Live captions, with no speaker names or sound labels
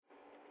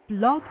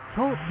Blog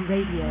Talk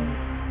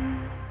Radio.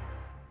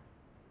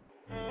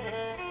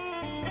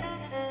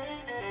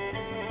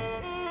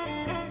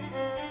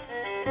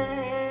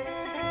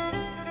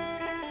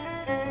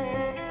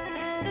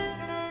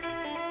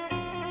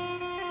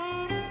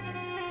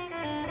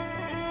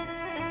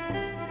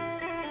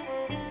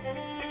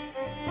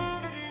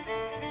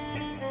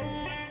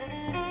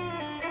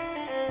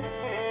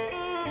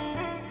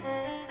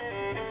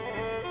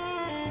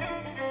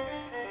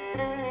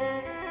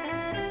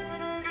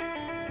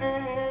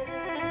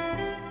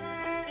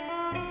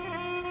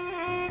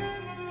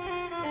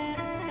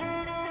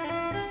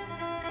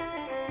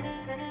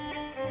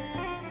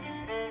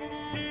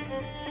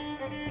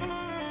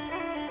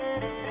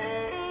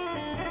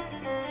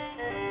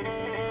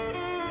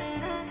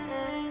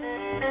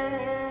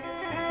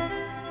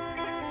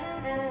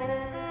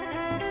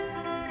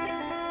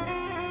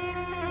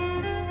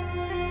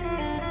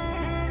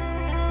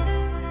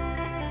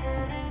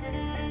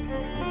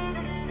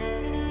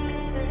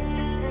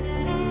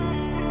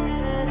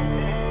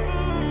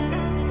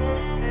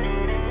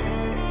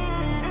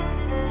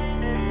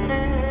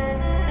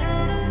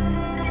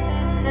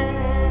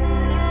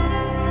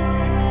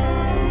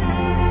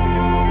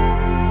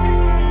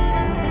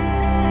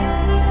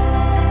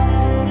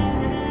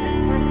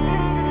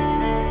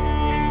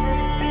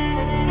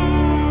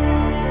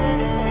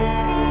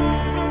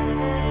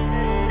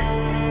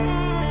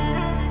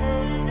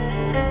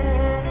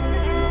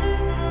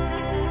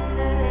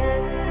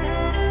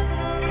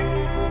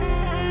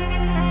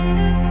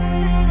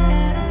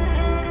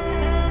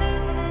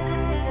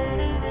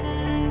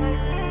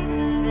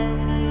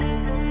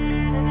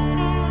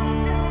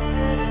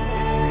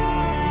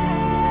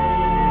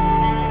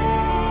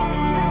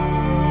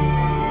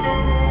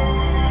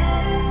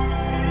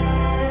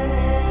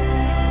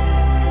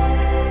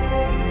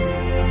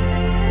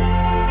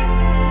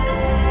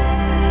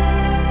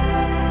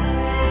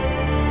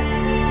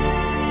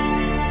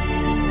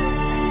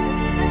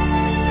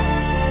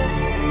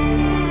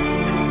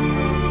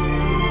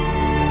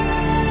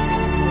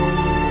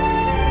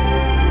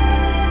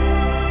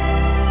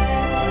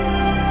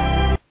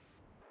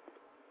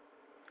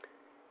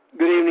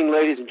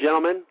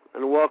 Gentlemen,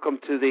 and welcome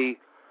to the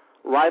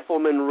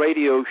Rifleman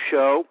Radio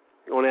Show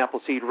on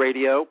Appleseed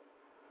Radio.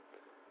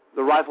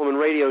 The Rifleman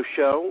Radio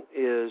Show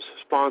is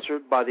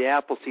sponsored by the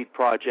Appleseed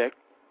Project,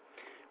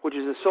 which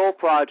is the sole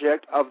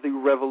project of the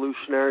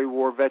Revolutionary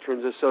War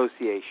Veterans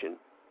Association.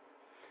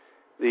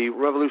 The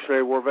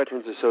Revolutionary War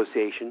Veterans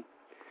Association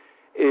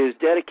is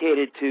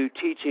dedicated to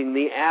teaching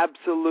the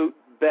absolute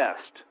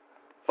best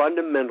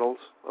fundamentals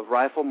of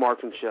rifle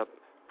marksmanship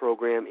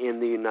program in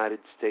the United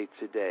States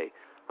today.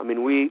 I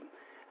mean,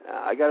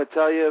 I got to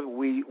tell you,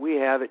 we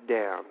have it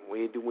down.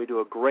 We do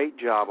a great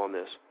job on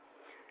this.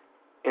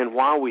 And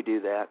while we do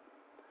that,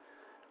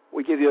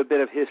 we give you a bit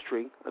of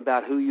history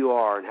about who you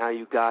are and how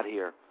you got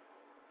here,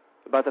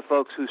 about the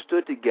folks who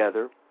stood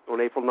together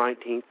on April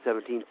 19th,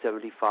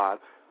 1775,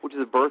 which is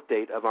the birth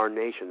date of our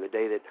nation, the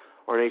day that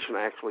our nation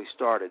actually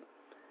started,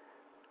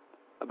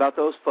 about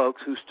those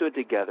folks who stood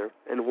together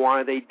and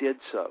why they did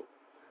so,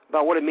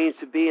 about what it means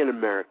to be an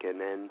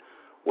American and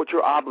what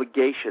your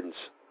obligations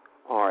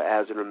are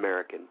as an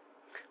American.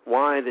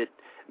 Why that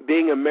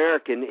being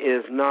American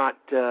is not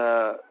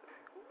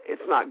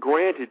it's not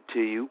granted to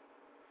you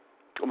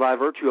by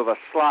virtue of a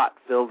slot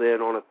filled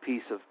in on a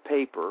piece of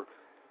paper.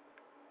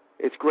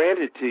 It's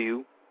granted to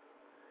you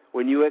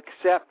when you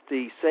accept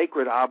the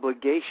sacred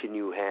obligation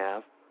you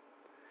have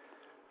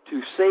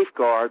to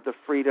safeguard the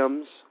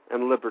freedoms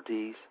and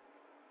liberties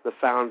the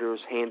founders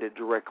handed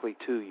directly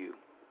to you,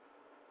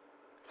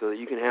 so that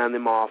you can hand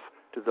them off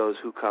to those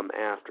who come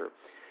after.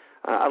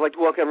 I'd like to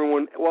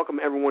welcome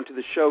everyone to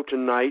the show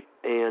tonight,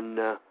 and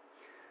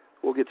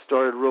we'll get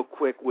started real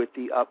quick with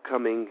the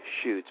upcoming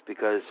shoots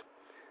because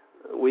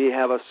we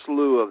have a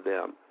slew of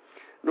them.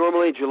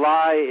 Normally,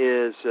 July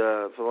is,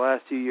 for the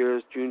last 2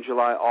 years, June,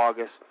 July,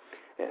 August,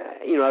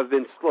 have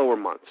been slower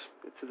months.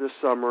 It's this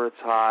summer, it's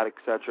hot,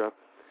 etc.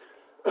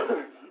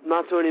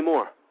 Not so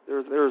anymore.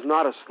 There's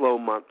not a slow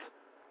month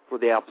for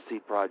the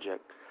Appleseed Project.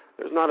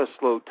 There's not a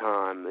slow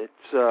time.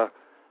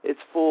 It's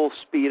full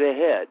speed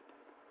ahead.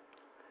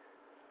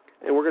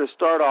 And we're going to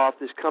start off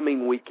this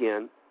coming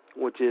weekend,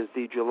 which is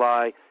the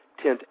July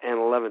 10th and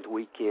 11th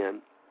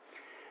weekend,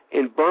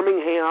 in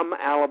Birmingham,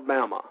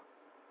 Alabama,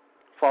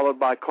 followed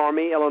by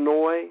Carmi,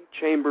 Illinois,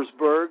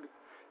 Chambersburg,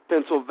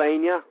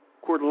 Pennsylvania,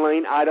 Coeur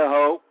d'Alene,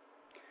 Idaho,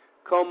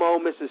 Como,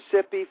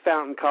 Mississippi,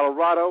 Fountain,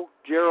 Colorado,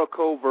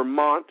 Jericho,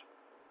 Vermont,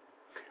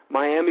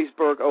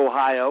 Miamisburg,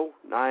 Ohio,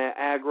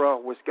 Niagara,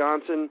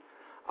 Wisconsin,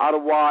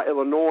 Ottawa,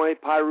 Illinois,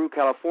 Piru,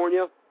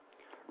 California,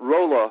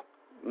 Rolla,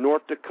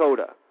 North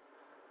Dakota,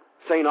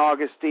 St.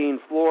 Augustine,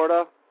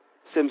 Florida,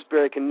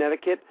 Simsbury,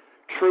 Connecticut,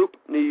 Troop,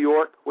 New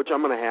York, which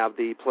I'm going to have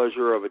the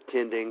pleasure of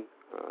attending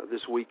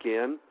this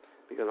weekend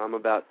because I'm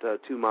about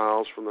 2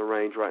 miles from the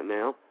range right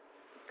now.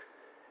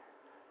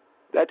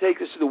 That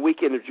takes us to the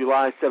weekend of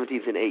July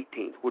 17th and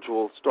 18th, which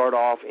will start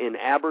off in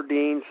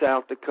Aberdeen,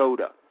 South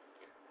Dakota,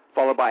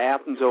 followed by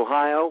Athens,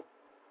 Ohio,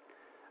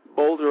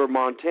 Boulder,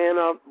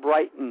 Montana,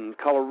 Brighton,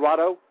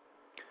 Colorado,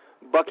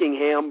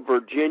 Buckingham,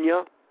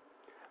 Virginia,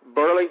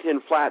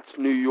 Burlington Flats,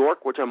 New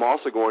York, which I'm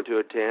also going to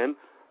attend.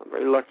 I'm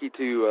very lucky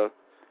to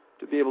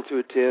be able to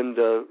attend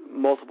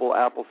multiple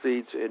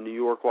Appleseeds in New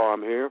York while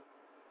I'm here.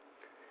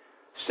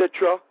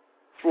 Citra,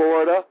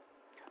 Florida,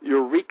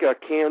 Eureka,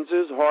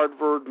 Kansas,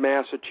 Hartford,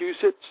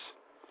 Massachusetts,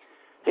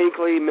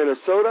 Hinckley,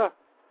 Minnesota,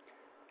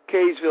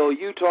 Kaysville,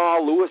 Utah,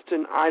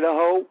 Lewiston,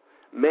 Idaho,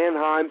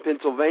 Manheim,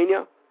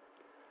 Pennsylvania,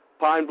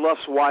 Pine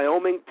Bluffs,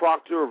 Wyoming,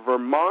 Proctor,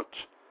 Vermont,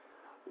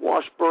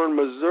 Washburn,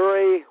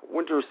 Missouri,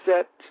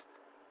 Winterset,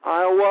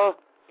 Iowa,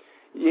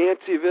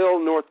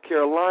 Yanceyville, North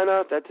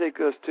Carolina. That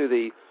takes us to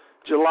the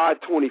July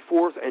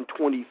 24th and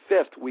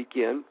 25th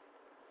weekend,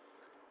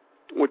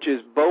 which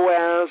is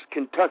Boaz,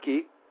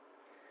 Kentucky,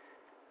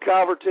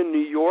 Calverton, New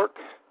York,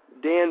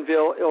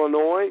 Danville,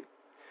 Illinois,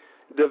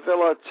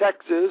 Davila,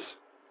 Texas,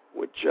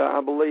 which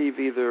I believe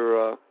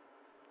either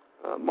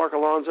Mark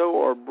Alonzo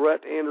or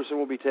Brett Anderson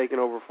will be taking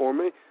over for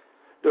me,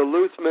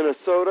 Duluth,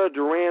 Minnesota,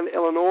 Durand,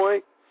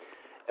 Illinois,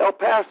 El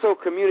Paso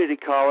Community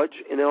College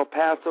in El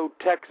Paso,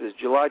 Texas,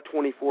 July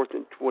 24th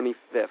and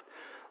 25th.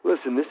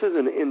 Listen, this is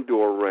an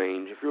indoor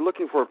range. If you're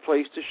looking for a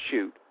place to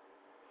shoot,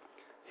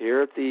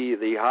 here at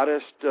the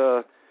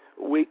hottest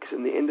weeks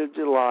in the end of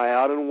July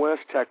out in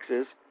West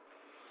Texas,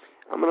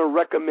 I'm going to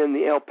recommend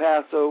the El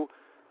Paso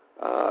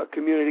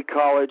Community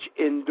College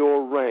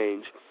indoor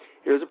range.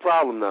 Here's a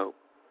problem, though.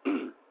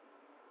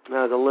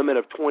 There's a limit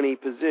of 20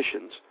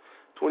 positions,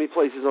 20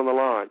 places on the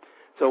line.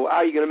 So how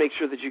are you going to make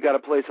sure that you got a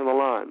place on the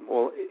line?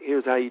 Well,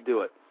 here's how you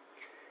do it.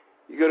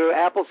 You go to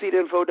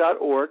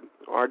appleseedinfo.org,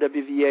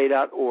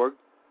 rwva.org.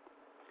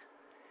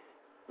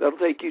 That'll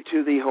take you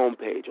to the home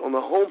page. On the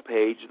home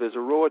page, there's a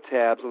row of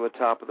tabs on the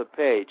top of the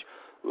page.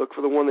 Look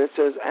for the one that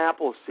says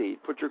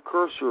Appleseed. Put your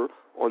cursor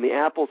on the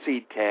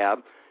Appleseed tab.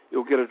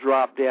 You'll get a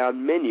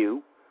drop-down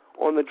menu.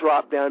 On the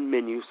drop-down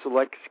menu,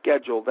 select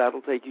Schedule.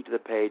 That'll take you to the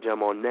page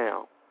I'm on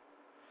now.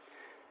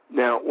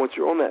 Now, once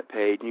you're on that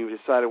page and you've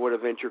decided what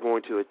event you're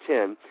going to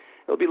attend,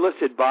 it'll be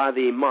listed by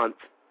the month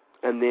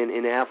and then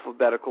in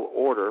alphabetical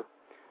order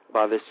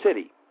by the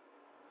city.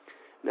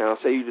 Now,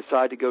 say you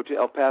decide to go to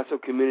El Paso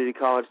Community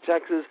College,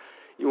 Texas.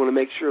 You want to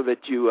make sure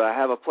that you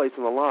have a place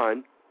on the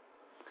line.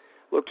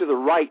 Look to the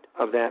right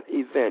of that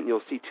event.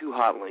 You'll see two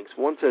hot links.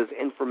 One says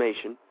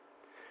Information.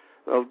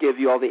 It'll give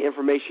you all the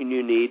information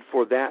you need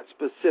for that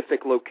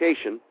specific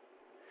location.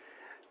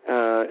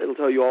 It'll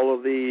tell you all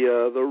of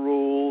the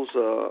rules,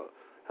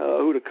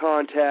 who to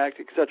contact,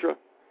 etc.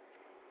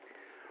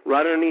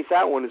 Right underneath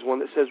that one is one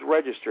that says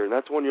Register, and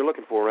that's the one you're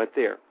looking for right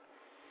there.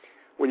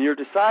 When you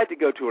decide to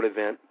go to an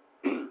event,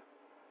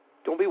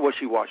 don't be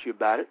wishy-washy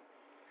about it.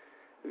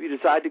 If you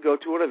decide to go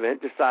to an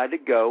event, decide to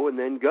go and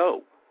then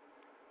go.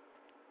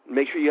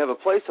 Make sure you have a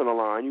place on the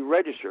line. You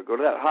register. Go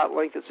to that hot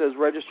link that says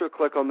Register.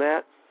 Click on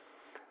that.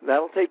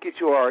 That'll take you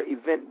to our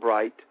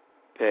Eventbrite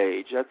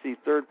page. That's the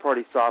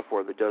third-party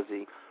software that does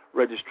the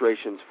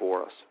registrations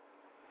for us.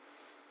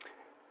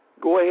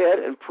 Go ahead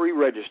and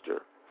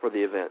pre-register for the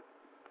event.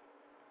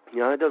 You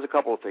know, it does a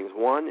couple of things.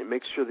 One, it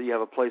makes sure that you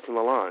have a place on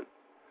the line.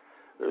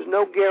 There's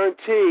no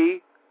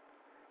guarantee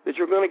that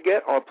you're going to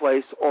get our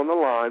place on the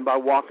line by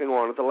walking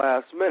on at the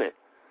last minute.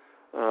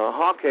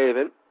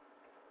 Hawkhaven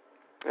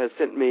has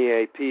sent me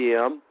a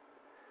PM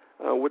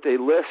with a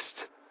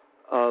list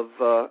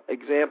of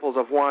examples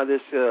of why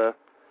this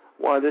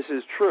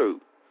is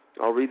true.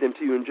 I'll read them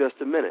to you in just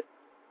a minute.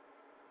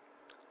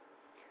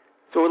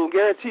 So it'll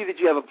guarantee that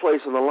you have a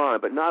place on the line,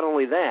 but not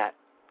only that,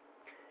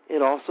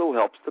 it also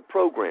helps the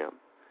program.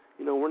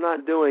 You know, we're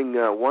not doing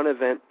one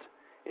event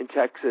in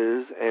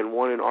Texas and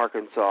one in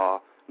Arkansas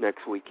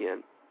next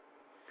weekend.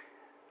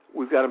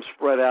 We've got them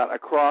spread out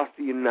across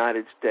the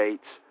United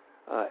States.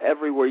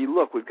 Everywhere you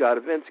look, we've got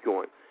events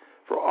going.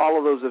 For all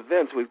of those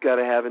events, we've got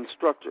to have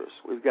instructors.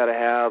 We've got to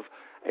have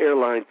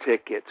airline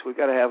tickets. We've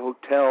got to have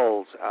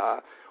hotels.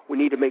 We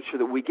need to make sure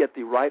that we get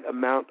the right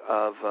amount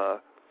of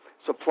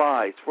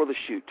supplies for the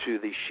shoot to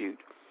the shoot.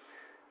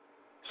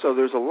 So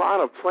there's a lot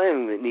of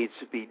planning that needs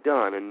to be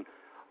done, and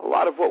a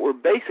lot of what we're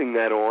basing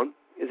that on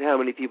is how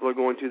many people are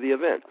going to the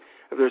event.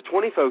 If there's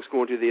 20 folks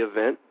going to the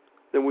event,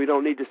 then we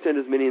don't need to send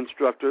as many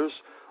instructors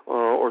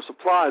or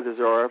supplies as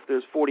there are if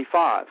there's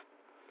 45.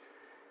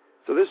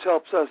 So this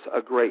helps us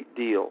a great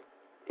deal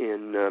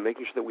in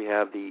making sure that we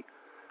have the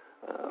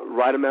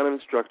right amount of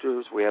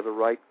instructors, we have the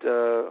right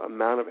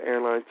amount of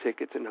airline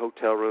tickets and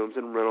hotel rooms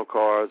and rental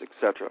cars,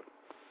 etc.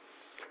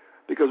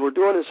 Because we're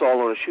doing this all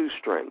on a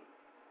shoestring.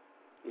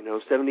 You know,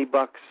 $70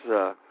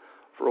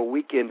 for a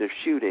weekend of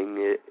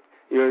shooting,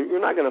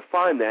 you're not going to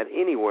find that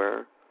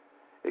anywhere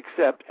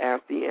except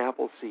at the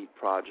Appleseed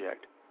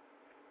Project.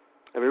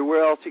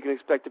 Everywhere else you can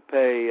expect to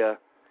pay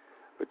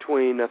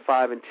between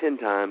 5 and 10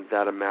 times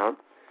that amount.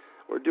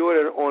 We're doing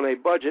it on a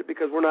budget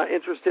because we're not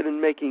interested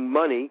in making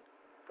money.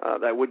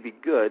 That would be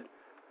good.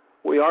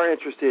 What we are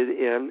interested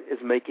in is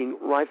making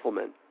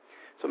riflemen.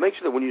 So make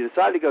sure that when you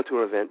decide to go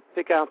to an event,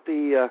 pick out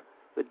the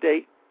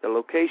date, the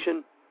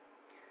location,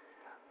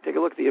 take a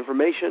look at the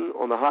information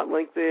on the hot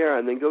link there,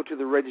 and then go to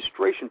the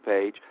registration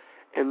page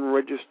and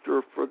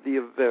register for the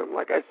event.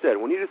 Like I said,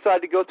 when you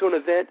decide to go to an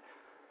event,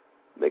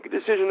 make a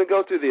decision to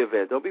go to the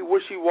event. Don't be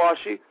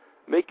wishy-washy.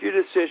 Make your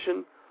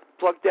decision,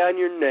 plug down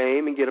your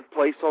name, and get a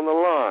place on the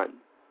line.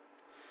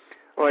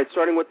 All right,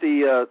 starting with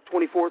the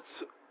 24th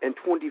and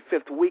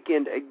 25th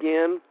weekend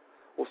again,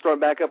 we'll start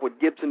back up with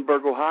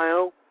Gibsonburg,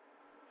 Ohio,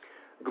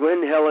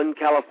 Glen Helen,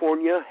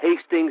 California,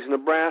 Hastings,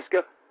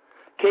 Nebraska,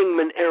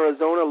 Kingman,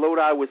 Arizona,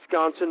 Lodi,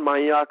 Wisconsin,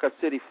 Mayaca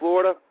City,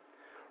 Florida,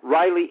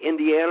 Riley,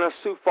 Indiana,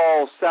 Sioux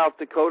Falls, South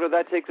Dakota.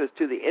 That takes us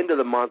to the end of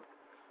the month,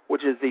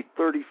 which is the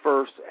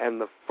 31st and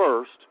the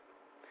 1st.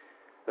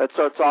 That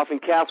starts off in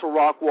Castle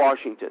Rock,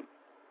 Washington,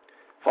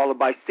 followed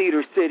by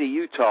Cedar City,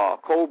 Utah,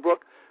 Colebrook,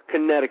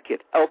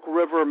 Connecticut, Elk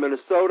River,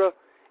 Minnesota,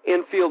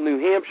 Enfield, New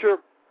Hampshire,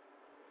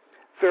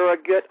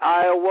 Farragut,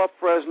 Iowa,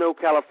 Fresno,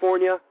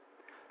 California,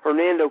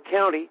 Hernando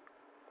County,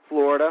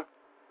 Florida,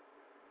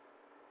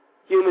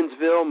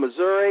 Humansville,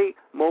 Missouri,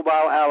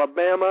 Mobile,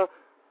 Alabama,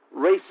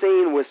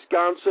 Racine,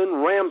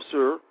 Wisconsin,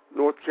 Ramseur,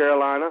 North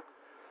Carolina,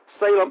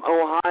 Salem,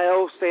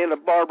 Ohio, Santa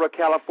Barbara,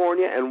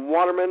 California, and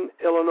Waterman,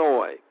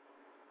 Illinois.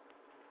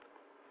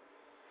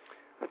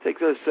 That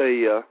takes us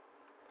a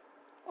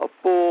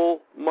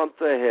full month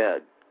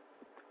ahead.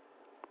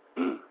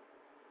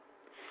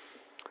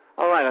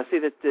 All right, I see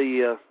that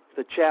the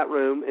chat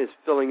room is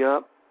filling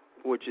up,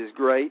 which is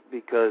great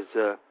because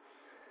there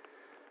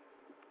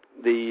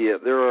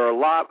are a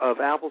lot of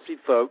Appleseed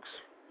folks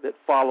that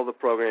follow the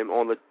program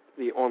on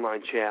the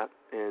online chat,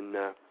 and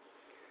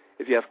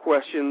if you have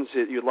questions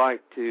that you'd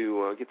like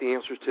to get the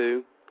answers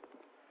to,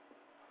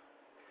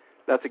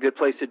 that's a good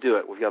place to do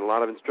it. We've got a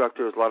lot of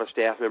instructors, a lot of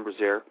staff members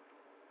there.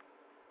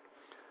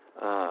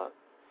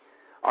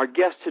 Our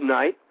guest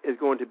tonight is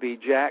going to be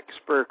Jack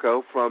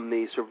Spirko from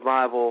the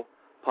Survival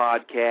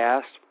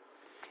Podcast.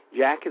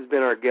 Jack has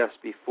been our guest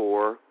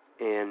before,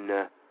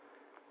 and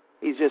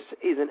he's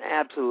an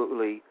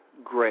absolutely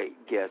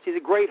great guest. He's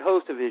a great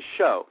host of his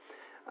show,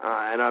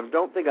 and I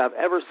don't think I've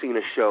ever seen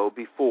a show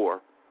before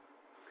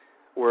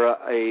where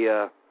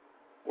a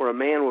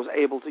man was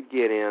able to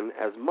get in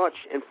as much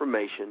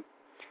information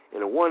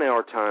in a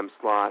 1-hour time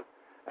slot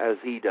as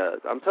he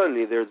does. I'm telling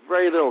you, there's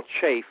very little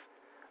chafe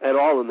at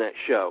all in that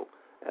show.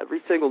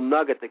 Every single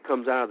nugget that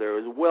comes out of there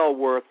is well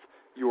worth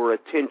your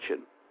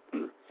attention.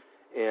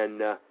 And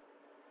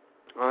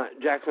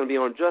Jack's going to be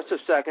on in just a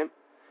second.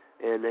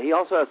 And he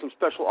also has some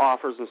special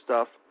offers and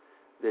stuff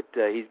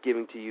that he's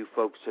giving to you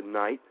folks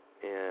tonight.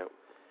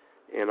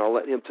 And I'll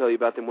let him tell you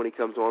about them when he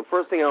comes on.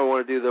 First thing I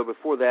want to do, though,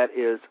 before that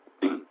is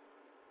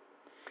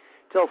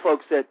tell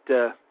folks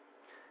that,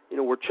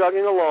 we're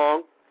chugging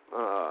along.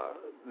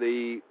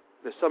 The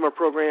summer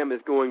program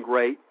is going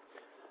great.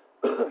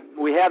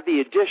 We have the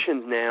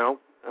additions now.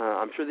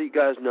 I'm sure that you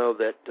guys know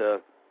that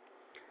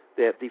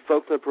the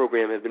folks in the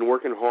program have been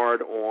working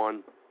hard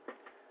on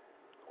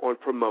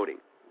promoting.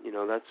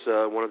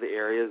 That's one of the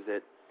areas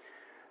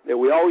that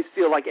we always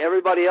feel like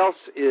everybody else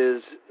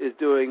is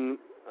doing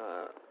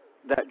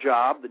that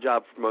job, the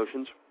job of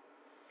promotions.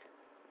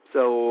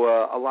 So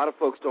a lot of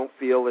folks don't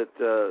feel that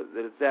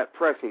it's that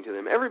pressing to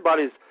them.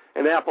 Everybody's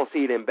an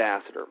Appleseed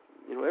ambassador.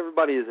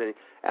 Everybody is an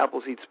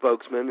Appleseed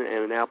spokesman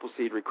and an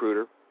Appleseed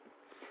recruiter.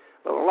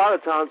 But a lot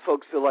of times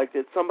folks feel like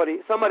that somebody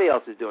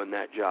else is doing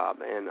that job.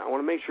 And I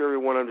want to make sure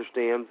everyone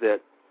understands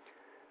that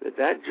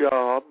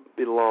job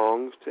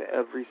belongs to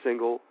every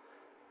single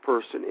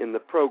person in the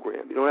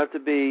program. You don't have to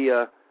be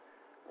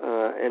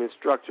an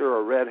instructor,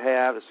 a red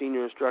hat, a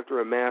senior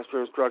instructor, a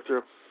master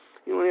instructor.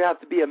 You don't even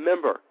have to be a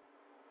member.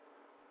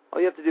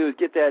 All you have to do is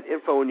get that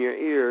info in your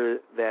ear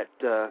that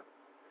the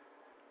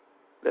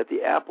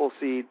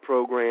Appleseed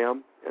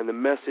program and the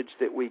message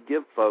that we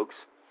give folks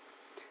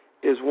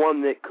is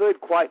one that could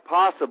quite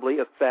possibly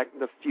affect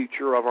the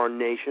future of our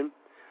nation.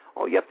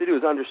 All you have to do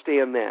is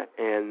understand that,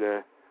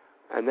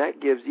 and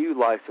that gives you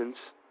license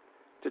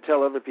to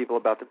tell other people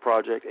about the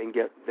project and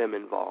get them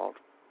involved.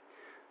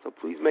 So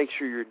please make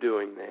sure you're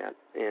doing that.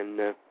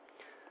 And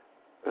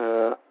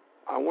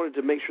I wanted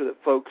to make sure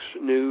that folks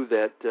knew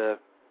that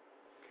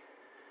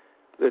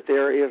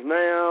there is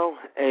now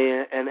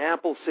an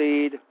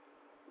Appleseed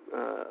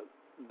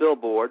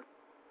billboard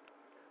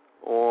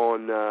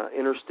on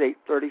Interstate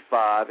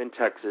 35 in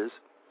Texas,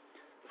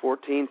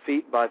 14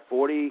 feet by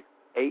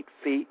 48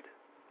 feet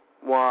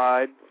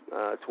wide,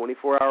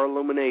 24-hour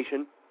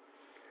illumination,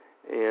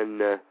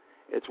 and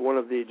it's one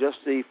of just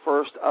the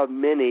first of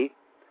many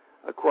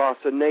across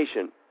the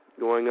nation,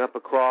 going up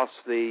across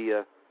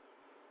the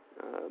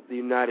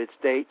United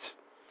States.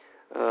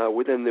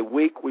 Within the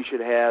week, we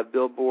should have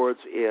billboards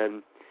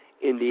in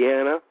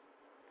Indiana.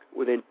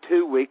 Within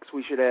 2 weeks,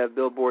 we should have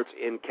billboards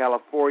in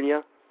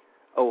California,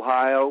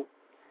 Ohio,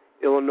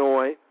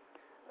 Illinois.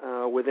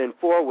 Within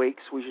 4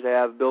 weeks, we should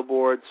have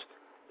billboards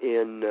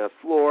in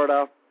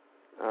Florida,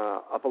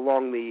 up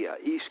along the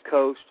East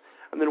Coast,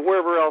 and then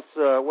whatever else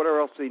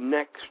the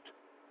next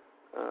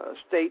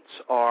states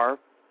are.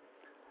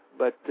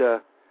 But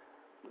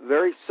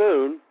very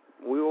soon,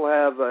 we will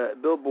have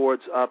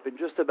billboards up in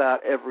just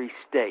about every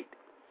state.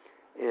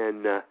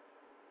 And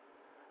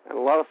And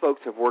a lot of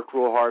folks have worked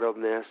real hard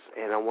on this,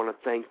 and I want to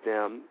thank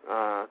them.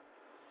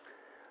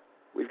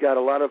 We've got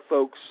a lot of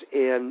folks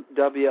in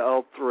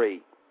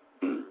WL3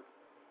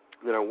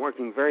 that are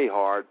working very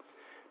hard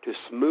to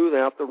smooth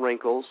out the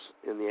wrinkles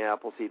in the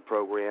Appleseed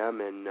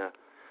program, and I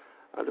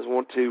just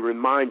want to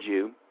remind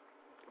you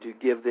to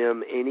give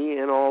them any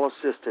and all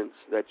assistance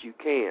that you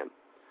can.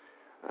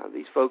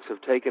 These folks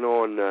have taken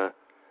on the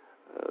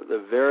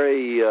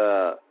very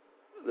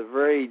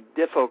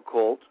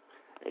difficult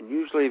and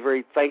usually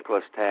very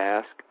thankless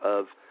task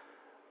of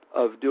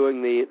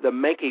doing the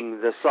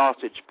making the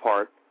sausage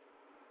part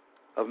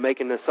of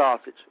making the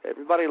sausage.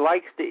 Everybody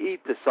likes to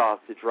eat the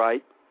sausage,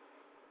 right?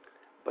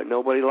 But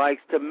nobody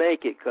likes to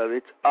make it because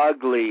it's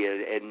ugly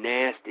and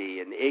nasty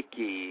and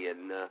icky,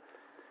 and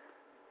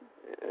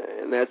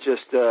that's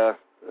just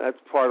that's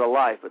part of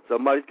life. But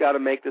somebody's got to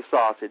make the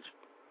sausage,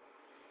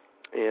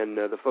 and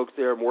the folks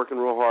there are working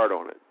real hard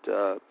on it.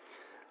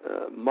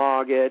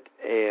 Mogget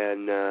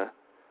and I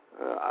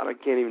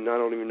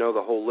don't even know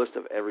the whole list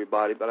of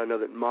everybody, but I know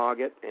that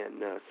Mogget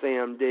and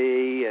Sam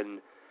D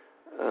and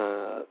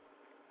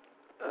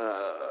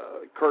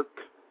Kirk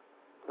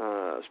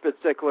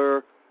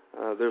Spitzsickler.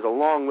 There's a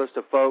long list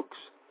of folks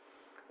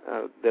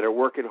that are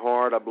working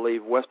hard. I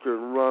believe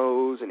Western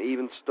Rose and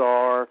Even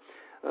Star.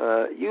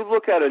 You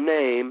look at a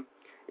name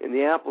in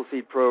the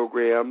Appleseed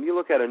program, you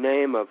look at a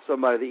name of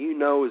somebody that you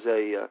know is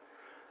a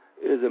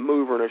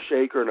mover and a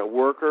shaker and a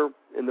worker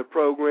in the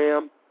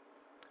program,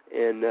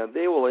 and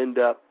they will end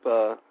up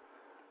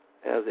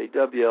as a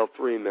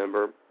WL3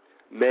 member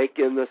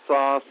making the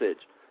sausage.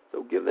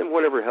 So give them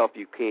whatever help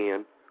you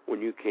can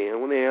when you can.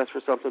 When they ask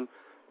for something,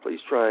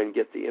 please try and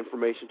get the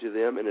information to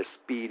them in a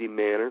speedy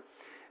manner.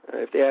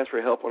 If they ask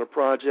for help on a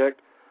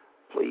project,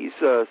 please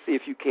see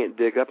if you can't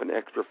dig up an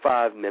extra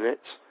 5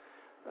 minutes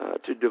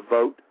to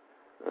devote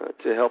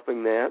to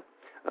helping that.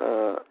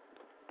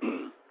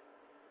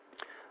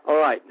 All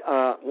right,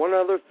 one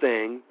other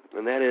thing,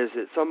 and that is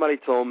that somebody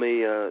told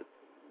me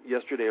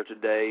yesterday or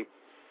today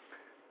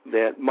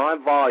that my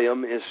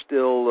volume is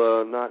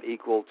still not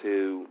equal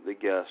to the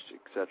guest,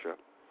 etc.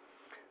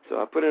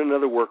 So I put in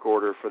another work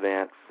order for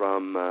that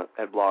from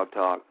at Blog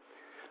Talk.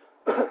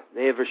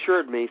 They have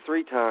assured me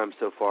 3 times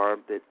so far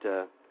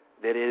that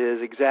it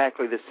is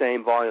exactly the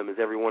same volume as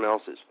everyone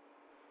else's,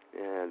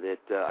 and that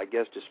I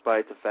guess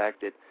despite the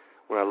fact that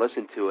when I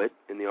listen to it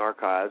in the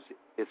archives,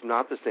 it's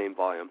not the same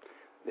volume.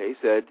 They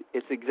said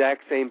it's the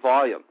exact same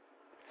volume.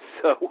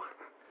 So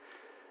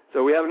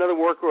we have another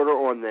work order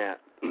on that,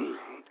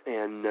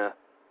 and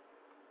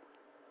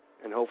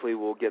hopefully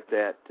we'll get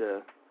that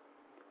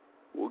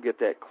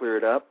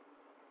cleared up.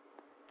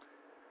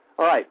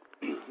 All right.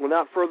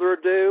 Without further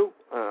ado,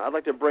 I'd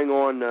like to bring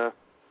on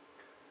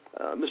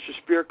Mr.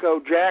 Spirko.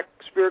 Jack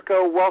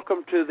Spirko,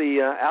 welcome to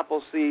the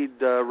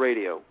Appleseed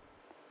Radio.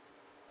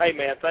 Hey,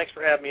 man, thanks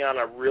for having me on.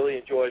 I really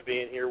enjoyed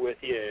being here with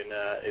you, and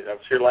I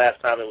was here last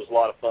time. It was a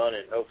lot of fun,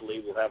 and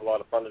hopefully we'll have a lot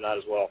of fun tonight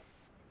as well.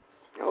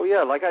 Oh,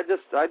 yeah, like I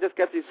just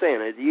got you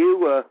saying it.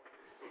 You're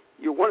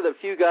one of the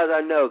few guys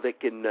I know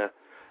that can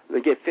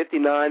get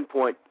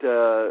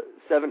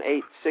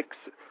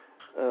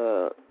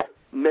 59.786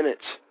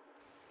 minutes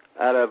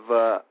out of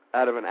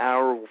an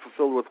hour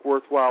fulfilled with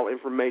worthwhile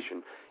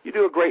information. You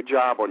do a great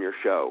job on your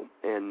show,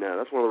 and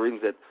that's one of the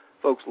reasons that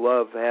folks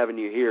love having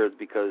you here, is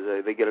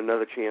because they get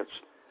another chance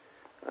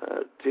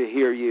to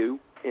hear you.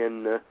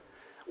 And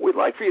we'd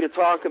like for you to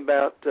talk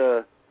about,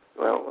 well,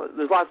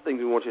 there's lots of things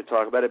we want you to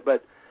talk about it,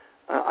 but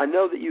I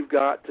know that you've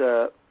got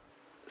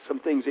some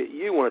things that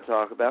you want to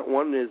talk about.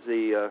 One is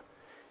you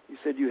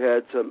said you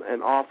had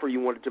an offer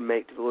you wanted to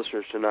make to the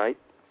listeners tonight.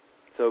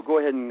 So go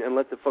ahead and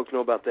let the folks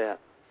know about that.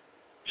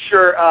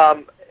 Sure.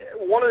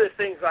 One of the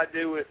things I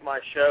do with my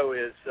show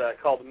is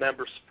called the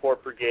Member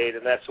Support Brigade,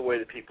 and that's the way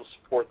that people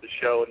support the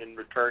show, and in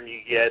return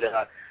you get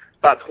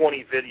about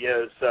 20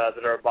 videos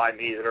that are by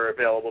me that are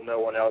available to no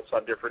one else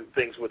on different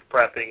things with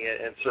prepping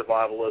and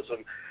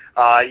survivalism.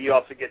 You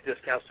also get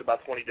discounts to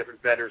about 20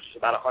 different vendors.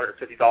 About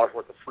 $150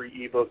 worth of free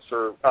ebooks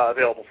are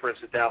available for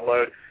instant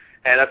download,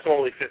 and that's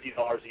only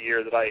 $50 a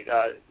year that I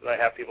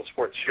have people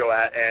support the show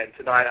at. And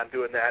tonight I'm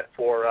doing that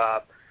for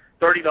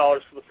 $30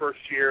 for the first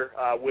year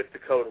with the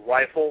code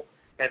Rfile.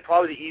 And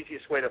probably the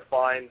easiest way to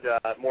find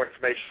more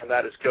information on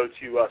that is go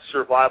to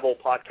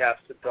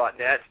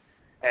survivalpodcast.net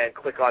and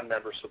click on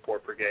Member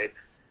Support Brigade.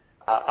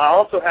 I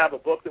also have a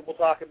book that we'll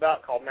talk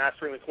about called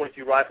Mastering the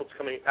 22 Rifles,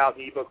 coming out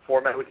in ebook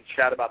format. We can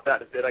chat about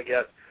that in a bit, I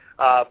guess.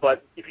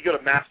 But if you go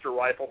to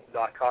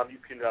masterrifle.com, you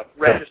can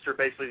register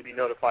basically to be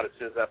notified as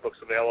soon as that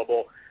book's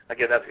available.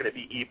 Again, that's going to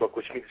be ebook,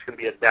 which means it's going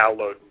to be a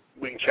download.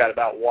 We can chat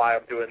about why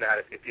I'm doing that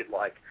if you'd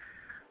like.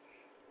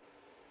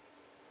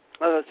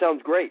 Oh, that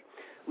sounds great.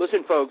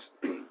 Listen, folks,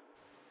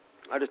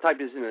 I just typed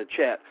this in the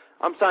chat.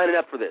 I'm signing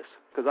up for this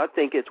because I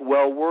think it's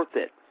well worth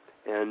it.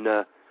 And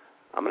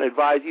I'm going to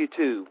advise you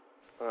to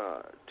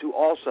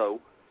also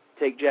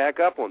take Jack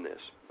up on this.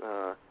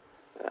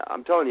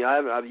 I'm telling you,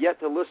 I've yet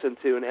to listen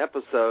to an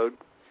episode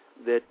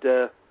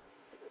that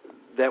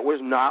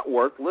was not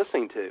worth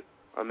listening to.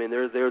 I mean,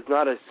 there's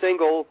not a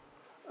single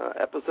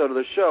episode of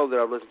the show that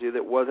I've listened to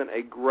that wasn't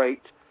a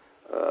great,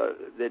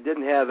 that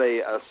didn't have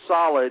a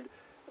solid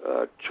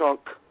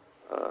chunk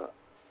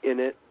in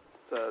it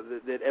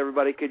that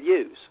everybody could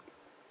use.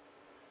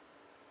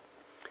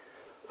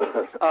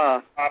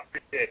 I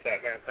appreciate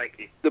that, man. Thank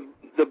you.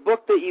 The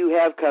book that you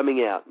have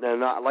coming out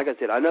now, like I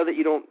said, I know that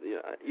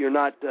you're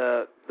not,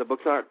 the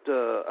book's not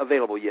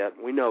available yet.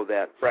 We know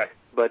that. Right.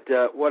 But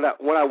what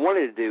I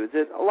wanted to do is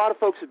that a lot of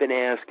folks have been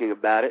asking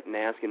about it and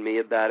asking me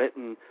about it,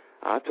 and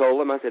I told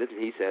him,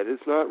 he said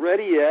it's not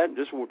ready yet.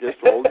 Just hold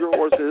your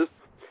horses.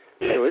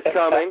 It's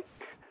coming.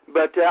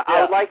 But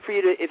I would like for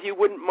you to, if you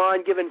wouldn't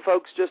mind, giving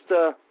folks just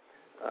a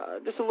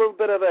little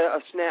bit of a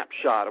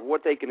snapshot of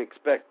what they can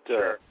expect.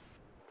 Sure.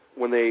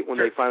 When they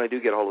finally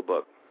do get a hold of the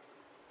book.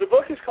 The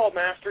book is called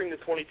Mastering the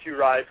 .22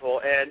 Rifle,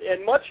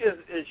 and much as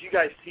you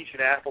guys teach in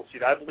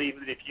Appleseed, I believe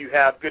that if you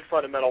have good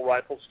fundamental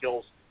rifle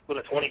skills with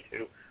a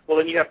 .22, well,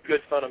 then you have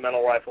good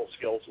fundamental rifle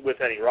skills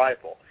with any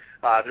rifle.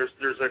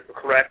 There's a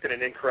correct and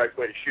an incorrect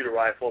way to shoot a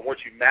rifle, and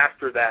once you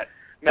master that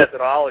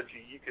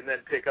methodology, you can then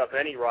pick up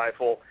any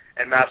rifle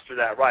and master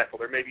that rifle.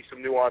 There may be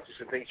some nuances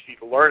and things you need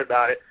to learn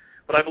about it,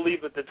 but I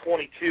believe that the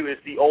 .22 is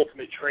the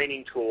ultimate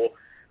training tool.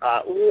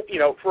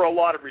 For a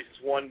lot of reasons.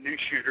 One, new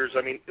shooters.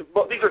 I mean,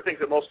 these are things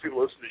that most people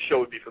listening to the show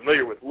would be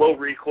familiar with. Low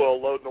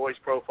recoil, low noise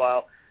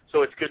profile.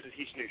 So it's good to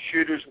teach new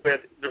shooters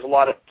with. There's a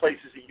lot of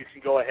places that you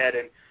can go ahead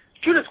and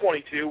shoot a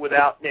 .22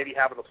 without maybe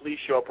having the police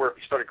show up, where if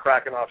you started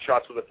cracking off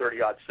shots with a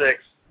 30-06,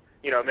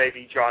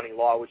 maybe Johnny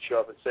Law would show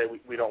up and say,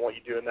 we don't want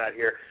you doing that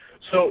here.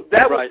 So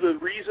that was the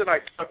reason I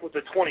stuck with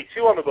the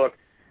 .22 on the book.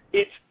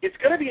 It's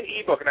going to be an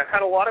ebook, and I've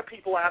had a lot of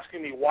people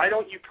asking me, why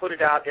don't you put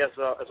it out as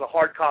a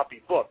hard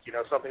copy book?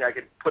 Something I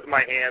could put in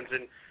my hands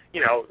and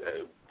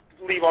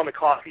leave on the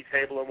coffee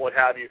table and what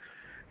have you.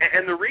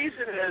 And the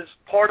reason is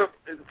part of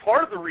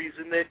the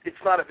reason that it's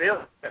not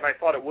available, and I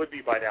thought it would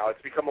be by now.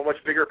 It's become a much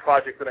bigger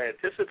project than I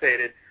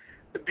anticipated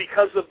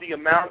because of the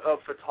amount of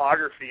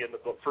photography in the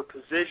book for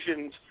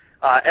positions.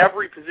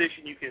 Every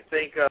position you can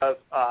think of,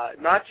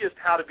 not just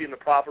how to be in the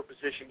proper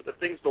position, but the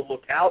things to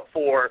look out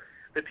for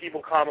that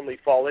people commonly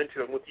fall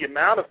into. And with the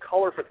amount of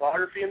color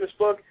photography in this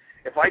book,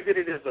 if I did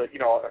it as a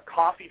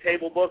coffee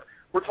table book,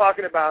 we're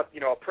talking about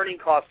a printing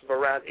cost of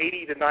around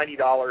 $80 to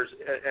 $90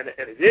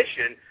 an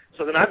edition.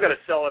 So then I've got to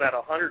sell it at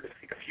 $100 to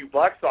make a few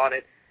bucks on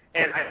it,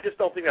 and I just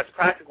don't think that's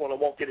practical, and it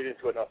won't get it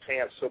into enough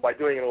hands. So by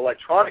doing an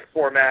electronic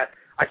format,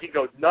 I can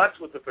go nuts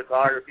with the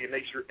photography and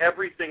make sure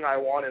everything I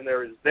want in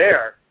there is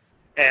there,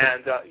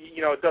 and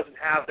it doesn't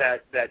have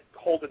that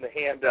hold in the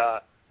hand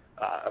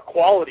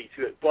quality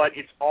to it, but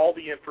it's all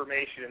the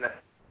information in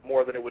that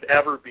more than it would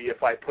ever be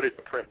if I put it in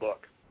a print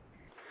book.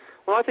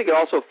 Well, I think it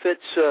also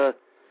fits.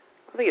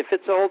 I think it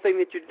fits the whole thing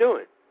that you're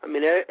doing. I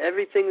mean,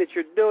 everything that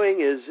you're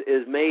doing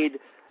is made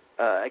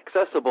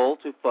accessible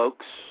to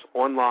folks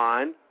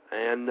online,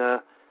 and I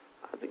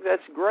think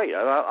that's great.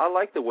 I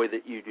like the way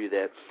that you do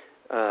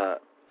that,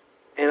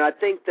 and I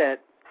think that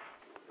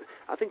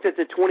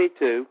the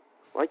 .22,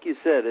 like you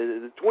said,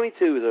 the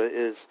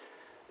 .22 is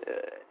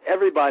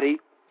everybody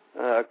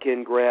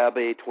can grab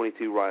a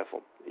 .22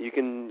 rifle. You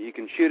can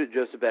shoot it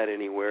just about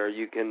anywhere.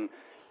 You can.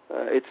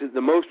 It's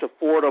the most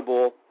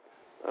affordable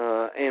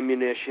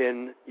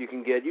ammunition you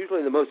can get.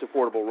 Usually, the most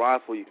affordable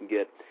rifle you can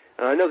get.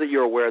 And I know that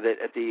you're aware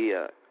that at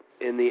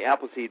in the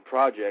Appleseed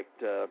project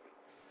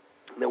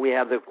that we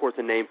have, of course,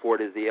 the name for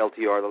it is the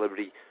LTR, the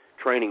Liberty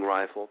Training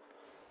Rifle,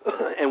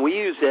 and we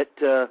use it.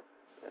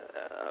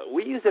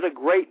 We use it a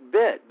great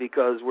bit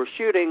because we're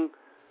shooting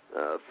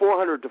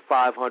 400 to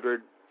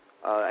 500.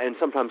 And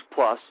sometimes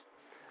plus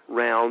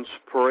rounds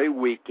per a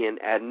weekend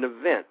at an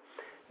event.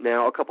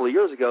 Now, a couple of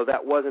years ago,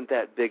 that wasn't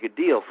that big a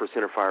deal for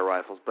centerfire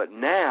rifles, but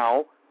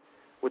now,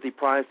 with the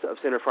price of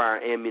centerfire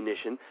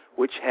ammunition,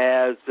 which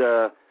has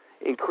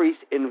increased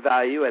in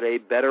value at a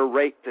better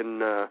rate than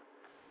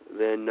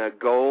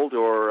gold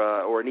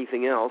or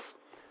anything else,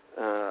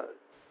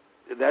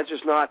 that's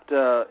just not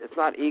it's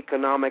not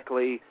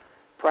economically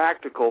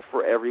practical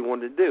for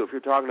everyone to do. If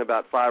you're talking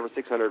about 500 or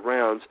 600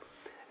 rounds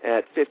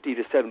at 50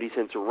 to 70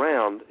 cents a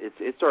round,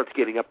 it starts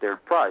getting up there in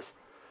price.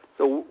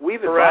 So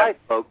we've advised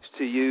folks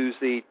to use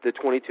the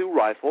 .22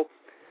 rifle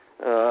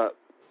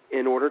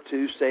in order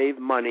to save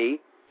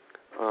money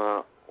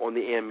on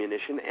the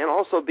ammunition, and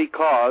also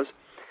because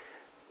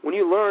when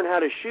you learn how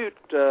to shoot,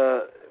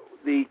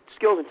 the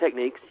skills and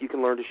techniques you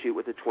can learn to shoot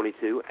with the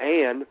 .22,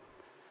 and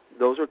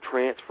those are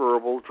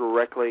transferable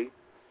directly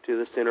to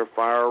the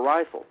centerfire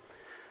rifle.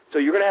 So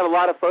you're going to have a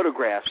lot of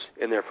photographs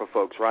in there for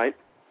folks, right?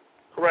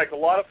 Correct. A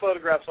lot of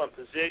photographs on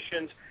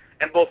positions,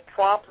 and both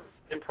proper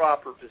and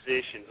improper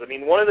positions. I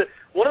mean, one of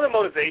the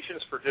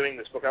motivations for doing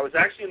this book, I was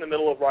actually in the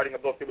middle of writing a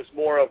book that was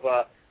more of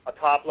a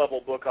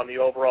top-level book on the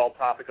overall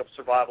topic of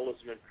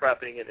survivalism and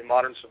prepping and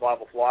modern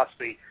survival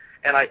philosophy,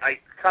 and I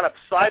kind of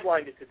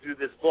sidelined it to do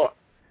this book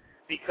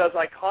because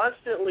I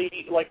constantly,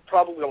 like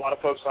probably a lot of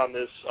folks on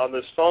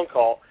this phone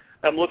call,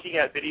 I'm looking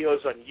at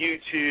videos on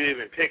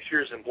YouTube and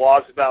pictures and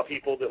blogs about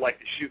people that like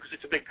to shoot because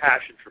it's a big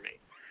passion for me.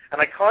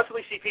 And I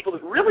constantly see people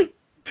that really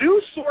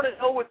do sort of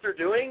know what they're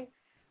doing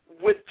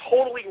with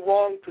totally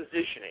wrong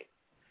positioning.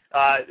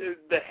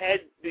 the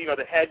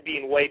head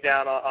being way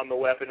down on the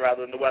weapon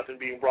rather than the weapon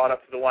being brought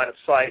up to the line of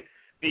sight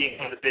being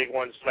one of the big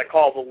ones. What I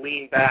call the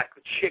lean back,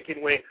 the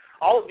chicken wing,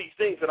 all of these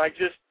things, and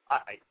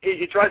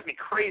it drives me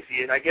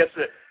crazy. And I guess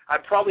that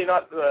I'm probably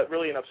not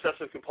really an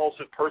obsessive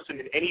compulsive person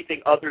in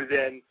anything other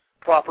than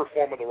proper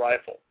form of the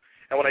rifle.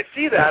 And when I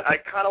see that, I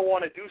kind of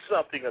want to do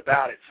something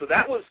about it. So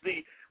that was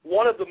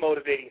one of the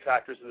motivating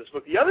factors of this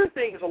book. The other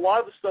thing is a lot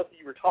of the stuff that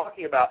you were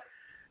talking about.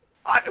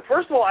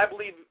 First of all, I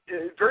believe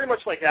very much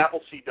like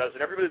Appleseed does,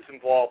 and everybody that's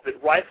involved,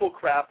 that rifle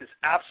craft is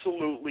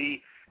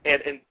absolutely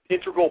an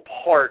integral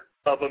part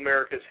of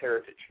America's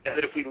heritage, and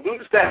that if we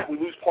lose that, we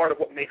lose part of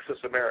what makes us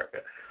America.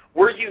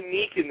 We're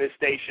unique in this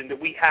nation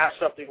that we have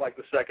something like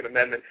the Second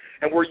Amendment,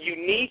 and we're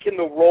unique in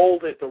the role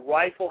that the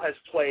rifle has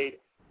played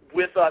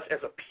with us as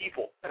a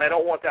people, and I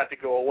don't want that to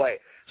go away.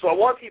 So I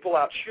want people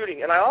out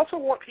shooting, and I also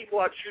want people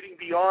out shooting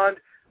beyond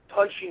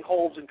punching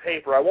holes in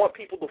paper. I want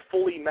people to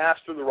fully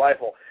master the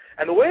rifle.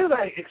 And the way that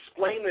I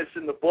explain this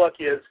in the book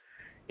is,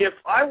 if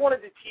I wanted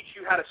to teach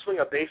you how to swing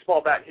a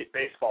baseball bat and hit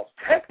baseballs,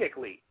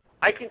 technically,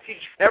 I can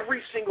teach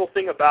every single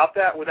thing about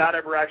that without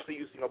ever actually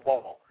using a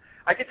ball.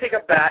 I could take a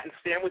bat and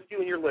stand with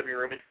you in your living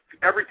room and do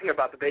everything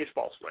about the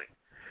baseball swing.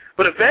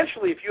 But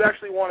eventually, if you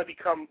actually want to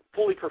become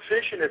fully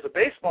proficient as a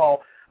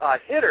baseball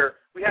hitter,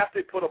 we have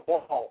to put a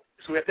ball.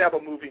 So we have to have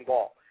a moving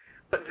ball.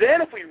 But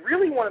then if we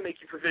really want to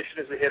make you proficient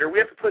as a hitter, we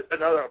have to put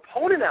another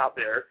opponent out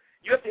there.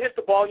 You have to hit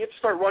the ball, and you have to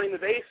start running the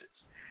bases.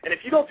 And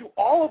if you don't do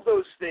all of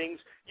those things,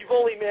 you've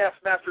only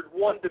mastered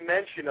one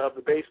dimension of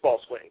the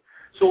baseball swing.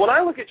 So when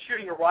I look at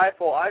shooting a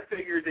rifle, I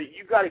figure that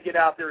you've got to get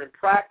out there and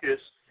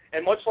practice.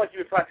 And much like you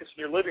would practice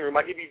in your living room,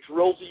 I give you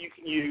drills that you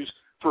can use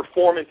for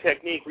form and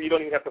technique where you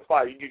don't even have to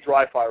fire. You do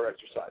dry fire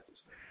exercises.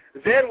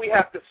 Then we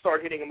have to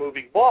start hitting a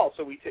moving ball.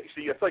 So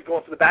it's like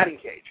going for the batting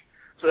cage.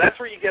 So that's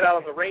where you get out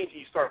on the range and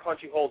you start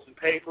punching holes in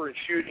paper and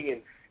shooting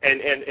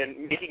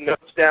and making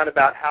notes down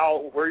about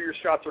where your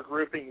shots are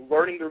grouping,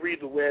 learning to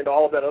read the wind,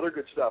 all of that other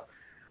good stuff.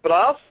 But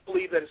I also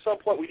believe that at some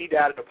point we need to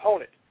add an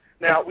opponent.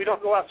 Now, we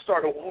don't go out and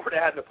start a war to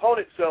add an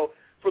opponent, so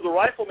for the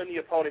rifleman, the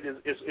opponent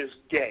is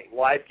game,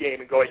 live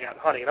game, and going out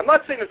and hunting. And I'm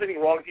not saying there's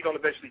anything wrong if you don't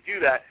eventually do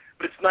that,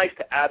 but it's nice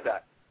to add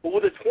that. But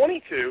with a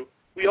 .22,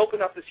 we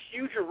open up this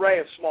huge array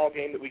of small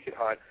game that we can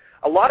hunt.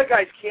 A lot of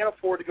guys can't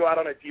afford to go out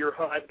on a deer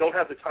hunt, don't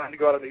have the time to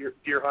go out on a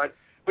deer hunt,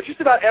 but just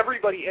about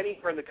everybody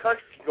anywhere in the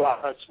country can go out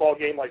and hunt small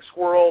game like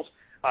squirrels,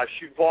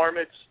 shoot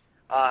varmints,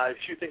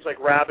 shoot things like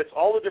rabbits,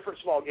 all the different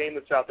small game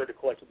that's out there to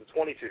collect with the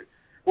 .22.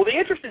 Well, the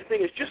interesting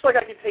thing is, just like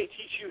I can teach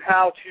you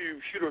how to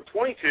shoot a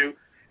 .22,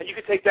 and you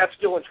can take that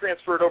skill and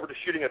transfer it over to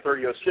shooting a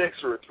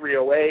 .30-06 or a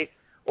 .308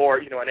 or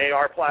an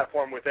AR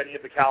platform with any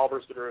of the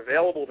calibers that are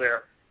available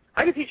there,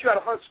 I can teach you how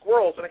to hunt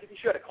squirrels, and I can teach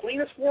you how to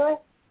clean a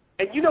squirrel,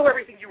 and you know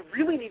everything you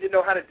really need to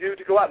know how to do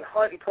to go out and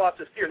hunt and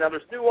process deer. Now,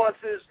 there's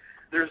nuances,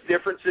 there's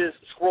differences.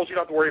 Squirrels, you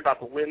don't have to worry about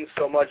the wind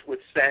so much with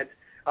scent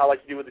like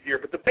you do with the deer,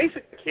 but the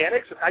basic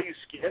mechanics of how you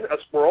skin a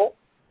squirrel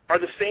are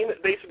the same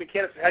basic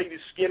mechanics of how you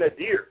skin a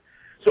deer.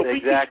 So if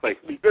exactly.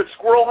 we teach good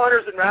squirrel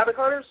hunters and rabbit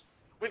hunters,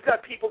 we've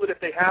got people that if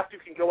they have to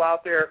can go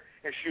out there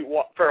and shoot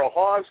feral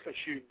hogs, can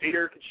shoot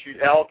deer, can shoot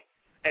elk,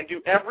 and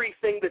do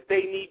everything that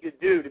they need to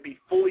do to be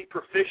fully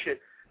proficient,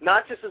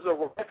 not just as a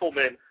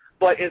rifleman,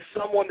 but as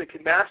someone that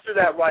can master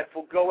that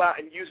rifle, go out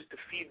and use it to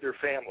feed their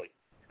family.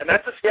 And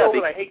that's a skill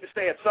that I hate to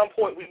say at some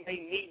point we may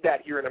need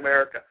that here in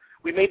America.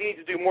 We may need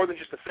to do more than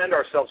just defend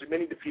ourselves. We may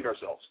need to feed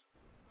ourselves.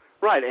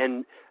 Right,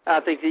 and I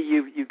think that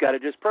you've got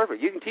it just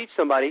perfect. You can teach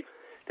somebody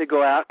to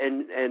go out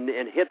and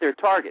hit their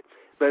target,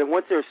 but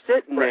once they're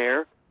sitting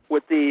there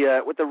with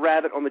the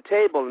rabbit on the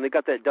table and they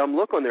got that dumb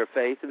look on their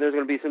face, and there's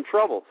going to be some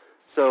trouble.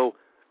 So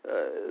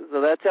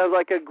that sounds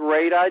like a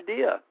great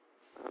idea.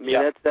 I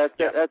mean,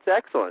 that's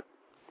excellent.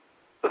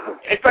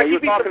 In fact,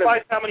 you'd be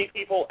surprised how many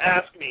people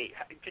ask me,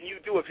 can you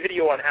do a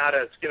video on how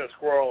to skin a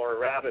squirrel or a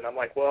rabbit? I'm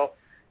like, well,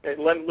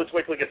 let's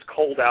wait till it gets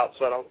cold out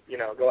so I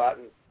don't, go out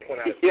and point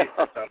out a piece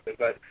or something.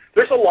 But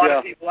there's a lot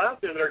of people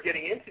out there that are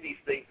getting into these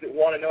things that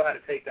want to know how to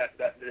take that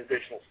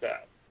additional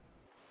step.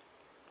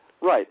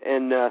 Right,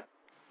 and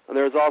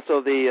there's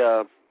also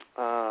the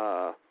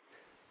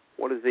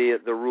what is the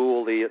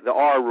rule, the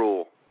R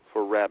rule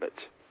for rabbits?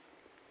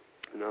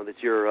 That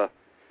you're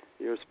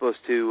supposed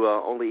to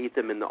only eat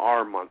them in the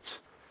R months.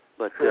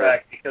 But,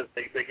 correct, because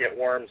they get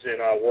worms in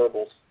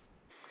warbles.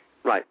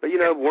 Right, but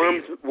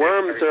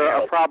worms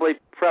are probably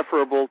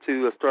preferable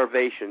to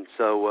starvation.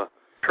 So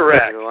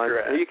correct.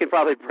 You can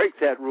probably break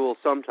that rule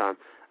sometime.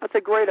 That's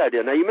a great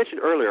idea. Now you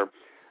mentioned earlier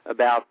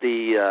about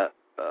the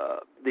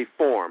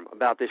form,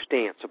 about the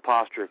stance, the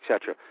posture,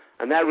 etc.,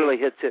 and that really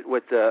hits it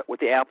with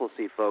the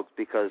Appleseed folks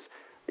because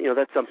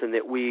that's something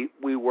that we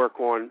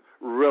work on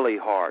really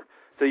hard.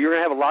 So you're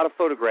going to have a lot of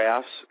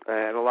photographs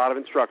and a lot of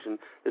instruction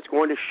that's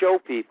going to show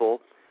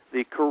people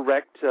the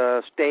correct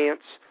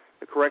stance,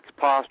 the correct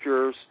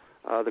postures,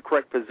 the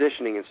correct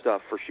positioning and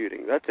stuff for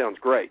shooting. That sounds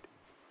great.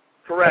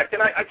 Correct.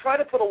 And I try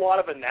to put a lot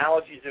of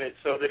analogies in it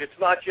so that it's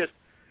not just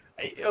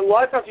a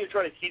lot of times when you're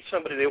trying to teach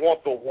somebody, they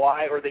want the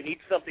why or they need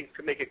something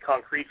to make it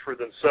concrete for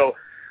them. So,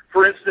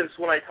 For instance,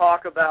 when I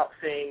talk about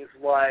things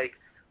like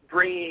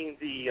bringing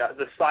the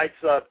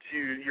sights up to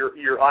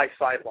your eye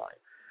sideline,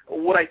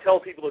 what I tell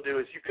people to do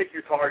is you pick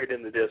your target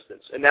in the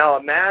distance, and now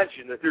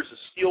imagine that there's a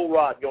steel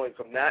rod going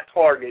from that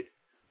target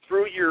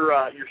through your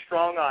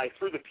strong eye,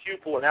 through the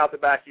pupil, and out the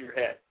back of your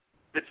head.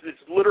 It's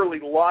literally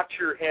locked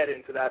your head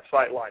into that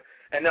sight line.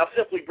 And now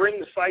simply bring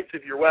the sights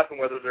of your weapon,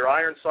 whether they're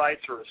iron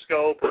sights or a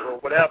scope or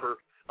whatever,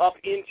 up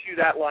into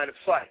that line of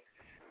sight.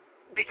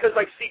 Because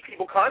I see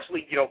people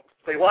constantly,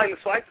 they line the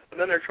sights up and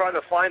then they're trying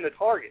to find the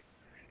target.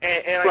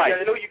 And right.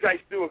 I know you guys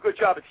do a good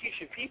job of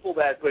teaching people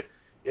that, but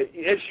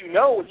as you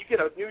know, when you get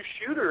a new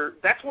shooter,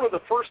 that's one of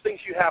the first things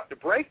you have to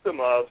break them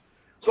of.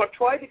 So I've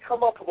tried to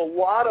come up with a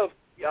lot of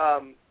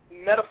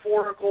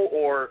metaphorical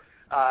or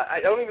I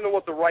don't even know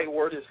what the right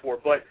word is for,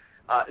 but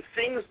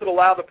things that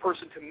allow the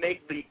person to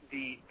make the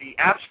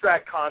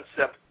abstract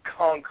concept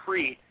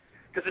concrete,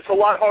 because it's a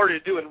lot harder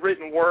to do in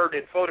written word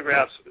and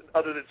photographs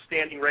other than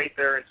standing right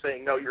there and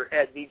saying, no, your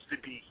head needs to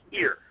be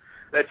here.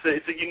 It's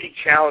a unique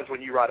challenge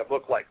when you write a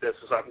book like this,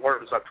 as I've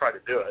learned as I've tried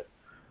to do it.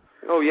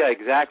 Oh yeah,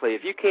 exactly.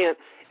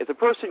 If the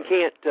person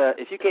can't,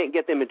 if you can't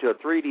get them into a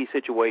 3D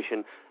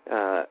situation,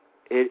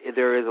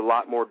 there is a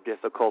lot more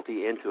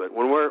difficulty into it.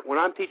 When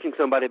I'm teaching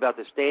somebody about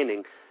the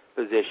standing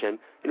position,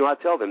 I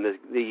tell them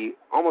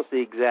almost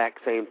the exact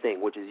same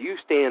thing, which is you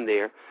stand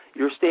there,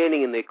 you're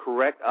standing in the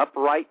correct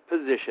upright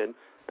position,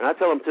 and I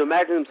tell them to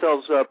imagine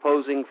themselves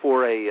posing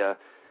for a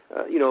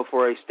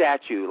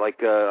statue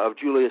like of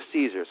Julius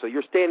Caesar. So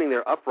you're standing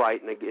there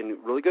upright in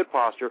really good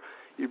posture.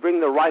 You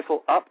bring the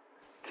rifle up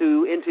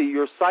into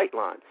your sight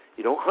line.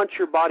 You don't hunch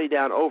your body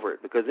down over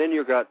it, because then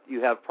you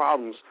have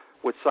problems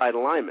with sight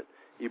alignment.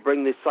 You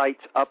bring the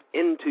sights up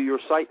into your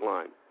sight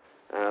line.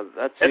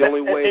 That's the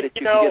only way that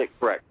you can get it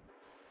correct.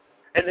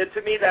 And then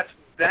to me, that's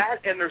that,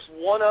 and there's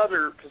one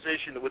other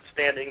position with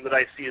standing that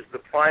I see as the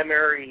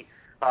primary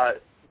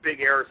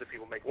big errors that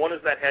people make. One is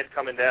that head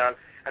coming down,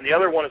 and the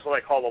other one is what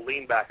I call the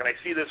lean back. And I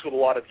see this with a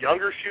lot of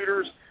younger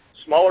shooters,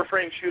 smaller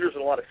frame shooters,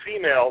 and a lot of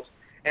females,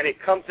 and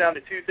it comes down to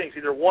two things.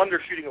 Either one,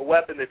 they're shooting a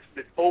weapon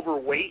that's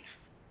overweight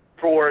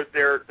for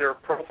their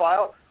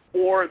profile,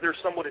 or they're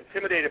somewhat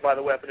intimidated by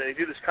the weapon, and they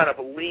do this kind of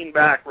a lean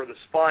back where the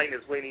spine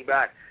is leaning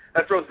back.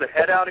 That throws the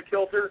head out of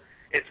kilter.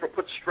 It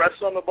puts stress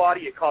on the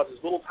body. It causes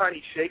little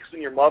tiny shakes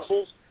in your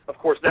muscles. Of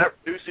course, that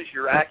reduces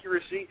your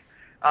accuracy.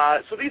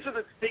 So these are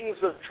the things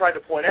that I've tried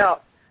to point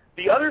out.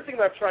 The other thing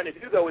that I'm trying to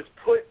do, though, is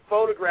put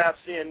photographs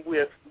in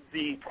with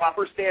the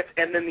proper stance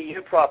and then the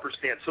improper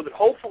stance, so that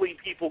hopefully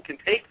people can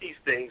take these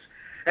things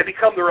and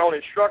become their own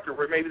instructor,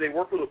 where maybe they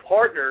work with a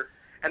partner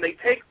and they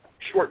take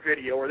short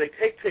video or they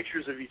take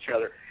pictures of each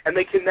other, and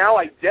they can now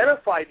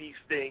identify these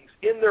things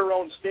in their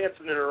own stance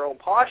and in their own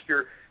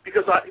posture,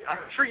 because I'm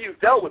sure you've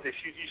dealt with this.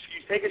 You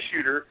take a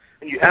shooter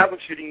and you have them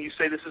shooting and you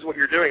say, this is what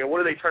you're doing, and what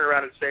do they turn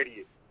around and say to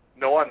you?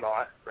 No, I'm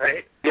not,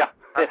 right? Yeah.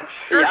 I'm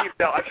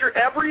sure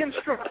every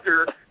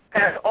instructor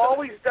has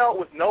always dealt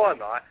with no, I'm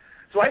not.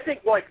 So I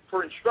think, like,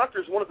 for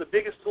instructors, one of the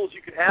biggest tools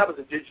you can have is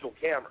a digital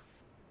camera.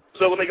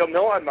 So when they go,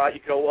 no, I'm not,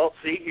 you go, well,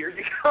 see, here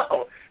you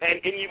go.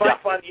 And you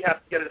might find you have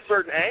to get at a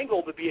certain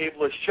angle to be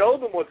able to show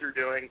them what they're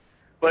doing.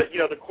 But,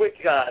 the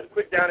quick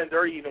down and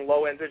dirty, even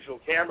low-end digital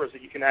cameras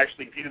that you can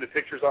actually view the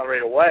pictures on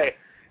right away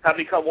have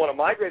become one of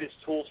my greatest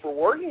tools for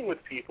working with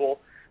people,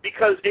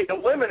 because it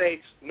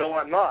eliminates no,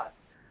 I'm not.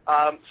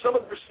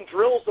 There's some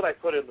drills that I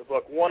put in the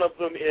book. One of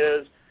them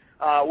is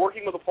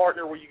working with a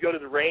partner where you go to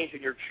the range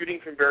and you're shooting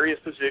from various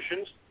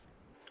positions.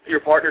 Your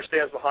partner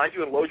stands behind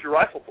you and loads your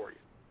rifle for you.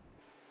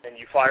 And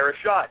you fire a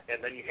shot,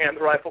 and then you hand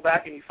the rifle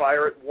back and you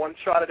fire it one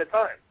shot at a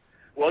time.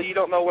 Well, you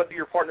don't know whether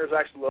your partner has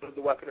actually loaded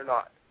the weapon or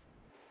not.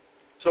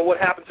 So what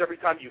happens every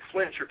time you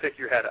flinch or pick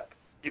your head up?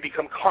 You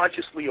become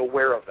consciously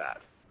aware of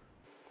that.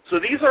 So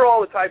these are all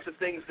the types of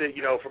things that,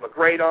 from a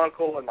great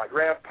uncle and my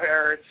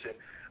grandparents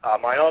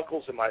and my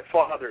uncles and my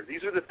father,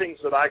 these are the things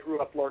that I grew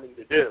up learning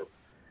to do.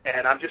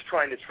 And I'm just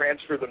trying to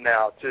transfer them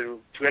now to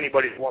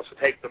anybody who wants to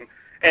take them.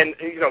 And,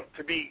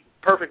 to be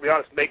perfectly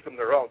honest, make them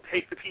their own.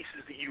 Take the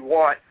pieces that you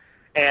want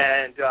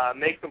and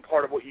make them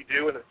part of what you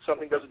do, and if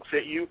something doesn't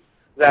fit you,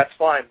 that's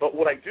fine. But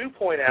what I do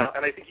point out,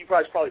 and I think you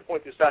guys probably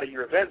point this out at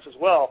your events as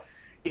well,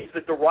 is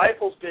that the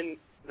rifle's been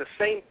the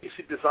same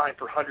basic design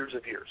for hundreds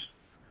of years.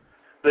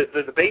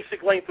 The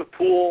basic length of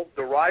pull,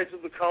 the rise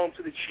of the comb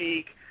to the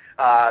cheek,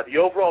 the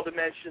overall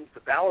dimensions,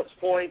 the balance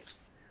points,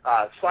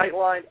 sight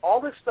line,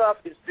 all this stuff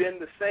has been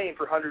the same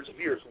for hundreds of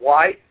years.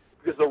 Why?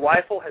 Because the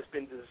rifle has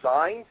been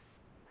designed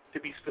to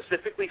be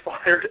specifically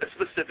fired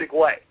a specific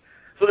way.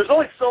 So there's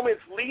only so much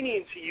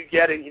leniency you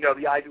get in,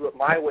 the I do it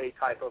my way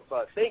type of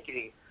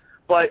thinking.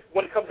 But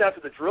when it comes down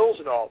to the drills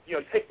and all,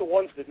 take the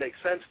ones that make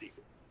sense to you.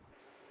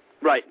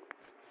 Right.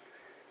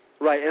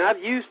 Right, and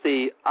I've used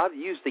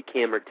the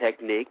camera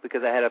technique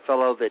because I had a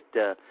fellow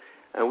that,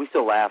 and we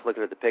still laugh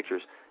looking at the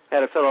pictures. I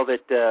had a fellow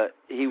that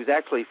he was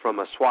actually from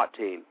a SWAT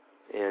team,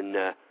 and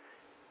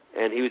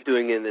he was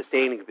doing it in the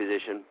standing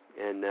position,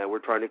 and we're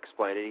trying to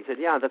explain it. He said,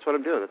 "Yeah, that's what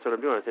I'm doing. That's what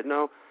I'm doing." I said,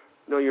 "No,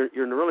 you're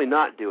really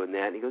not doing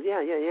that." And he goes,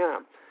 "Yeah."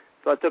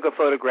 So I took a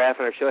photograph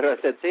and I showed her.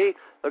 I said, "See,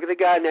 look at the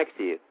guy next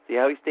to you. See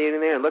how he's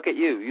standing there, and look at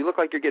you. You look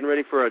like you're getting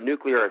ready for a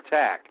nuclear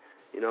attack."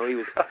 He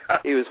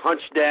was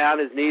hunched down.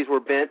 His knees were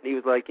bent. And he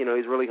was like,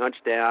 he's really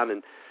hunched down,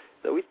 and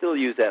so we still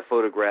use that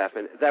photograph,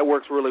 and that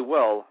works really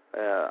well.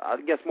 I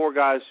guess more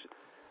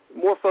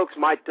folks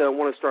might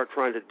want to start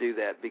trying to do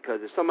that,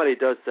 because if somebody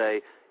does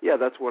say, "Yeah,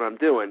 that's what I'm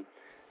doing,"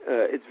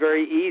 it's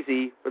very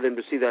easy for them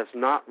to see that's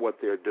not what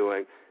they're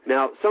doing.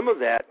 Now, some of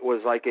that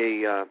was like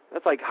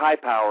that's like high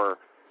power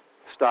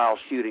style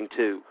shooting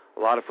too. A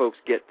lot of folks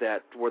get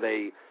that where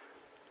they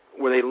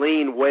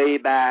lean way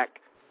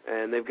back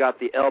and they've got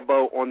the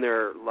elbow on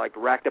their, like,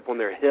 racked up on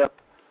their hip.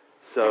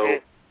 So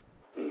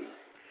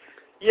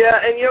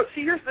yeah, and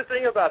see, here's the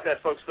thing about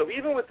that, folks. So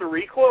even with the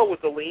recoil,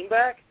 with the lean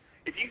back,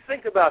 if you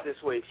think about it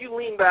this way, if you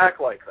lean back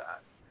like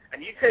that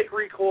and you take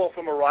recoil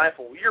from a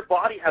rifle, your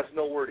body has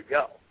nowhere to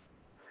go.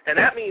 And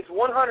that means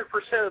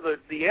 100% of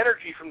the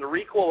energy from the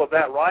recoil of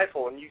that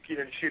rifle, and you get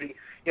into shooting,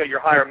 your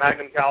higher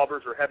magnum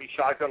calibers or heavy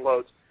shotgun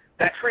loads,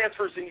 that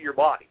transfers into your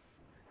body.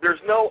 There's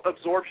no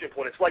absorption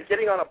point. It's like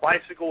getting on a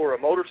bicycle or a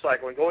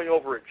motorcycle and going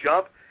over a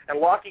jump and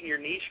locking your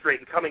knee straight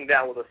and coming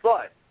down with a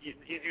thud. You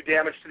do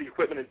damage to the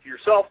equipment and to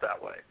yourself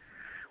that way.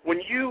 When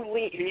you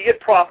lean, and you get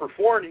proper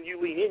forward and you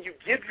lean in, you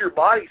give your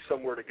body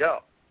somewhere to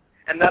go,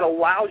 and that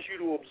allows you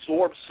to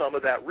absorb some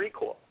of that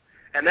recoil.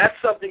 And that's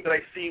something that I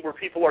see where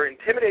people are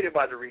intimidated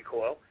by the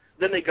recoil.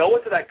 Then they go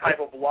into that type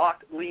of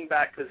locked,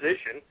 lean-back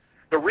position.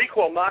 The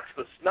recoil knocks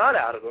the snot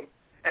out of them,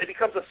 and it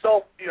becomes a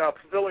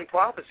self-fulfilling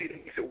prophecy that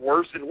makes it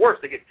worse and worse.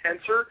 They get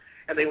tenser,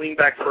 and they lean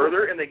back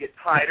further, and they get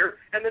tighter,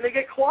 and then they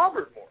get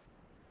clobbered more.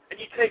 And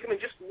you take them and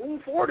just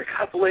lean forward a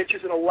couple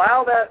inches and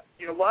allow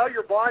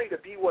your body to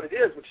be what it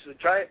is, which is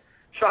a giant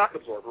shock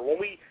absorber. When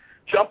we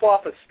jump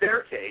off a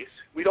staircase,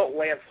 we don't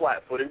land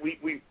flat-footed.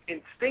 We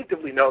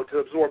instinctively know to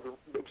absorb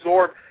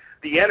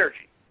the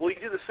energy. Well, you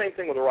do the same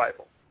thing with a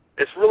rifle.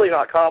 It's really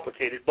not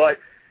complicated, but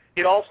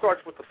it all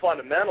starts with the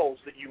fundamentals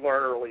that you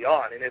learn early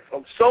on. And if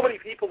so many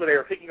people today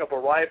are picking up a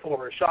rifle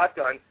or a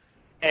shotgun,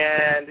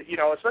 and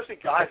especially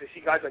guys, I see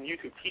guys on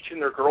YouTube teaching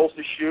their girls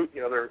to shoot,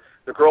 their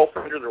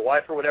girlfriend or their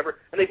wife or whatever,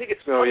 and they think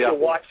it's funny to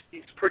watch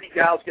these pretty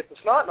gals get the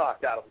snot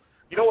knocked out of them.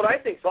 You know what I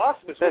think's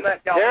awesome is when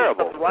that gal picks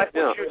up the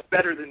rifle and shoots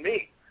better than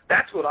me.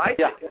 That's what I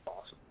think is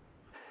awesome.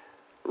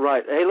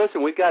 Right. Hey,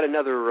 listen, we've got a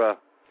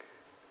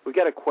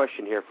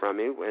question here from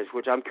you,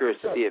 which I'm curious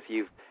to see if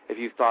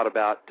you've thought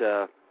about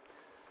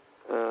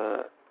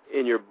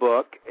in your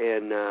book,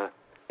 and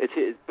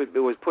it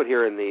was put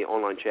here in the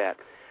online chat,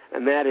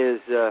 and that is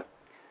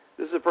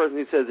this is a person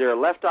who says they're a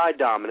left eye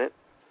dominant,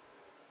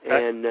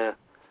 and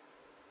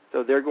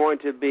so they're going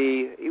to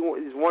be.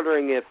 He's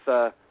wondering if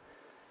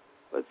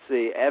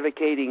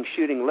advocating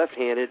shooting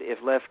left-handed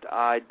if left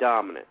eye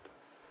dominant.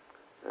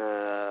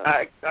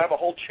 I have a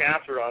whole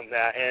chapter on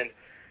that, and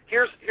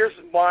here's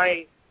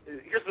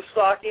the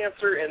stock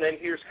answer, and then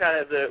here's kind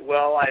of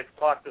I've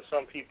talked to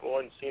some people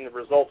and seen the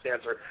results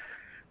answer.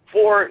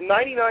 For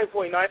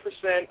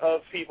 99.9%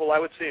 of people, I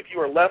would say if you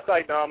are left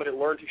eye dominant,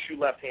 learn to shoot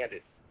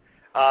left-handed.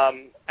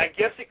 I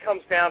guess it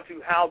comes down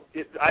to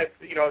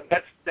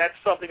that's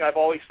something I've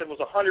always said was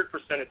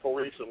 100% until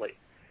recently.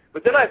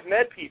 But then I've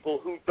met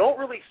people who don't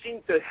really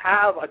seem to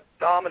have a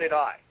dominant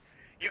eye.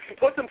 You can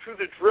put them through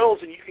the drills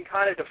and you can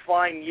kind of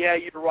define,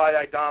 you're right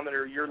eye dominant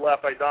or you're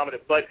left eye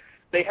dominant, but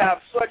they have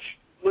such,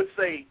 let's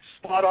say,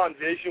 spot-on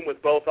vision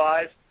with both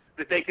eyes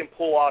that they can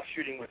pull off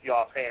shooting with the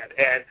offhand.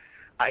 And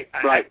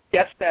I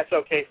guess that's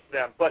okay for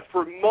them. But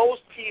for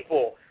most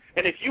people,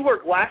 and if you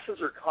wear glasses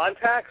or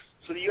contacts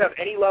so that you have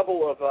any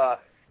level of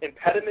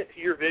impediment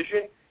to your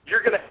vision,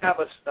 you're going to have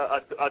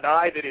an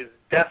eye that is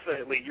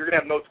definitely, you're going to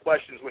have no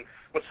questions. When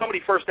somebody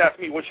first asks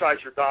me which eye is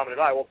your dominant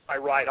eye, well, it's my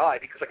right eye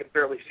because I can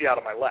barely see out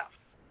of my left.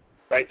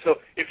 Right? So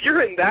if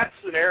you're in that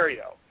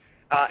scenario,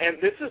 and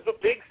this is the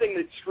big thing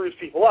that screws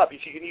people up. You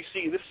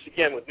see this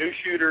again with new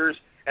shooters,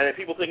 and then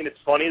people thinking it's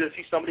funny to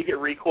see somebody get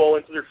recoil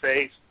into their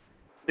face.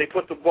 They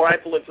put the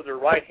rifle into their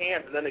right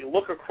hand, and then they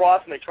look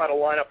across and they try to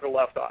line up their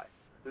left eye.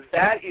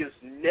 That is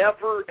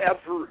never,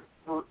 ever,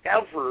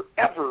 ever,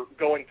 ever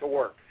going to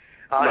work.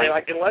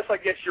 Unless I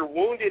guess you're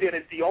wounded and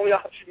it's the only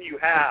option you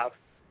have,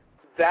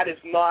 that is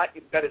not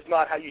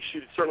how you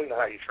shoot. It's certainly not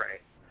how you train.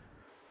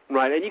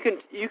 Right, and you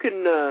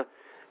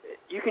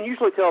can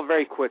usually tell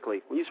very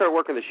quickly when you start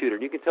working the shooter.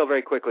 You can tell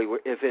very quickly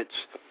if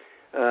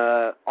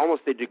it's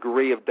almost a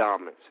degree of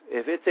dominance.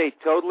 If it's a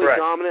totally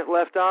dominant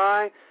left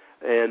eye,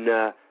 and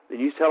then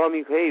you tell them,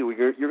 hey, you're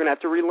going to have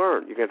to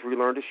relearn. You're going to have to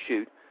relearn to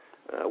shoot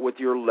with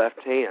your left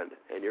hand,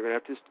 and you're going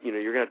to have to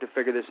you're going to have to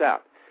figure this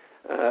out.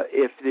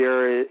 If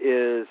there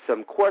is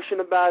some question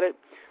about it,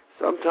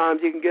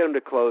 sometimes you can get them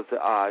to close the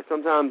eye.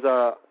 Sometimes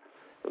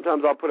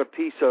I'll put a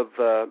piece of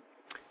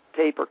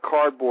tape or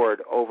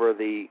cardboard over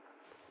the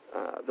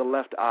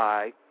left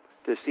eye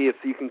to see if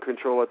you can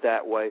control it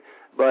that way.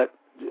 But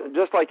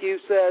just like you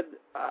said,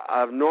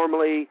 I've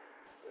normally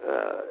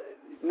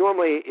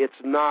it's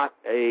not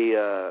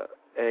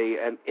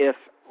an if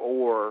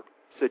or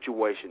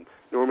situation.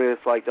 Normally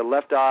it's like the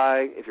left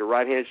eye, if you're a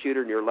right-handed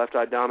shooter and you're left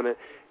eye dominant,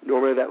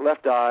 normally that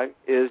left eye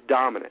is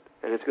dominant,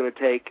 and it's going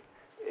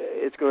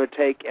to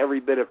take every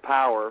bit of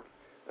power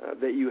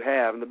that you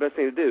have. And the best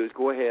thing to do is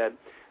go ahead,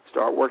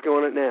 start working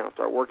on it now.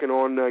 Start working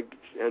on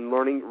and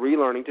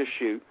relearning to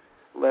shoot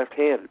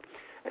left-handed.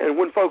 And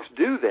when folks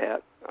do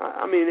that,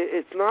 I mean,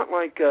 it's not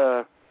like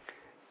they're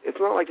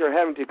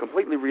having to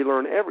completely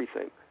relearn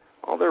everything.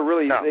 All they're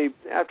really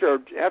after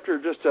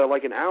just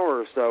like an hour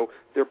or so,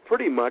 they're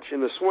pretty much in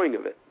the swing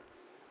of it.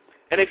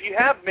 And if you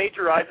have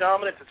major eye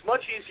dominance, it's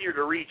much easier to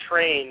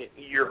retrain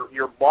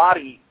your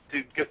body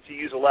to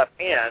use a left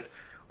hand,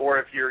 or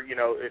if you're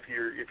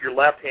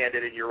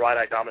left-handed and you're right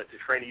eye dominant, to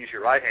train to use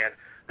your right hand,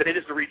 than it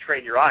is to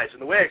retrain your eyes.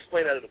 And the way I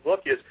explain that in the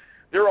book is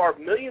there are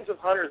millions of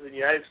hunters in the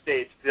United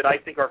States that I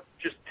think are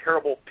just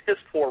terrible,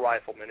 piss-poor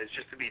riflemen, is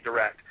just to be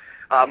direct.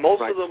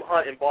 Most of them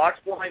hunt in box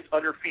blinds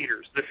under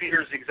feeders. The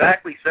feeder's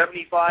exactly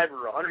 75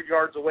 or 100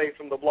 yards away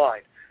from the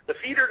blind. The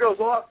feeder goes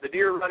off, the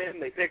deer run in,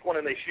 they pick one,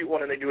 and they shoot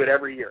one, and they do it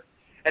every year.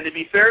 And to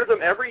be fair to them,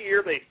 every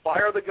year they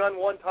fire the gun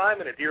one time,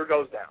 and a deer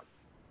goes down.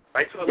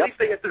 Right? So at least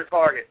they hit their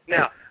target.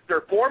 Now,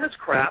 their form is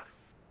crap.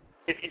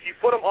 If you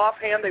put them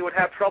offhand, they would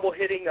have trouble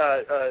hitting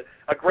a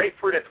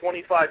grapefruit at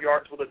 25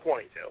 yards with a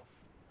 22.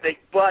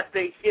 But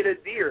they hit a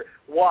deer.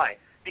 Why?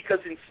 Because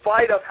in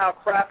spite of how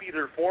crappy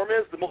their form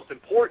is, the most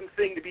important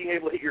thing to being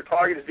able to hit your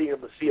target is being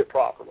able to see it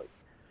properly.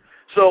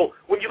 So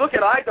when you look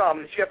at eye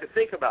dominance, you have to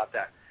think about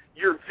that.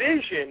 Your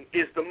vision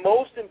is the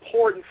most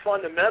important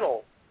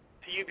fundamental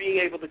to you being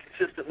able to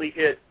consistently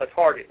hit a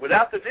target.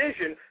 Without the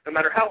vision, no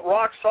matter how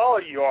rock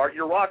solid you are,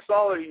 you're rock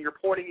solid and you're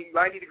pointing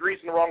 90 degrees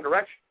in the wrong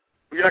direction.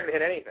 You're not going to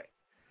hit anything.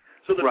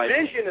 So the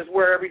vision is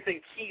where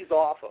everything keys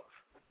off of.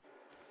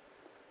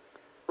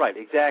 Right,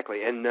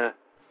 exactly. And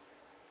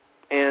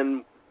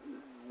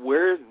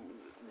where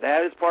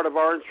that is part of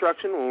our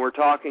instruction when we're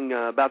talking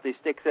about these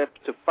 6 steps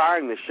to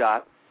firing the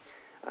shot,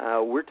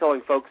 we're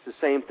telling folks the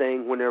same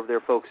thing whenever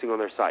they're focusing on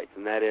their sights,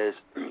 and that is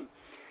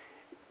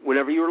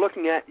whenever you're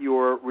looking at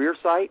your rear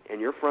sight and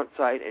your front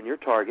sight and your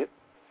target,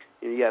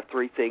 you have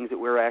 3 things that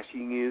we're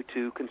asking you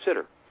to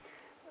consider.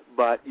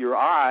 But your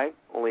eye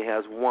only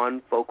has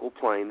one focal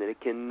plane that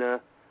it can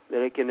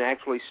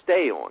actually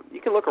stay on.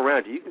 You can look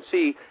around you. You can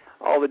see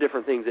all the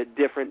different things at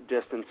different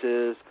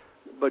distances,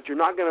 but you're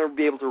not going to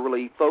be able to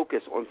really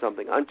focus on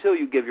something until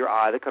you give your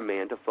eye the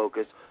command to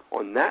focus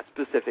on that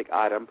specific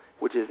item,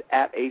 which is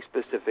at a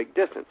specific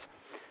distance.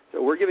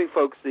 So we're giving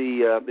folks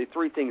the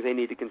 3 things they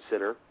need to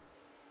consider,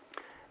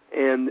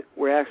 and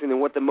we're asking them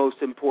what the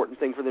most important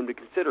thing for them to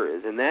consider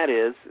is, and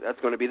that's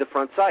going to be the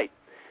front sight.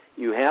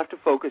 You have to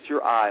focus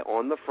your eye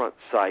on the front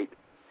sight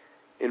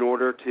in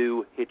order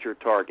to hit your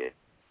target.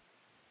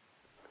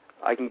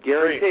 I can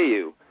guarantee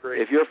you,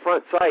 if your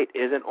front sight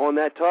isn't on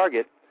that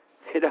target,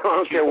 I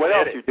don't care what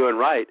else you're doing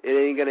right, it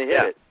ain't going to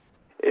hit it.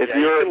 If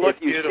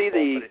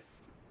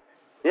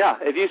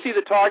you see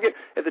the target,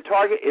 if the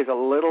target is a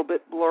little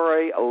bit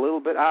blurry, a little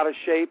bit out of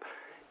shape,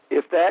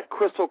 if that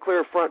crystal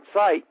clear front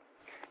sight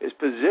is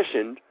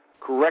positioned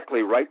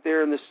correctly right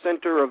there in the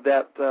center of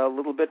that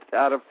little bit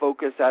out of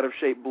focus, out of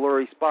shape,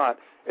 blurry spot,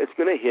 it's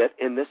going to hit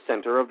in the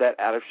center of that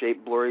out of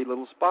shape, blurry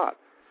little spot.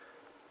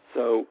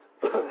 So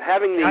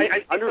having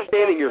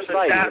understanding your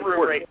sight is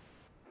important.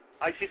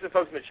 I see some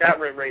folks in the chat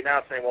room right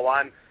now saying, well,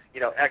 I'm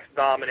X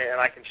dominant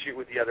and I can shoot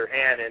with the other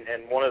hand,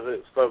 and one of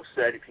those folks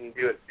said, if you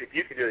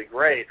can do it,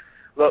 great.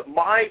 But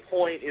my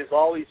point has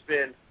always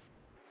been,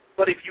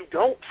 but if you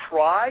don't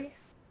try,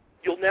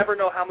 you'll never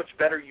know how much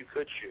better you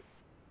could shoot.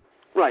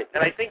 Right.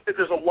 And I think that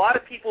there's a lot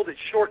of people that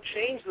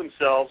shortchange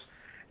themselves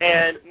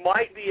and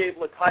might be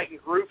able to tighten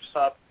groups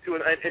up to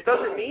it. It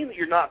doesn't mean that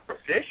you're not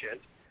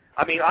proficient.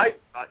 I mean, I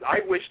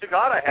wish to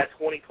God I had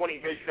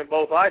 20/20 vision in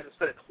both eyes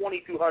instead of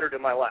 2200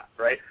 in my left,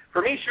 right?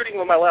 For me, shooting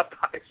with my left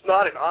eye, it's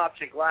not an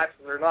option,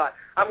 glasses or not.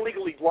 I'm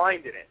legally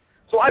blind in it.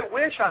 So I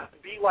wish I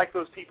could be like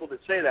those people that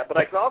say that. But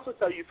I can also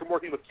tell you from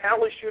working with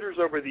countless shooters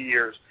over the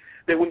years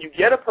that when you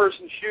get a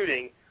person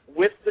shooting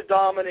with the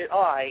dominant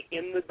eye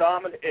in the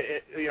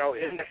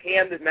in the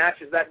hand that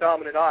matches that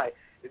dominant eye,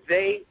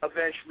 they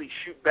eventually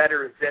shoot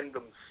better than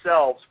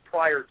themselves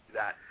prior to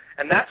that.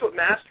 And that's what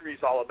mastery is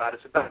all about.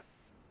 It's about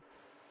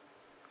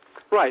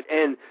right.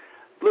 And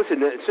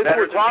listen, since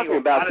we're talking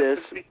about this,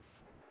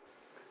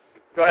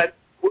 go ahead.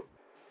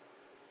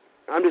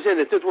 I'm just saying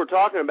that since we're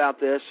talking about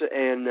this,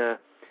 and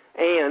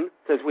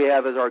since we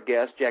have as our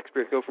guest Jack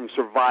Spirko from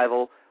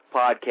Survival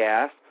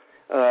Podcast,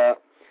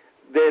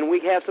 then we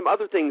have some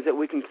other things that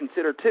we can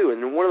consider too.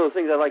 And one of those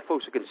things I'd like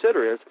folks to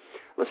consider is,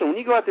 listen, when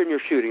you go out there and you're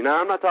shooting,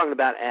 now I'm not talking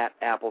about at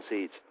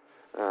Appleseeds.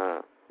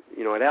 At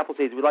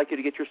Appleseeds, we'd like you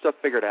to get your stuff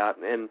figured out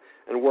and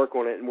work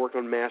on it and work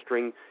on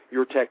mastering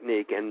your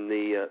technique and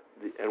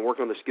and work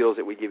on the skills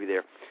that we give you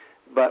there.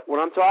 But what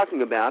I'm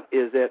talking about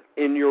is that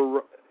in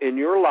your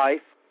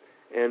life,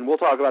 and we'll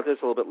talk about this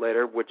a little bit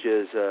later, which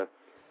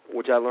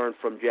I learned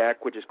from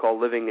Jack, which is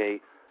called living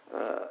a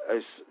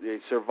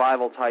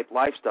survival type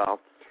lifestyle.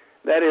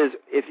 That is,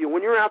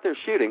 when you're out there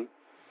shooting,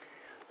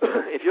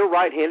 if you're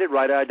right-handed,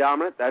 right eye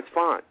dominant, that's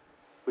fine.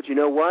 But you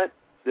know what?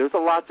 there's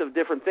lots of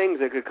different things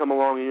that could come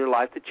along in your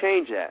life to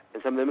change that,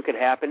 and some of them could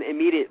happen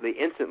immediately,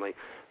 instantly.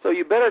 So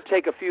you better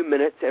take a few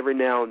minutes every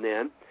now and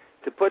then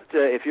to put,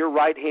 if you're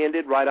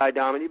right-handed, right-eye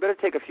dominant, you better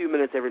take a few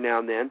minutes every now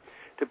and then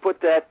to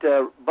put that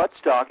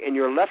buttstock in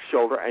your left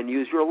shoulder and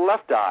use your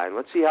left eye, and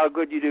let's see how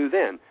good you do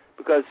then,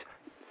 because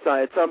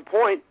at some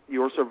point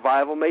your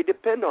survival may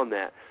depend on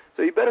that.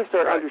 So you better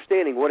start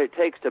understanding what it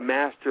takes to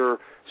master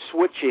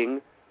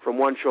switching from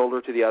one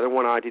shoulder to the other,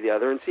 one eye to the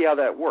other, and see how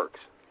that works.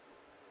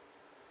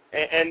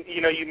 And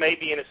you may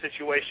be in a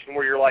situation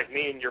where you're like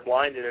me and you're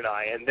blind in an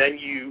eye, and then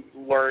you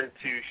learn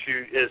to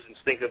shoot as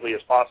instinctively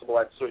as possible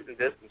at certain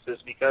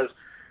distances because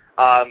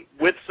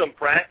with some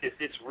practice,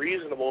 it's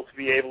reasonable to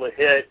be able to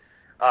hit,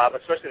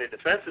 especially in a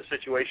defensive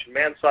situation,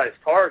 man-sized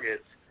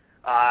targets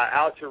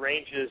out to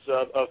ranges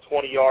of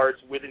 20 yards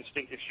with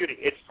instinctive shooting.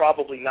 It's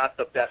probably not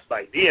the best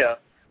idea,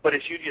 but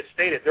as you just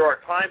stated, there are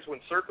times when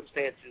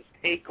circumstances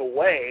take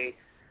away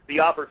the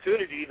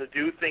opportunity to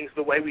do things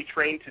the way we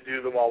train to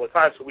do them all the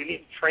time. So we need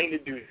to train to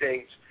do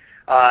things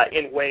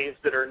in ways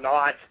that are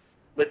not,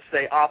 let's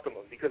say,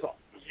 optimum, because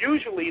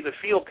usually the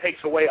field takes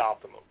away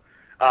optimum.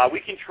 We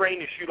can train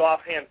to shoot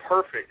offhand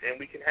perfect, and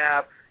we can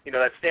have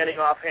that standing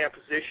offhand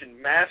position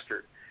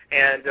mastered.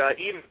 And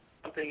even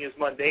something as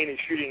mundane as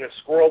shooting a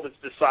squirrel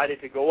that's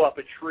decided to go up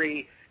a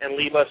tree and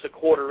leave us a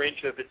quarter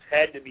inch of its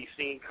head to be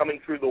seen coming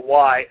through the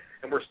Y,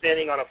 and we're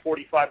standing on a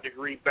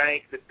 45-degree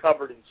bank that's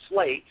covered in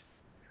slate.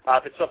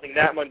 If it's something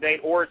that mundane,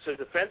 or it's a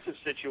defensive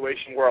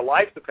situation where our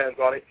life depends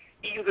on it,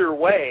 either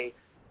way,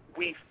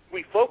 we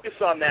focus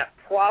on that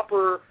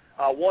proper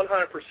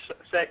 100%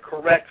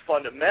 correct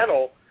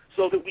fundamental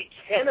so that we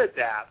can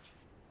adapt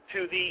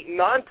to the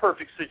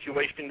non-perfect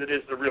situation that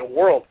is the real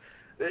world.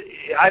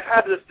 I've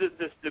had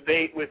this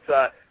debate with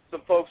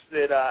some folks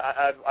that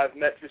I've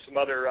met through some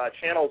other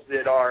channels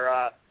that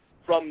are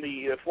from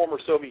the former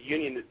Soviet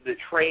Union that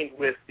trained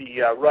with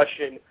the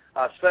Russian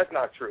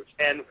Spetsnaz troops.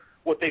 And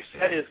what they've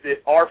said is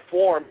that our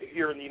form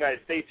here in the United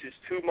States is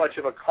too much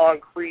of a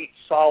concrete,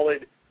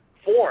 solid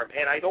form.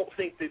 And I don't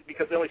think that,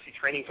 because they only see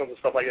training films and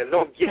stuff like that, they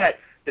don't get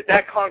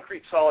that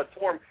concrete, solid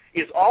form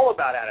is all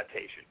about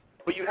adaptation.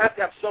 But you have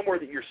to have somewhere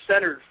that you're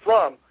centered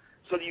from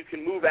so that you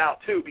can move out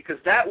to, because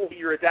that will be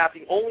you're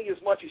adapting only as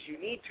much as you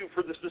need to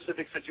for the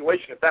specific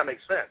situation, if that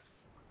makes sense.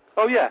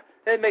 Oh, yeah.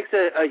 It makes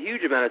a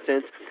huge amount of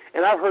sense.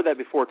 And I've heard that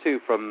before, too,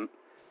 from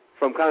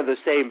kind of the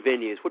same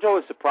venues, which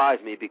always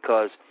surprised me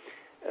because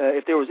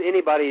if there was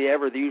anybody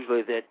ever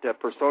usually that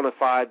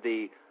personified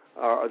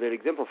or that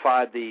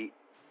exemplified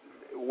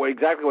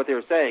exactly what they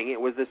were saying, it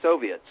was the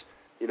Soviets,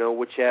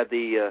 which had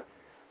they've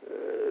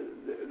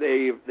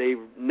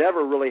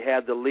never really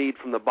had the lead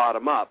from the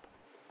bottom up.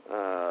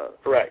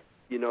 Correct.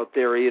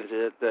 Theory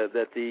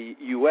that the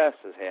U.S.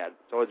 has had.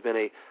 It's always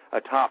been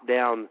a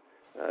top-down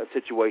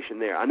situation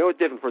there. I know it's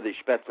different for the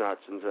Spetsnaz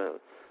and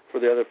for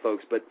the other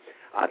folks, but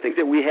I think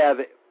that we have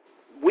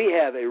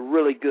a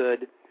really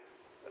good.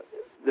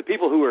 The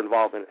people who are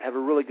involved in it have a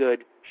really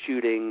good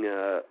shooting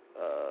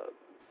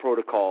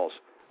protocols,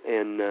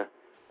 and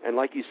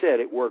like you said,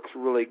 it works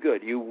really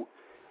good. You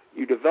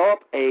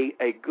develop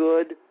a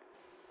good,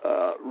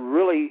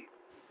 really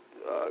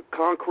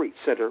concrete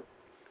center,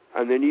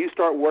 and then you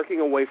start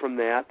working away from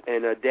that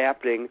and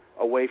adapting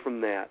away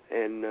from that,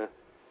 and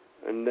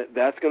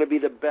that's going to be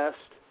the best.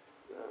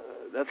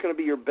 That's going to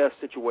be your best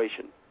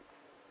situation.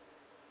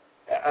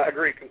 I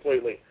agree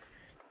completely.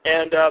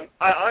 And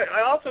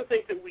I also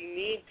think that we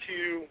need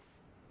to,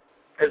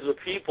 as a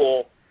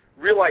people,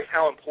 realize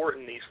how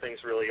important these things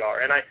really are.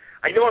 And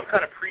I know I'm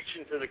kind of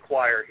preaching to the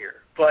choir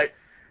here, but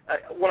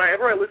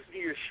whenever I listen to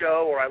your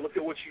show or I look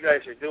at what you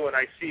guys are doing,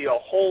 I see a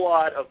whole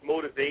lot of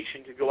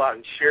motivation to go out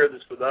and share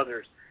this with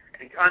others.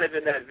 And kind of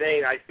in that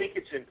vein, I think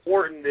it's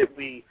important that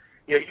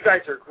you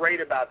guys are great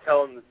about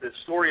telling the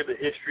story of the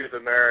history of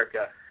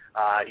America.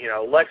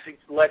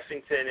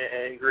 Lexington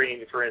and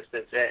Greene, for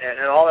instance,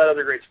 and all that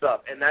other great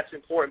stuff. And that's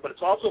important. But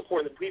it's also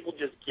important that people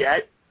just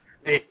get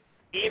that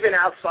even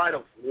outside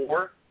of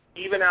war,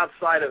 even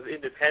outside of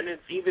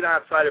independence, even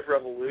outside of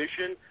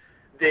revolution,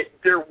 that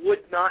there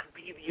would not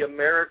be the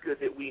America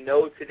that we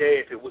know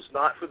today if it was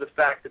not for the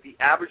fact that the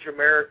average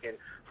American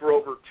for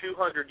over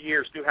 200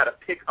 years knew how to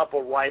pick up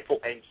a rifle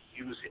and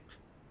use it.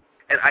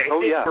 And I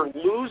think we're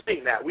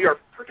losing that. We are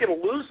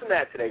freaking losing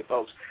that today,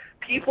 folks.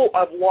 People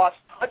have lost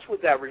touch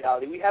with that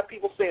reality. We have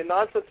people saying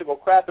nonsensical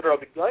crap that are of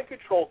the gun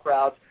control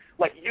crowds,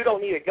 like you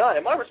don't need a gun.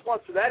 And my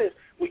response to that is,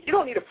 well, you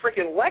don't need a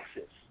freaking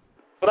Lexus.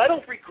 But I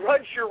don't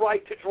begrudge your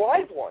right to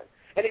drive one.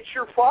 And it's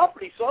your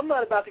property, so I'm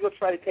not about to go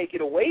try to take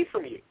it away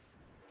from you.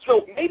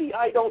 So maybe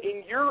I don't,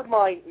 in your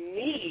mind,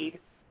 need,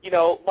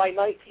 my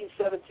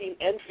 1917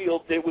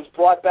 Enfield that was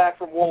brought back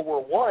from World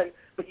War I,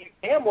 but you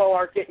damn well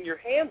aren't getting your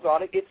hands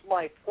on it. It's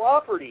my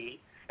property.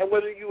 And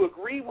whether you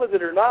agree with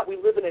it or not, we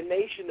live in a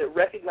nation that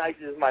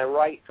recognizes my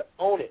right to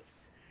own it.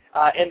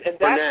 And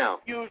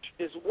that's huge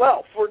as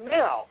well, for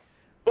now.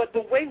 But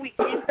the way we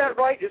get that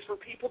right is for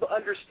people to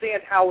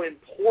understand how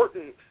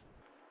important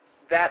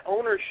that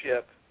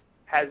ownership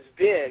has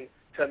been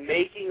to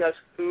making us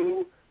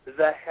who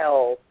the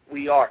hell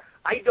we are.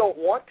 I don't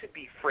want to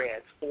be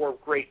France or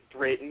Great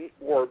Britain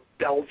or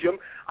Belgium.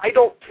 I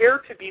don't care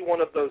to be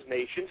one of those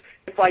nations.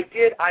 If I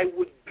did, I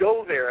would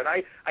go there. And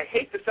I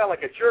hate to sound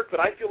like a jerk, but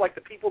I feel like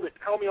the people that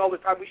tell me all the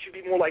time we should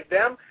be more like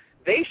them,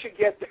 they should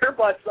get their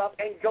butts up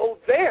and go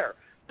there.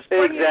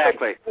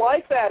 Exactly.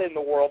 Like that in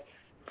the world.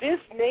 This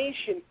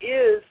nation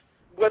is,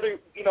 whether,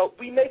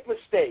 we make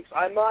mistakes.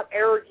 I'm not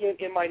arrogant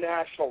in my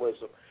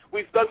nationalism.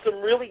 We've done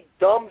some really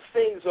dumb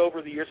things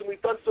over the years, and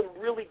we've done some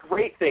really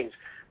great things.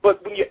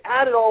 But when you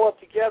add it all up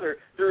together,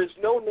 there is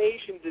no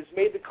nation that has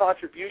made the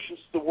contributions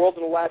to the world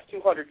in the last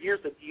 200 years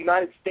that the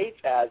United States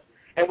has.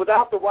 And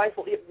without the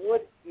rifle, it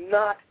would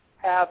not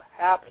have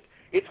happened.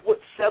 It's what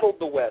settled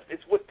the West.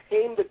 It's what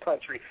tamed the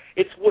country.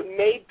 It's what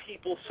made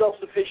people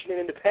self-sufficient and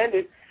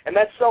independent. And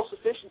that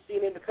self-sufficiency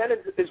and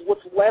independence is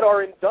what's led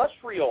our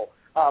industrial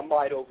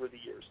might over the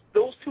years.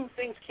 Those two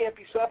things can't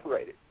be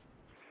separated.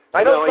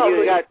 I know it's not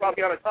really what you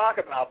probably want to talk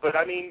about, but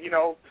I mean,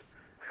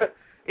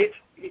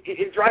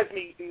 it drives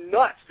me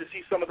nuts to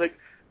see some of the.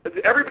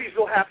 Everybody's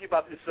real happy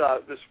about this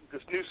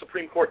new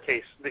Supreme Court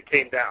case that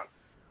came down.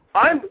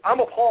 I'm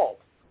appalled.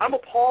 I'm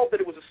appalled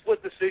that it was a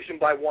split decision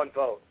by one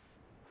vote.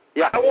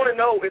 Yeah. I want to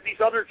know if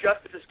these other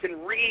justices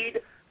can read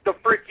the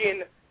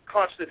freaking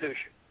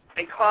Constitution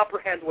and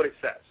comprehend what it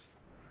says.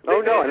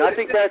 Oh no, and I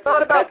think that's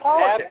not about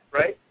politics,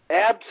 right?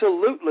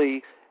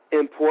 Absolutely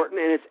important,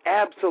 and it's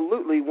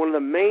absolutely one of the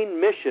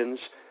main missions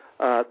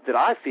that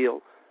I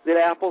feel that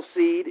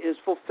Appleseed is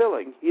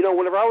fulfilling.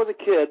 Whenever I was a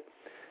kid,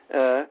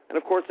 and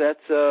of course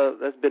that's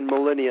been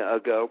millennia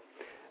ago,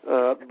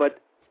 but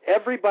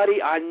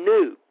everybody I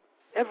knew,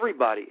 every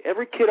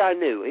kid I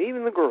knew,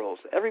 even the girls,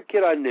 every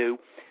kid I knew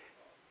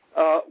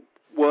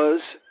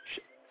was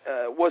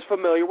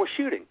familiar with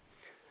shooting,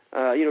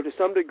 to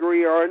some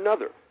degree or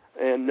another,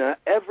 and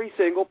every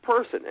single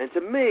person. And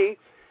to me,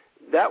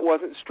 that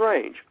wasn't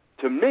strange.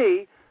 To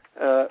me,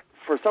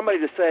 for somebody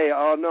to say,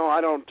 "Oh no, I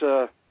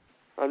don't,"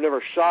 I've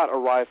never shot a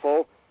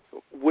rifle,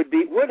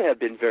 would have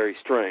been very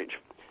strange.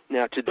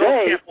 Now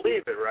today, I can't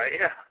believe it, right?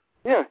 Yeah.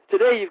 Yeah.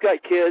 Today you've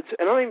got kids,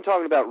 and I'm not even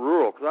talking about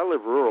rural, because I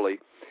live rurally,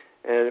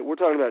 and we're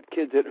talking about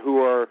kids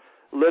who are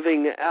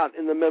living out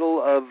in the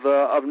middle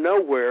of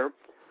nowhere,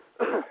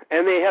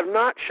 and they have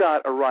not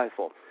shot a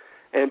rifle.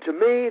 And to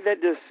me,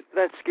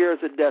 that scares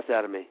the death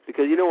out of me,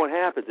 because you know what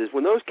happens is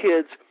when those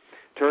kids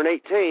turn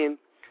 18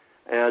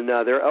 and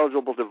they're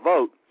eligible to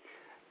vote,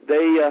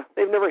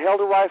 they've never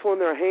held a rifle in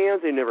their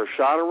hands. They never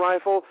shot a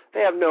rifle.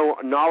 They have no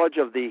knowledge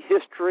of the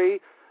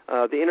history,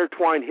 the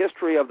intertwined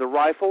history of the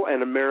rifle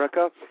and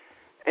America.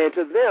 And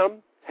to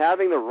them,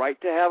 having the right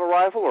to have a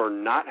rifle or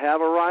not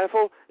have a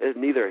rifle is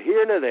neither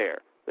here nor there.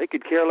 They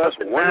could care less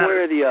one way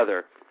or the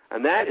other.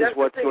 And that is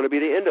what's going to be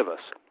the end of us.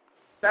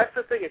 That's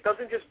the thing. It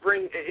doesn't just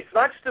it's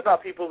not just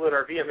about people that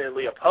are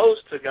vehemently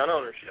opposed to gun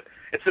ownership.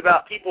 It's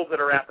about people that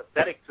are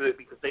apathetic to it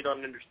because they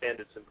don't understand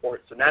its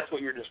importance. And that's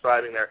what you're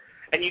describing there.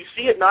 And you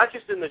see it not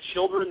just in the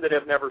children that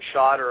have never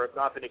shot or have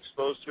not been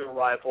exposed to a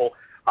rifle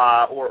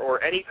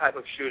or any type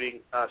of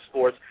shooting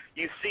sports.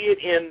 You see it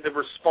in the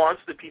response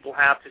that people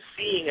have to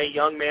seeing a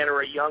young man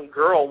or a young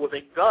girl with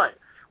a gun.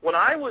 When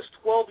I was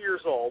 12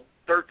 years old,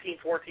 13,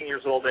 14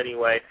 years old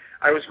anyway,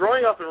 I was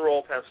growing up in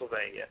rural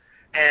Pennsylvania.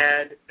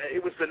 And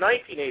it was the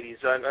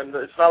 1980s, and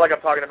it's not like I'm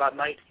talking about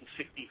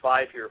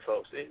 1965 here,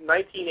 folks. In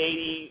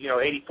 1980,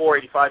 84,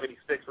 85,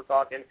 86, we're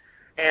talking.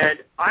 And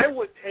I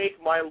would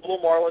take my little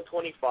Marlin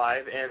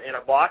 25 and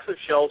a box of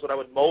shells that I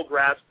would mow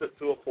grass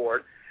to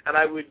afford, and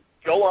I would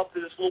go up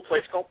to this little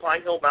place called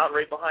Pine Hill Mountain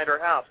right behind our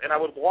house. And I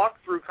would walk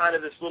through kind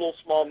of this little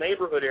small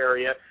neighborhood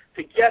area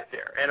to get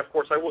there. And, of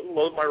course, I wouldn't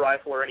load my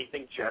rifle or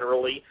anything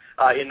generally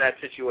in that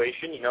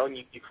situation, and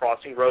you're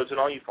crossing roads and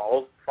all. You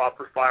follow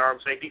proper firearm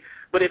safety.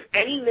 But if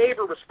any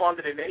neighbor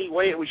responded in any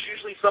way, it was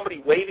usually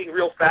somebody waving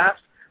real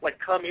fast, like,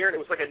 come here, and it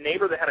was like a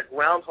neighbor that had a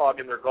groundhog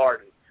in their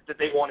garden that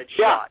they wanted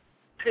shot.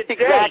 Today,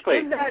 exactly.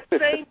 in that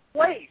same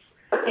place,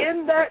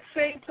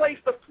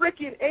 the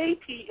frickin'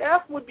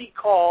 ATF would be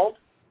called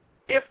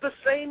if the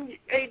same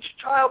age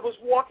child was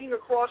walking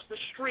across the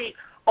street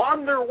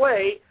on their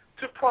way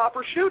to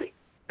proper shooting.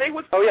 They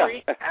would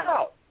freak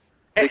out.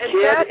 The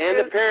kid and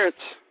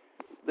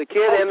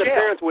the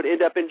parents would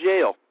end up in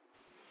jail.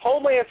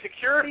 Homeland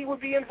Security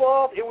would be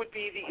involved. It would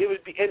be,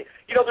 and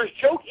there's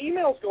joke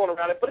emails going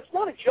around it, but it's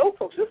not a joke,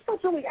 folks. This stuff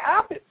really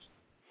happens.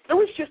 There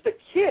was just a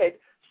kid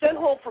sent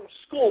home from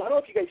school. I don't know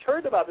if you guys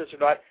heard about this or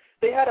not.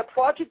 They had a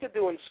project to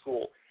do in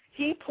school.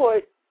 He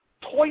put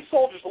toy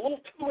soldiers, the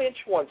little 2-inch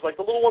ones, like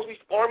the little ones we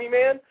used to Army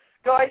Man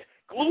guys,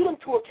 glued them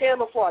to a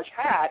camouflage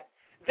hat.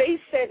 They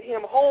sent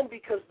him home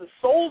because the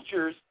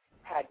soldiers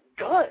had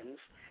guns,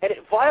 and it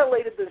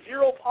violated the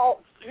zero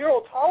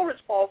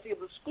tolerance policy of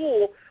the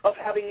school of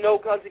having no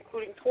guns,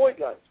 including toy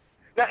guns.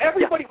 Now,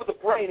 everybody with a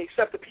brain,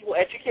 except the people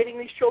educating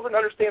these children,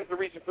 understands the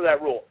reason for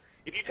that rule.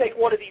 If you take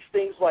one of these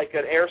things like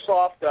an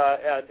airsoft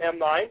an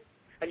M9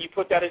 and you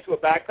put that into a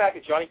backpack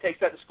and Johnny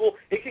takes that to school,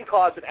 it can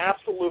cause an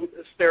absolute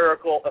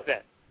hysterical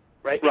event,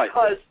 right?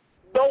 Because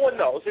no one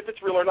knows if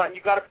it's real or not, and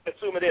you've got to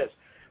assume it is.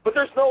 But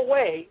there's no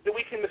way that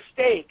we can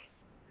mistake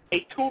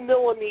a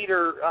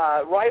 2-millimeter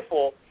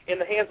rifle in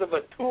the hands of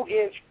a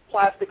 2-inch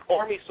plastic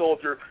army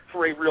soldier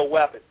for a real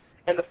weapon.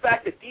 And the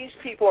fact that these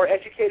people are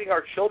educating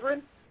our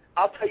children,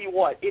 I'll tell you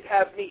what, it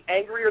has me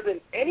angrier than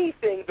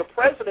anything the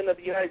President of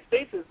the United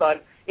States has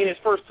done in his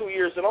first 2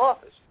 years in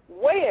office.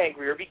 Way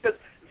angrier, because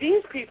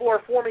these people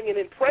are forming an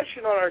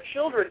impression on our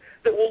children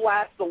that will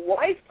last a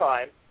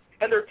lifetime,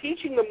 and they're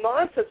teaching them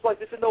nonsense like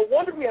this. And no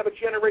wonder we have a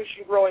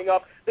generation growing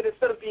up that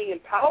instead of being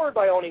empowered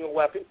by owning a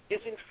weapon is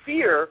in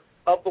fear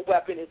of the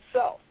weapon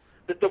itself.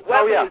 That the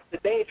weapon is the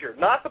danger,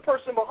 not the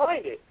person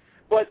behind it,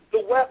 but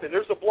the weapon.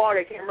 There's a blog,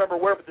 I can't remember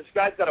where, but this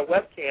guy's got a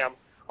webcam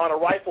on a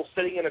rifle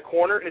sitting in a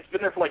corner, and it's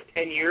been there for like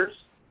 10 years,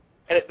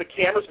 and the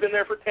camera's been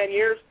there for 10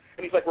 years,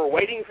 and he's like,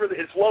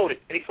 it's loaded,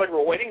 and he's like,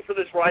 we're waiting for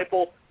this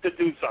rifle to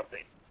do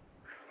something.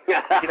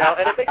 And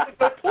it makes a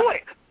good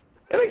point.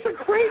 It makes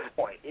a great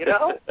point,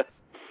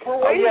 We're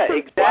waiting for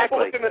this rifle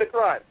to commit a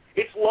crime.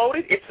 It's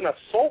loaded. It's an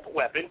assault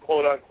weapon,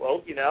 quote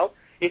unquote.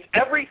 It's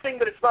everything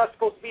that it's not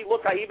supposed to be.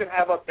 Look, I even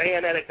have a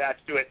bayonet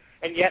attached to it,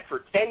 and yet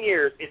for 10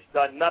 years it's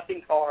done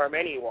nothing to harm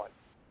anyone.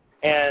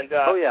 And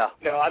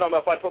I don't know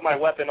if I put my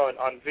weapon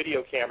on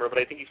video camera, but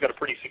I think he's got a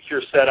pretty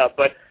secure setup.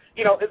 But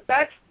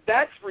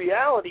that's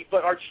reality.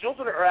 But our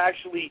children are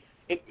actually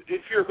in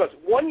fear of guns.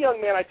 One young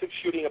man I took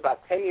shooting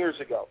about 10 years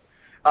ago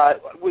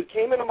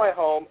came into my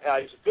home.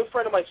 He's a good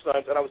friend of my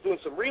son's, and I was doing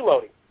some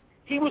reloading.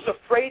 He was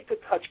afraid to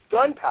touch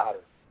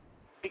gunpowder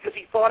because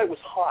he thought it was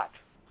hot.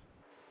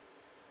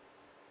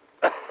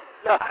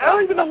 Now, I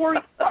don't even know where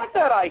he got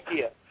that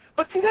idea.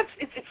 But see,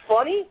 it's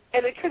funny,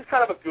 and it's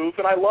kind of a goof,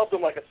 and I loved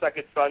him like a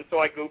second son, so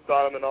I goofed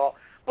on him and all.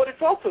 But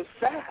it's also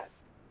sad.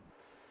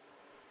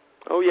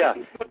 Oh, yeah,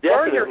 you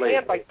burn your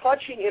hand by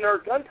touching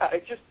inert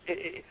gunpowder.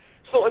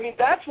 So,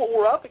 that's what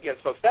we're up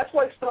against, folks. That's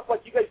why stuff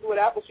like you guys do at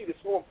Appleseed is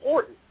so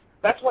important.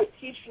 That's why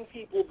teaching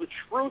people the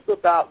truth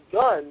about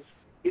guns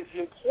is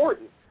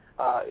important,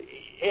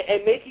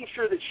 and making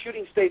sure that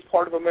shooting stays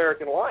part of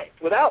American life.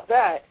 Without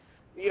that,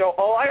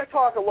 I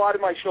talk a lot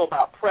in my show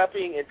about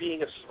prepping and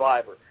being a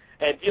survivor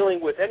and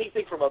dealing with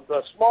anything from a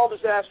small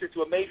disaster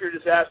to a major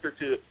disaster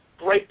to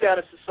breakdown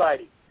of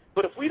society.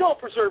 But if we don't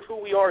preserve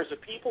who we are as a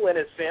people and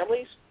as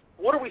families,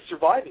 what are we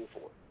surviving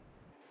for?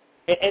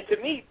 And to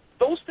me,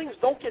 those things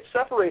don't get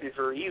separated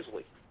very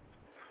easily.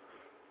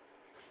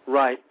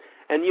 Right.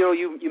 And,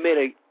 you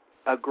made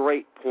a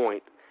great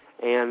point.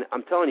 And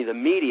I'm telling you, the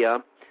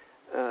media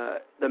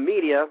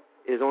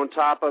is on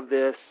top of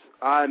this,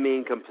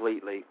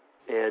 completely.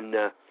 And,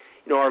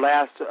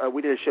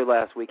 we did a show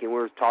last week, and we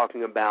were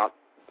talking about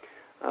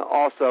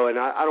also, and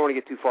I don't want to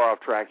get too far off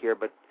track here,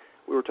 but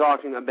we were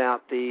talking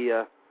about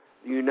the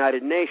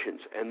United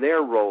Nations and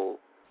their role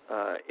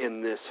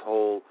in this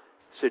whole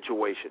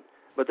situation.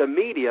 But the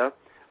media,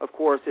 of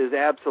course, is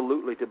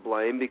absolutely to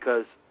blame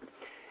because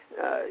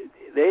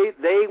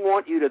they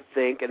want you to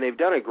think, and they've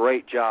done a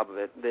great job of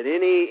it, that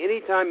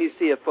any time you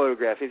see a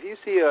photograph, if you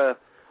see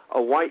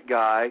a white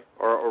guy,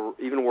 or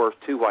even worse,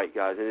 two white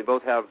guys, and they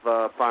both have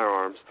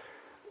firearms,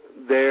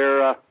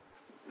 they're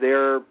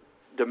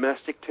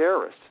domestic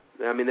terrorists.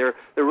 There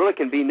really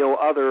can be no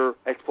other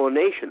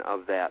explanation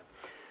of that.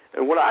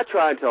 And what I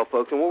try and tell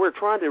folks, and what we're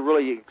trying to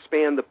really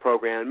expand the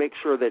program and make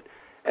sure that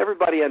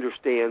everybody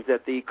understands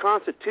that the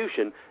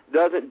Constitution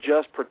doesn't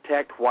just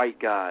protect white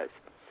guys,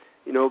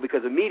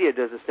 because the media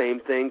does the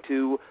same thing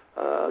to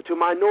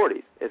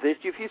minorities.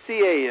 If you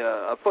see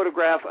a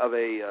photograph of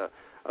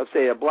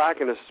say a black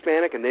and a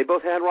Hispanic, and they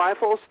both had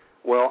rifles,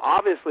 well,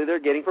 obviously they're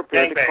getting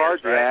prepared to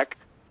carjack,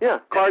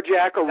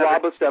 carjack or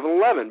rob a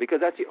 7-Eleven, because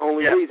that's the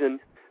only reason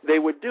they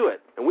would do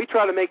it. And we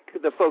try to make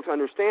the folks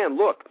understand,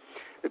 look,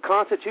 the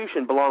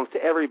Constitution belongs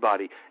to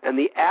everybody, and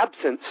the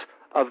absence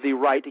of the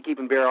right to keep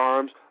and bear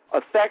arms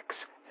affects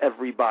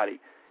everybody.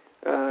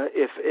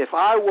 If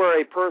I were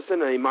a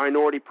person, a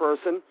minority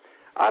person,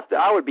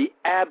 I would be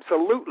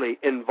absolutely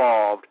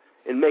involved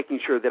in making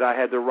sure that I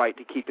had the right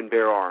to keep and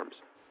bear arms.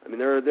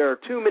 There are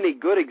too many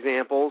good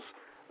examples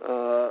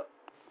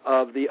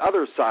of the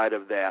other side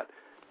of that.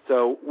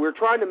 So we're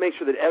trying to make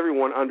sure that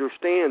everyone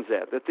understands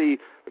that the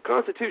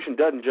Constitution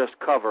doesn't just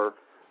cover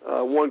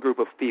one group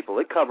of people.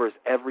 It covers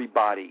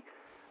everybody.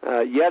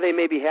 They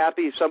may be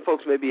happy. Some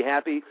folks may be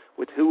happy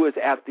with who is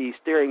at the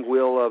steering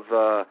wheel of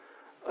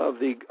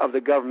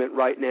the government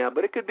right now,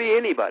 but it could be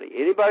anybody.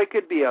 Anybody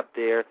could be up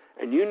there,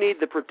 and you need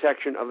the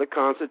protection of the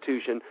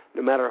Constitution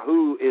no matter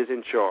who is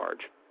in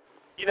charge.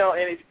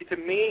 And to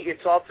me,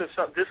 it's also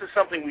this is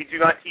something we do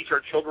not teach our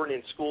children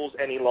in schools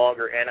any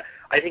longer. And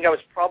I think I was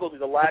probably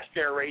the last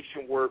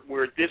generation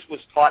where this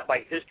was taught by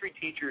history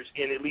teachers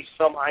in at least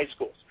some high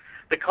schools.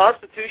 The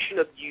Constitution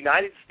of the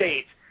United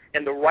States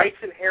and the rights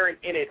inherent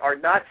in it are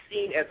not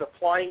seen as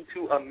applying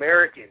to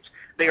Americans.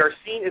 They are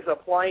seen as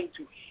applying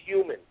to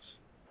humans.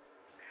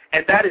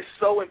 And that is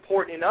so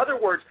important. In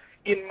other words,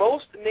 in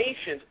most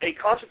nations, a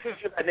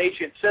constitution of a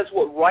nation says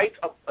what rights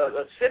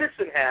a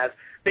citizen has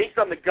based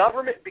on the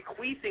government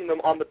bequeathing them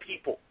on the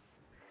people.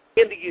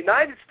 In the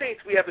United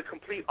States, we have the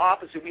complete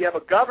opposite. We have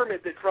a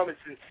government that from its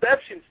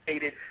inception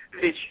stated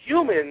that as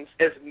humans,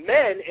 as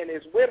men and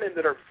as women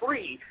that are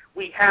free,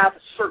 we have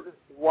certain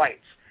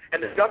rights.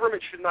 and the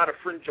government should not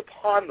infringe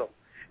upon them.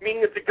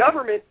 Meaning that the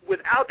government,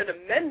 without an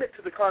amendment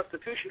to the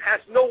Constitution, has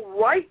no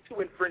right to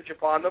infringe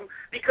upon them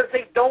because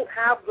they don't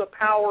have the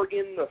power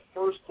in the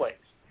first place.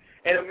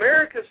 And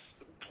America's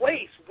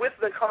place with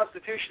the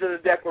Constitution and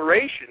the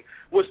Declaration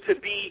was to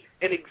be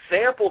an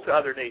example to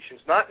other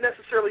nations, not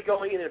necessarily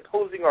going in and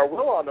imposing our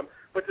will on them,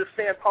 but to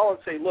stand tall and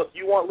say, look,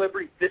 you want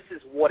liberty? This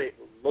is what it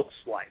looks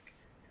like.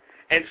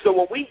 And so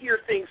when we hear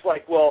things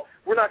like, well,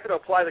 we're not going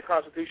to apply the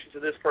Constitution to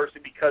this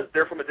person because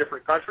they're from a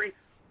different country,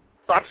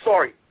 I'm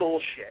sorry,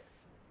 bullshit.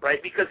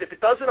 Right? Because if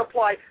it doesn't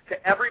apply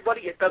to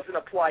everybody, it doesn't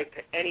apply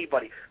to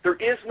anybody. There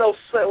is no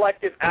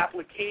selective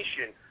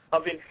application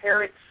of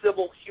inherent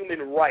civil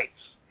human rights.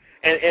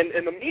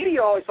 And the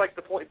media always likes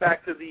to point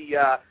back to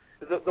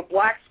the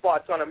black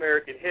spots on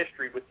American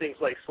history with things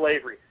like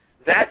slavery.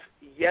 That's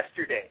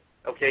yesterday.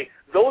 Okay?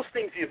 Those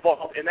things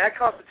evolved, and that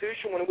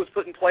Constitution, when it was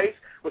put in place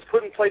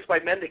by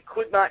men that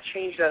could not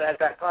change that at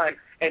that time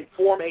and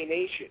form a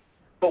nation.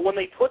 But when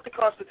they put the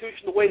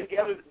Constitution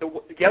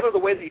together the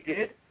way they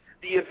did,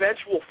 the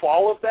eventual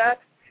fall of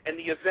that and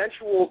the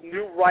eventual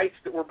new rights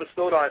that were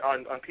bestowed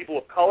on people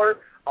of color,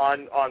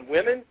 on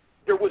women,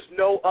 there was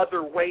no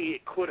other way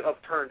it could have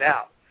turned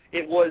out.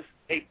 It was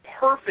a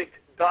perfect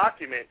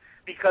document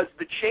because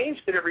the change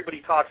that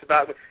everybody talks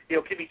about,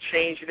 can be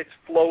changed and it's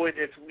fluid,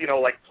 it's,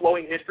 like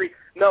flowing history.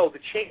 No, the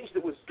change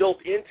that was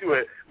built into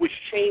it was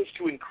change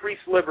to increase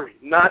liberty,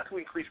 not to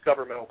increase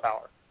governmental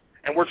power.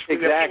 And we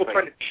have people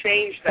trying to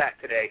change that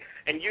today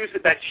and use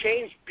that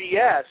change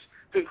BS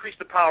to increase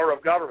the power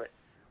of government.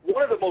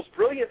 One of the most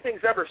brilliant things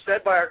ever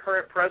said by our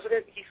current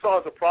president, he saw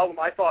as a problem,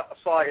 I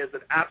saw as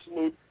an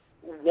absolute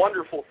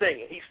wonderful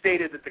thing. And he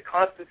stated that the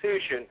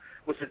Constitution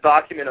was a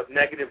document of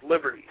negative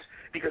liberties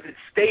because it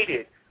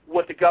stated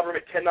what the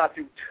government cannot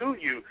do to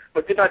you,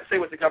 but did not say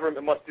what the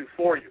government must do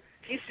for you.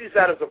 He sees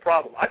that as a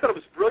problem. I thought it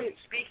was brilliant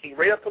speaking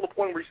right up to the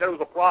point where he said it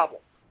was a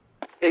problem.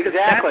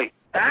 Exactly.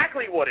 That's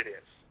exactly what it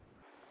is.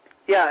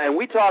 Yeah, and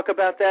we talk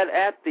about that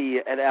at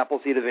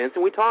Appleseed events,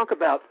 and we talk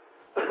about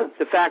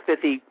the fact that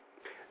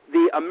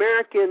the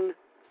American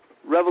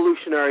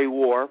Revolutionary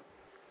War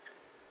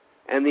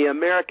and the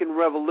American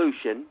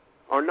Revolution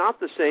are not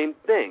the same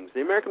things.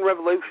 The American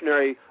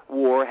Revolutionary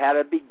War had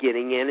a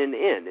beginning and an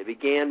end. It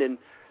began in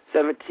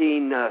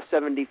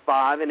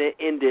 1775 and it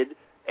ended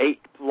 8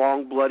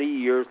 long, bloody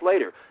years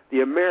later. The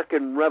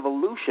American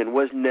Revolution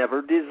was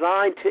never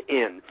designed to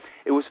end.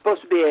 It was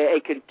supposed to be a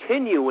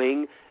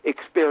continuing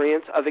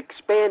experience of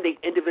expanding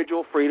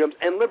individual freedoms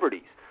and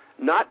liberties.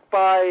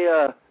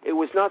 It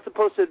was not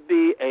supposed to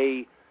be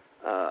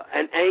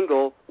an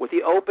angle with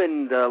the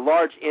open,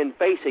 large end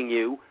facing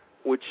you,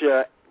 which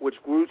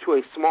grew to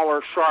a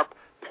smaller, sharp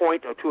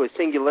point or to a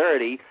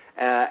singularity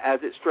as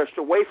it stretched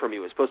away from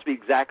you. It's supposed to be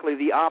exactly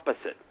the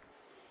opposite.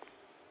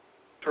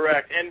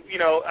 Correct. And,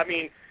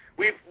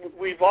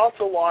 we've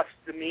also lost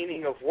the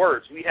meaning of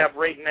words. We have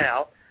right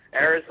now,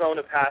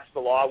 Arizona passed a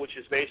law which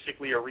is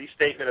basically a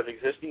restatement of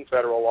existing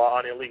federal law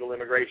on illegal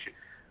immigration.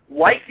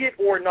 Like it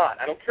or not,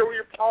 I don't care where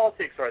your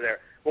politics are there,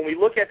 when we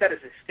look at that as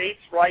a state's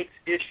rights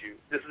issue,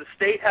 does the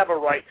state have a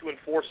right to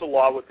enforce a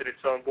law within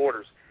its own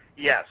borders?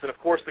 Yes. And, of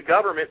course, the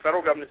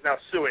federal government is now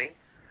suing,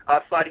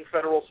 citing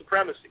federal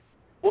supremacy.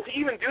 Well, to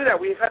even do that,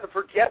 we have to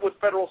forget what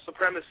federal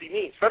supremacy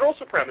means. Federal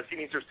supremacy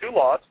means there's 2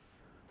 laws.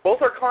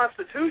 Both are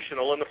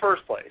constitutional in the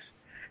first place,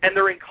 and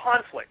they're in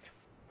conflict.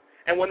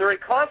 And when they're in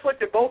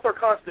conflict and both are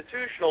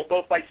constitutional,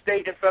 both by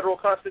state and federal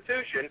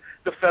constitution,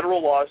 the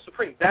federal law is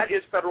supreme. That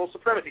is federal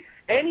supremacy.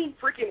 Any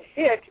freaking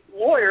hick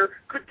lawyer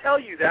could tell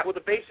you that with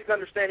a basic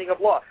understanding of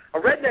law. A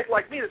redneck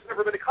like me that's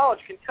never been to college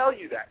can tell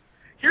you that.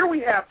 Here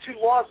we have 2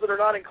 laws that are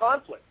not in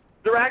conflict.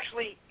 They're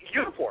actually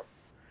uniform.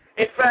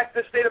 In fact,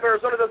 the state of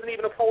Arizona doesn't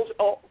even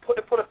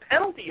put a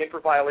penalty in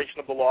for violation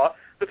of the law.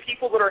 The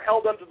people that are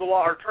held under the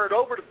law are turned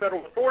over to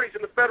federal authorities,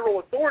 and the federal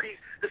authorities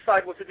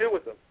decide what to do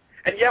with them.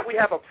 And yet we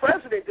have a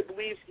president that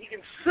believes he can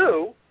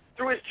sue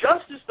through his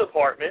Justice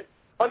Department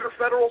under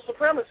federal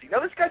supremacy. Now,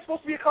 this guy's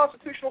supposed to be a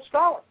constitutional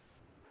scholar.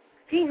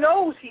 He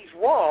knows he's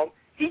wrong.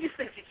 He just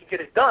thinks he can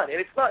get it done.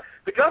 And it's not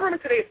the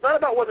government today. It's not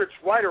about whether it's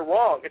right or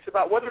wrong. It's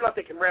about whether or not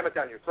they can ram it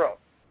down your throat.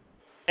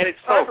 And it's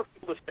time for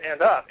people to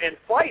stand up and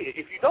fight it.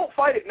 If you don't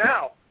fight it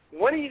now,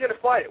 when are you going to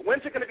fight it?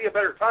 When's it going to be a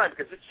better time?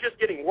 Because it's just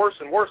getting worse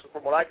and worse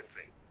from what I can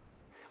see.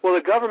 Well,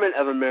 the government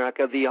of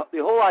America, the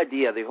whole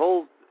idea, the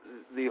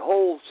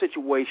whole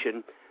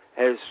situation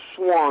has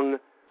swung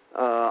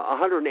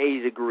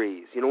 180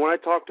 degrees. When I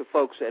talk to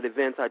folks at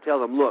events, I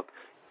tell them, look,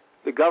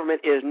 the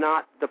government is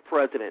not the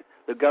president.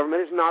 The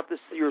government is not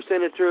your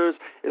senators.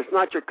 It's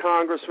not your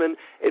congressmen.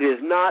 It is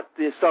not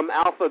some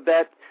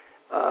alphabet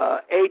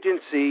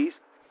agencies.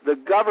 The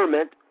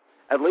government,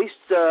 at least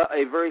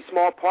a very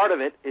small part of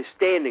it, is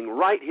standing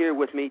right here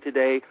with me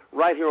today,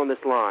 right here on this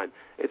line.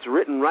 It's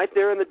written right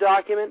there in the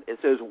document. It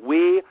says,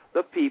 we,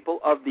 the people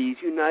of these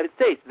United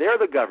States. They're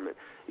the government.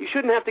 You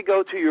shouldn't have to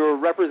go to your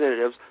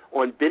representatives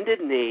on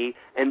bended knee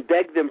and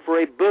beg them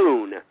for a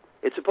boon.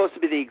 It's supposed to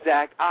be the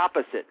exact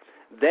opposite.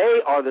 They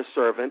are the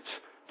servants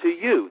to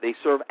you. They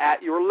serve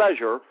at your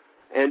leisure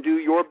and do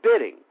your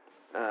bidding.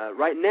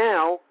 Right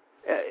now,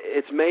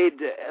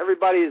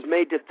 everybody is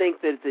made to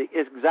think that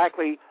it's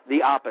exactly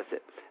the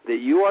opposite, that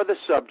you are the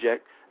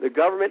subject, the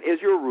government is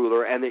your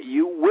ruler, and that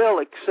you will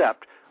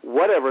accept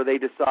whatever they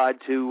decide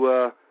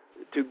to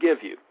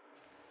give you.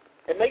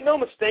 And make no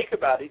mistake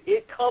about it,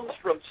 it comes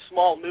from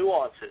small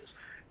nuances.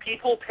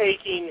 People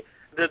taking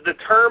the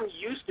term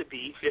used to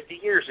be 50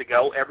 years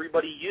ago,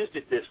 everybody used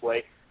it this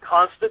way,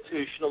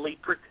 constitutionally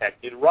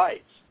protected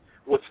rights.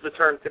 What's the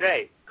term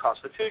today?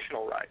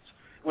 Constitutional rights.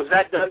 Was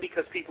that done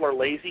because people are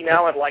lazy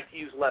now and like to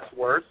use less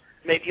words?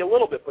 Maybe a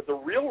little bit, but the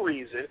real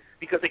reason,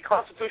 because a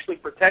constitutionally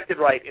protected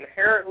right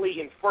inherently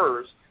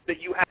infers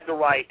that you have the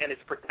right and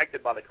it's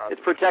protected by the Constitution.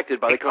 It's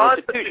protected by the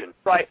Constitution.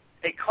 Right.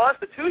 A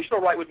constitutional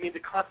right would mean the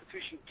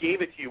Constitution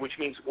gave it to you, which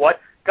means what?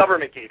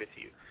 Government gave it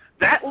to you.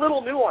 That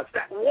little nuance,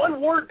 that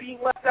one word being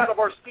left out of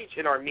our speech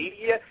in our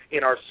media,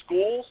 in our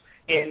schools,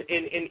 in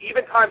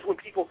even times when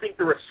people think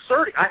they're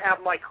asserting, I have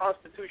my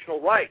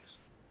constitutional rights.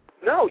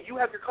 No, you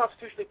have your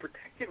constitutionally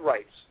protected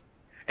rights.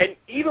 And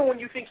even when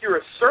you think you're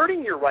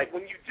asserting your right,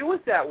 when you do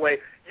it that way,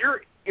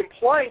 you're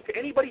implying to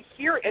anybody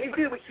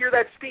that would hear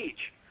that speech,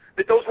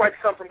 that those rights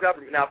come from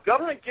government. Now, if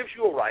government gives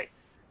you a right,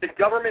 the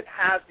government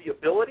has the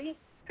ability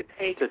to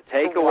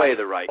take away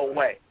the right.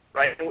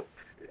 Right? And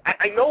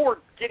I know we're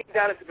getting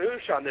down into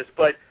minutia on this,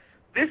 but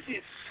this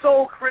is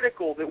so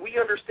critical that we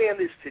understand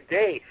this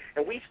today,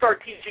 and we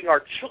start teaching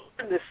our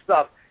children this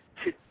stuff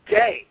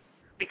today,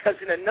 because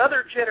in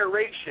another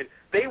generation,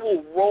 they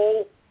will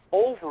roll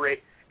over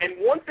it. And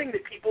one thing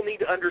that people need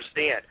to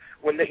understand,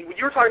 when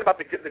you're talking about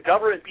the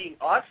government being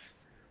us,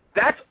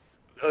 that's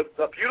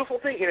a beautiful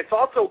thing, and it's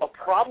also a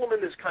problem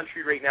in this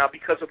country right now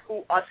because of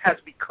who us has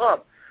become.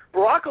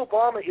 Barack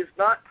Obama is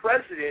not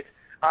president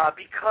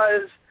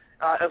because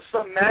of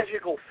some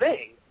magical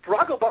thing.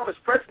 Barack Obama is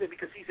president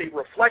because he's a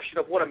reflection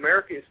of what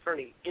America is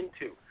turning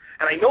into.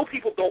 And I know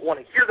people don't want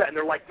to hear that, and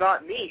they're like,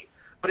 not me.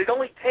 But it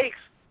only takes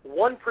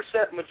 1%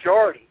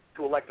 majority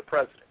to elect a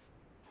president.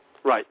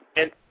 Right.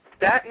 And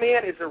that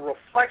man is a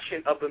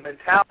reflection of the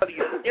mentality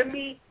of give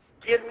me,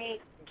 give me,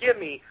 give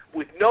me,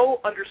 with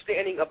no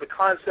understanding of the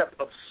concept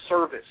of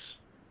service.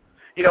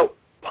 You know,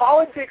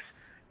 politics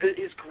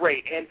is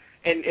great, and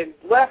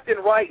left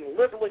and right and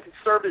liberal and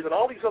conservative and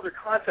all these other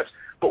concepts.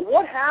 But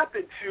what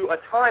happened to a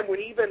time when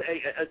even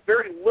a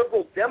very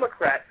liberal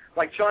Democrat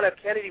like John F.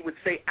 Kennedy would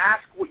say,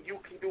 ask what you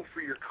can do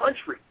for your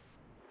country?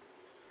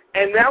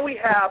 And now we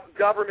have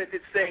government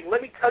that's saying,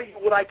 let me tell you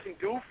what I can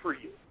do for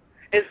you,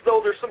 as though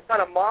there's some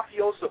kind of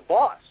mafioso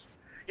boss.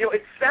 You know,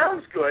 it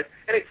sounds good,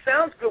 and it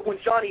sounds good when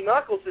Johnny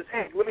Knuckles says,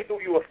 hey, let me do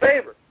you a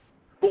favor.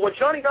 But when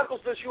Johnny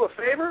Knuckles does you a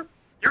favor,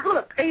 you're going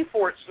to pay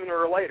for it sooner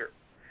or later.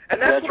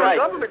 And that's what right.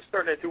 our government's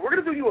turning into. We're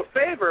going to do you a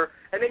favor,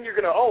 and then you're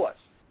going to owe us.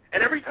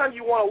 And every time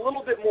you want a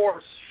little bit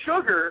more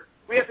sugar,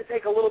 we have to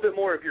take a little bit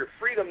more of your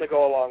freedom to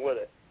go along with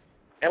it.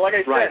 And like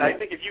I said, I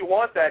think if you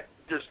want that,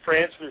 there's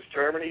France, there's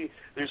Germany,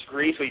 there's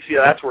Greece. So you see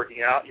how that's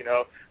working out. You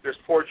know, there's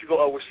Portugal.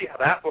 Oh, we'll see how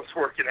that was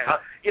working out.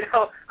 You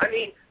know, I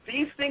mean,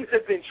 these things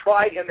have been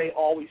tried, and they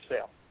always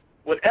fail.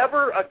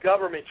 Whenever a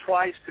government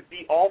tries to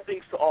be all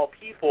things to all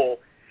people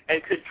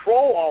and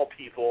control all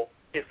people,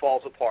 it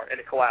falls apart and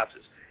it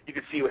collapses. You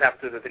can see what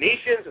happened to the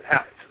Venetians. It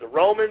happened to the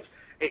Romans.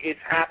 It's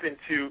happened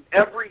to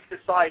every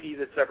society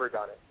that's ever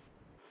done it.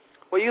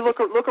 Well, you look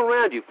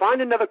around you.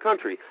 Find another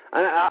country.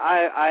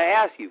 I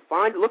ask you,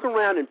 look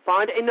around and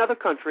find another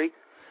country.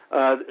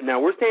 Now,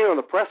 we're standing on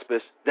the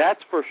precipice,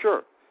 that's for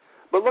sure.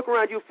 But look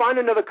around you, find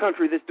another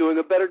country that's doing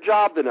a better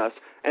job than us,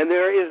 and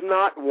there is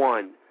not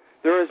one.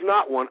 There is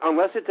not one,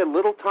 unless it's a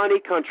little tiny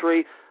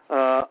country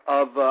of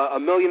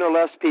 1 million or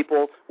less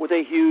people with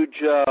a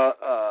huge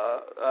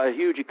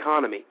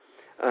economy.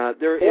 Or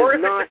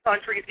if it's a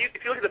country, if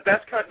you look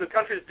at the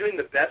country that's doing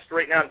the best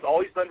right now, it's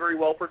always done very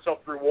well for itself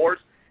through wars,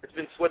 it's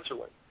been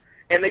Switzerland.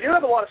 And they do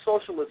have a lot of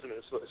socialism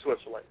in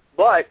Switzerland.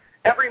 But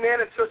every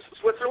man in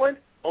Switzerland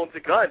owns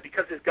a gun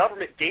because his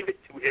government gave it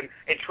to him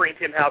and trained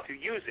him how to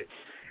use it.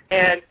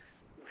 And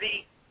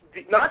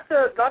not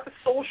the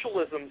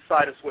socialism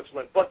side of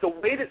Switzerland, but the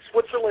way that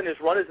Switzerland is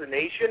run as a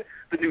nation,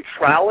 the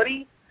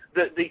neutrality,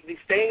 the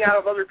staying out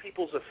of other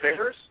people's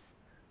affairs,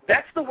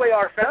 that's the way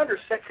our founders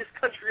set this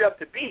country up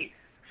to be.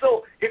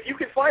 So if you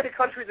can find a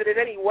country that in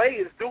any way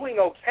is doing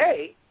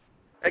okay,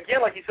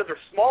 again, like you said, they're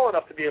small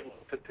enough to be able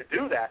to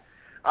do that.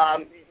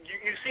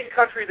 You see a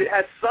country that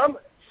has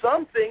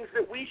some things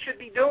that we should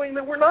be doing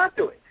that we're not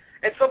doing,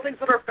 and some things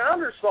that our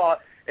founders saw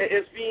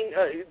as being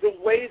the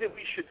way that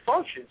we should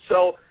function.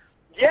 So,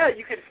 yeah,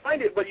 you can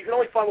find it, but you can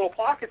only find little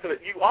pockets of it.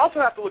 You also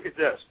have to look at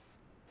this.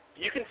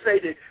 You can say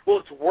that, well,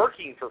 it's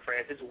working for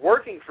France, it's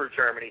working for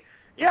Germany.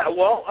 Yeah,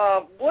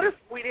 well, what if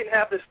we didn't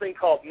have this thing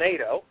called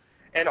NATO,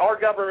 and our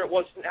government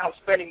was now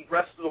spending the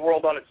rest of the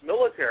world on its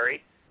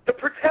military to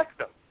protect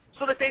them,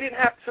 so that they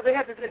had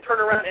to then turn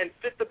around and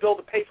fit the bill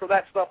to pay for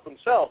that stuff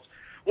themselves?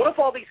 What if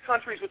all these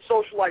countries with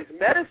socialized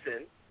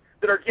medicine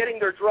that are getting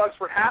their drugs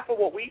for half of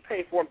what we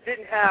pay for them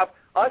didn't have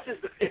us as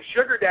the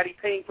sugar daddy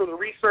paying for the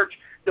research,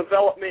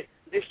 development,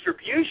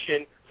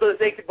 distribution, so that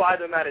they could buy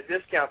them at a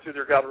discount through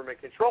their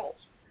government controls?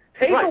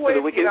 Take away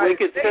the United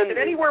States, and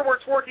anywhere where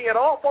it's working at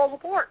all falls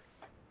apart.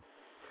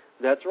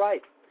 That's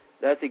right.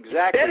 That's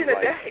exactly right. It's dead in a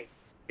right. day.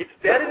 It's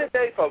dead in a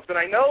day, folks. And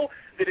I know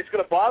that it's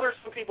going to bother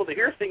some people to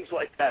hear things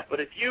like that. But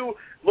if you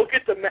look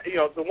at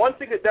the one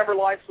thing that never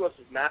lies to us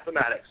is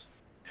mathematics.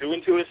 2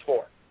 and 2 is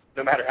 4.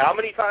 No matter how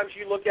many times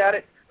you look at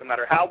it, no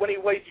matter how many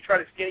ways you try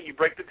to skin it, you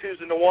break the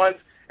 2s into 1s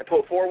and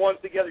put 4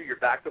 1s together, you're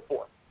back to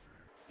 4.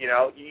 You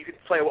know, you can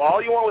play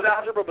all you want with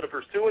algebra, but if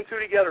there's 2 and 2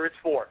 together, it's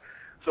 4.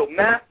 So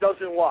math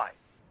doesn't lie.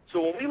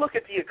 So when we look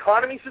at the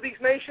economies of these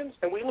nations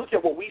and we look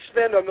at what we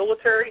spend on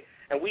military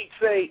and we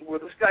say, well,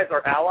 this guy's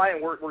our ally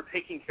and we're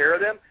taking care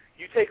of them,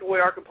 you take away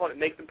our component,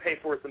 make them pay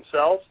for it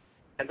themselves,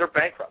 and they're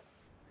bankrupt.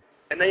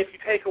 And then if you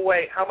take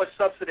away how much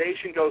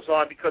subsidization goes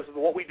on because of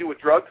what we do with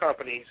drug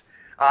companies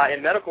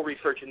and medical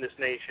research in this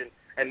nation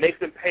and make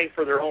them pay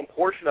for their own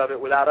portion of it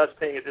without us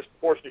paying a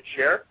disproportionate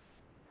share,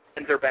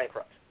 and they're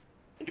bankrupt.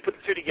 And you put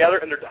the two together,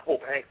 and they're double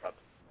bankrupt.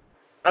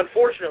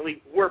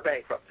 Unfortunately, we're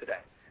bankrupt today.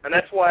 And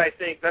that's why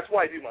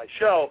I do my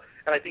show,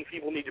 and I think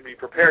people need to be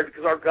prepared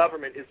because our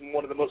government is in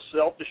one of the most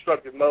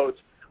self-destructive modes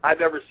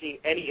I've ever seen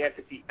any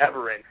entity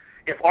ever in.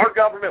 If our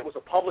government was a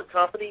public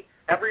company,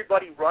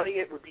 everybody running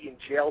it would be in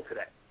jail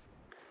today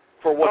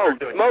for what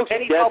they're doing. If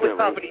any public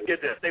company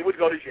did this, they would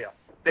go to jail.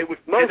 They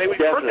would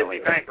permanently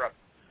be bankrupt.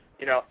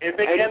 You know, and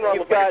make Enron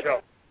look like a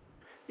joke.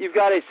 You've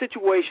got a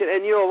situation,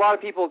 and you know, a lot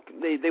of people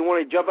they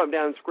want to jump up,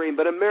 down, and scream,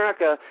 but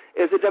America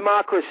is a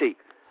democracy,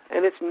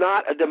 and it's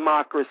not a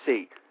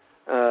democracy.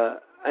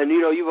 And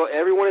you know,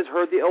 everyone has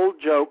heard the old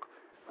joke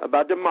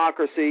about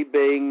democracy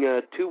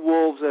being 2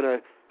 wolves and a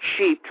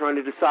sheep trying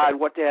to decide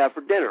what to have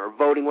for dinner, or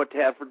voting what to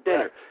have for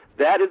dinner. Right.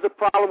 That is the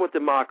problem with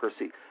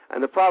democracy,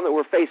 and the problem that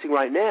we're facing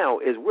right now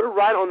is we're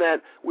right on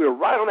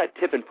that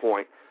tipping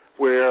point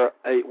where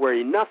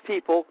enough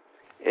people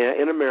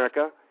in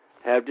America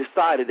have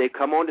decided, they've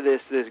come onto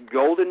this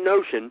golden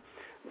notion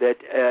that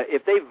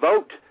if they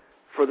vote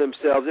for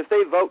themselves, if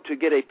they vote to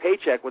get a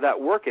paycheck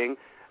without working,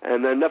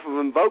 and enough of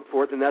them vote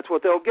for it, then that's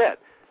what they'll get.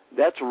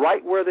 That's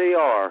right where they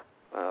are.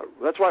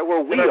 That's right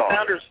where we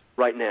are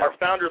right now. Our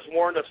founders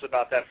warned us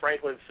about that.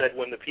 Franklin said,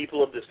 when the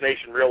people of this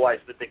nation realize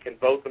that they can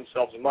vote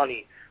themselves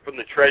money from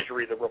the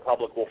Treasury, the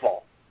republic will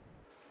fall.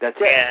 That's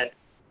it. And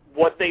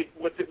what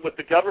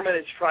the government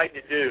has tried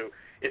to do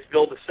is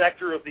build a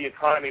sector of the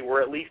economy where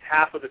at least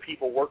half of the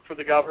people work for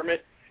the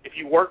government. If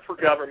you work for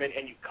government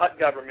and you cut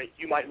government,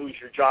 you might lose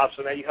your job.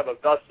 So now you have a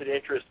vested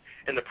interest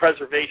in the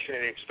preservation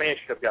and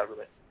expansion of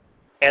government.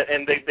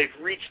 And they've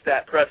reached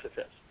that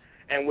precipice.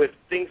 And with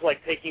things like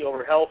taking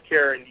over health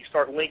care and you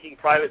start linking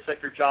private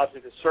sector jobs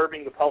into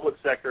serving the public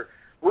sector,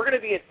 we're going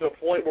to be at the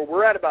point where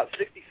we're at about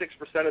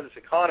 66% of this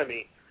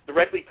economy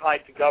directly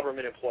tied to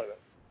government employment.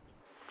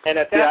 And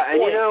at that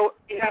point,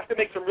 you have to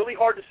make some really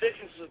hard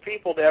decisions as a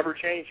people to ever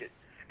change it.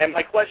 And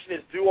my question is,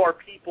 do our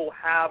people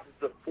have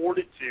the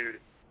fortitude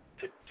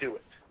to do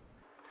it?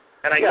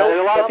 And I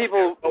know a lot of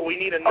people, but we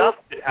need enough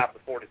to have the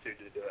fortitude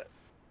to do it.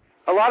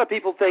 A lot of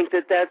people think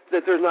that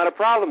there's not a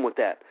problem with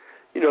that.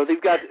 You know,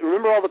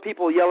 remember all the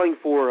people yelling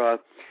for,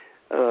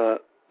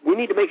 we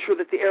need to make sure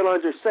that the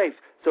airlines are safe,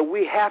 so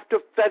we have to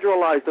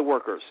federalize the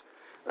workers.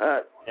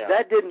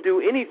 That didn't do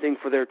anything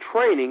for their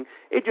training.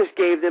 It just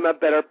gave them a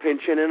better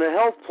pension and a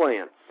health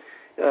plan.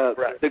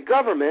 Right. The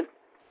government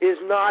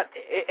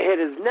it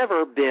has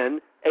never been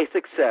a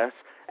success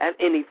at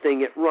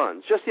anything it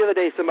runs. Just the other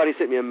day, somebody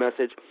sent me a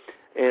message,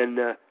 and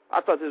I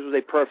thought this was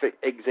a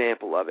perfect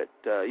example of it.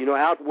 You know,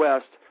 out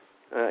west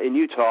in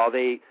Utah,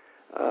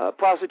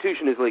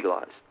 prostitution is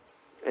legalized,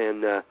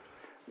 and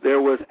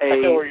there was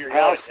a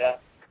house.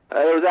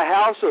 There was a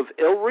house of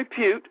ill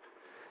repute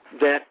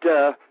that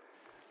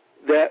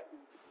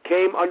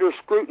came under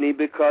scrutiny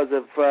because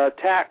of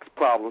tax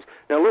problems.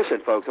 Now,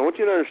 listen, folks, I want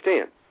you to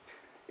understand.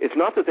 It's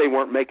not that they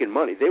weren't making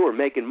money. They were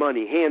making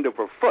money hand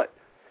over foot.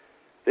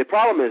 The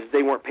problem is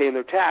they weren't paying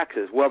their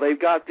taxes. Well,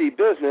 the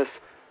business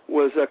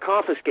was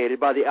confiscated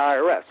by the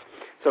IRS.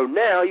 So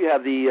now you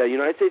have the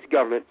United States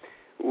government,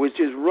 which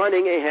is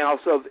running a house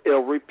of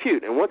ill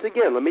repute. And once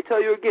again, let me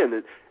tell you again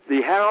that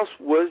the house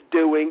was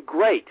doing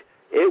great.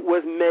 It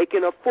was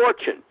making a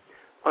fortune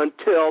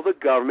until the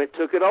government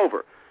took it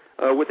over.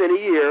 Within a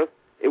year,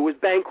 it was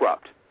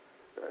bankrupt.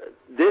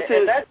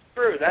 That's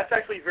true. That's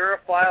actually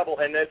verifiable,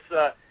 and it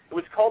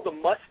was called the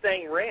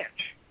Mustang Ranch.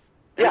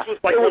 It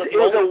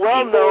was a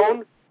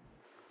well-known.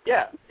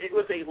 Yeah, it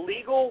was a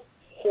legal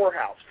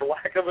whorehouse, for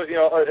lack of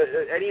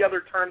any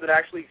other term that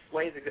actually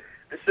explains it.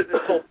 This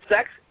sold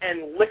sex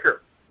and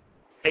liquor,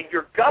 and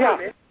your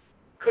government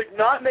could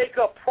not make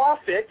a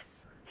profit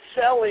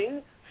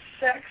selling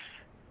sex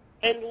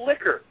and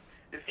liquor.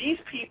 These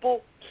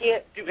people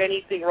can't do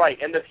anything right,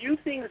 and the few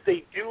things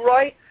they do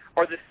right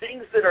are the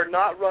things that are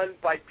not run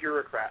by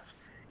bureaucrats.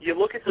 You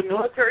look at the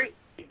military,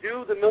 they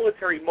do the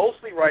military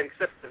mostly right,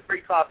 except at the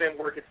very top end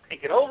where it gets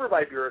taken over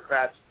by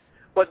bureaucrats,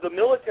 but the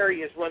military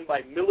is run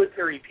by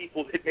military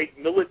people that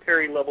make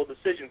military-level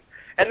decisions.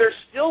 And there's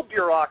still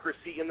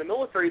bureaucracy in the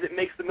military that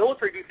makes the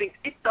military do things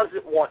it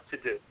doesn't want to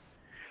do.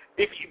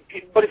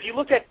 But if you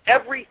look at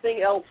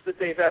everything else that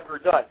they've ever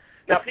done,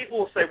 Now, people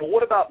will say, well,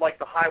 what about like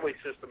the highway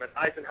system and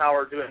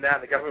Eisenhower doing that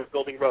and the government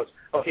building roads?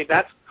 Okay,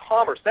 that's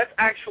commerce. That's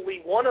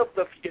actually one of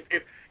the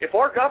if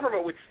our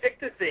government would stick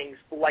to things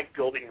like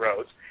building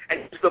roads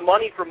and use the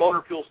money for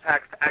motor fuels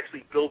tax to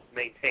actually build and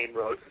maintain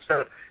roads instead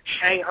of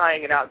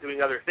shanghaiing it out and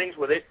doing other things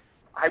with it,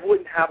 I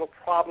wouldn't have a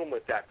problem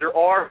with that. There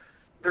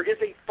is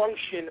a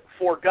function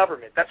for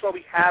government. That's why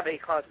we have a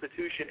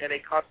constitution and a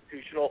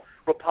constitutional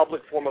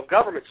republic form of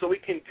government, so we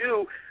can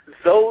do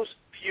those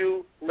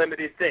few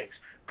limited things.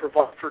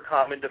 Provide for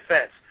common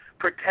defense,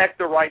 protect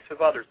the rights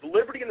of others. The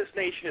liberty in this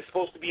nation is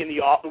supposed to be, in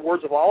the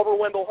words of Oliver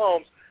Wendell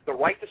Holmes, the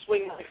right to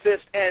swing my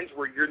fist ends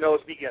where your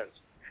nose begins.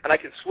 And I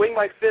can swing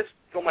my fist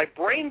till my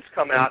brains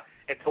come out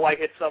until I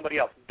hit somebody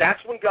else. That's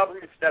when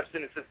government steps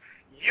in and says,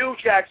 you,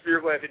 Jack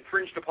Spirko, have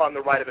infringed upon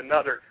the right of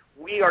another.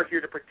 We are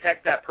here to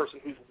protect that person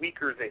who's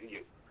weaker than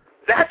you.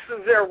 That's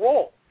their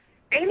role.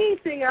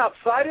 Anything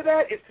outside of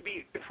that is to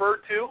be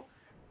deferred to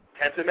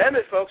 10th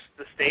Amendment, folks,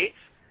 the states,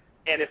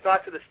 and if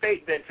not to the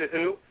state, then to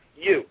who?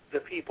 You, the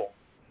people.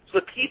 So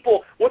the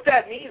people, what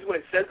that means when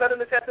it says that in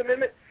the 10th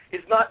Amendment is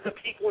not the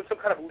people in some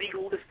kind of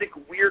legalistic,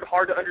 weird,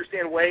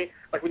 hard-to-understand way,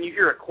 like when you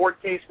hear a court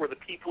case where the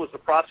people is the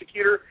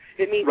prosecutor.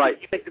 It means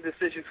that you make the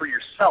decision for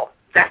yourself.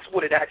 That's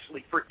what it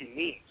actually freaking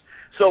means.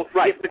 So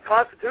if the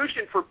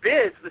Constitution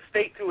forbids the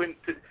state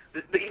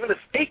even the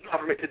state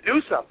government to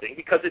do something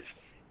because it's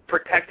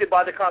protected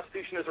by the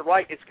Constitution as a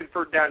right, it's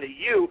conferred down to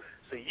you,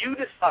 so you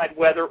decide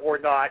whether or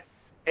not,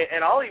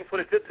 and I'll even put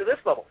it to this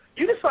level,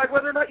 you decide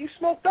whether or not you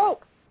smoke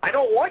dope. I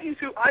don't want you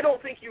to. I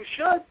don't think you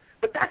should,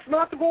 but that's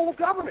not the role of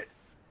government.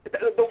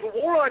 The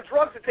war on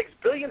drugs that takes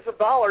billions of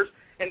dollars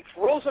and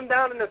throws them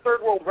down in the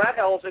third world rat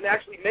hells and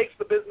actually makes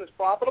the business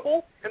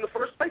profitable in the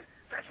first place,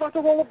 that's not the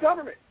role of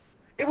government.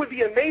 It would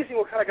be amazing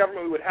what kind of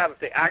government we would have if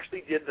they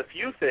actually did the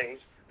few things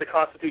the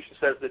Constitution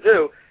says to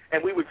do,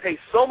 and we would pay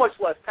so much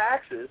less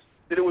taxes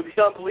that it would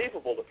be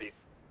unbelievable to people.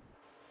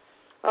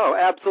 Oh,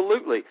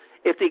 absolutely.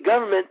 If the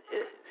government,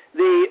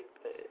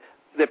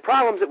 the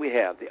problems that we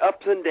have, the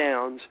ups and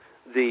downs,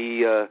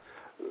 the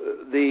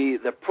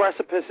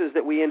precipices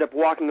that we end up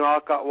walk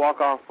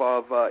off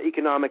of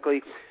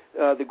economically,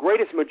 the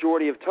greatest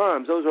majority of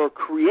times, those are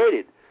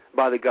created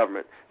by the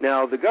government.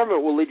 Now, the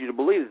government will lead you to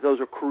believe that those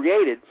are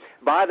created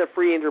by the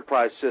free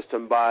enterprise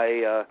system,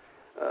 by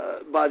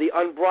the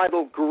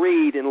unbridled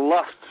greed and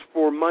lust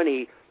for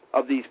money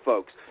of these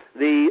folks.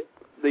 The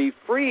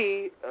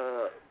free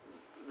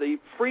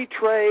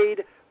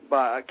trade,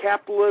 by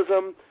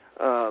capitalism,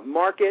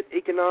 market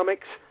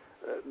economics,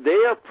 they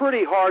are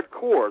pretty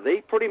hardcore.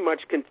 They pretty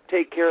much can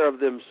take care of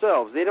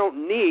themselves. They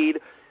don't need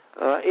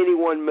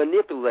anyone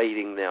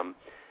manipulating them.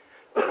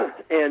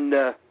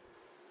 And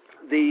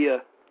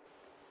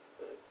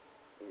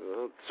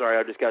sorry,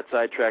 I just got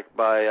sidetracked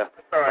by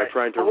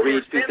trying to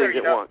read two things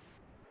at once.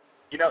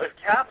 You know, if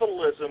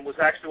capitalism was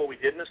actually what we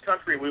did in this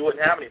country, we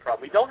wouldn't have any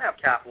problem. We don't have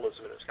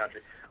capitalism in this country.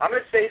 I'm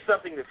going to say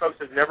something that folks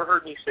have never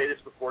heard me say this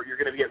before. You're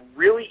going to get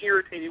really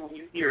irritated when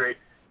you hear it.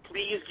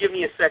 Please give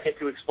me a second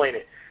to explain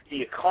it.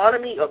 The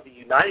economy of the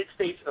United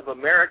States of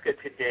America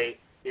today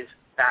is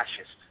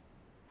fascist.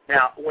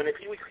 Now, when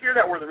people hear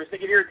that word, they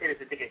get irritated.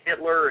 They think of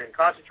Hitler and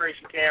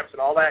concentration camps and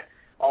all that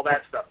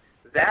stuff.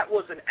 That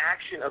was an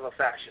action of a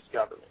fascist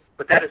government,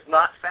 but that is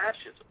not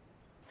fascism.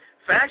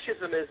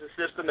 Fascism is a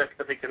system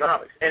of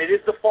economics, and it is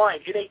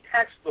defined in a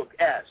textbook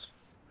as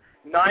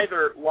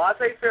neither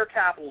laissez-faire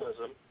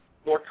capitalism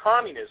nor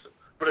communism,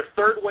 but a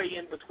third way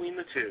in between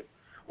the two,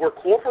 where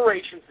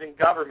corporations and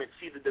government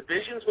see the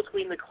divisions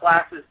between the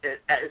classes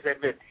as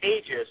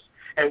advantageous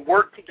and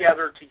work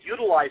together to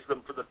utilize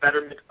them for the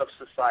betterment of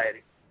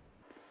society.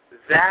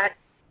 That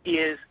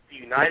is the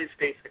United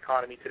States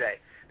economy today.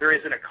 There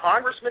isn't a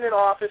congressman in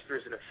office. There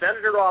isn't a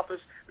senator in office.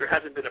 There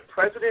hasn't been a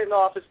president in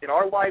office in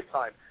our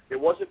lifetime that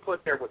wasn't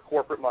put there with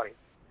corporate money.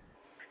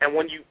 And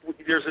when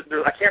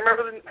I can't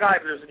remember the guy,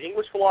 but there's an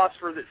English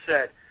philosopher that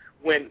said,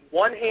 when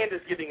one hand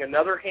is giving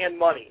another hand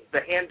money,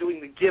 the hand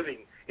doing the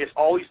giving is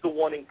always the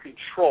one in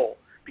control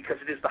because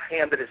it is the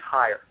hand that is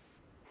higher.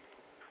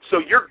 So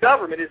your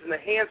government is in the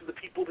hands of the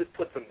people that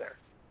put them there.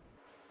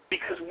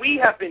 Because we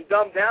have been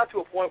dumbed down to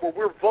a point where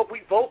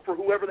we vote for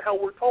whoever the hell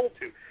we're told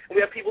to. And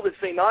we have people that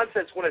say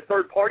nonsense when a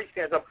third party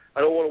stands up,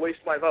 I don't want to waste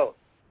my vote.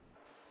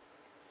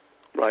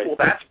 Right. Well,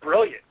 that's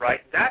brilliant,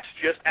 right? That's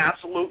just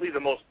absolutely the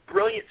most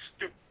brilliant,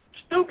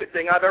 stupid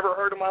thing I've ever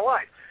heard in my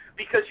life.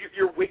 Because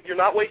you're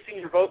not wasting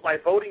your vote by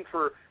voting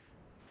for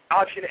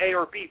option A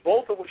or B,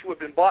 both of which have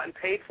been bought and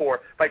paid for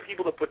by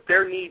people that put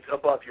their needs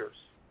above yours.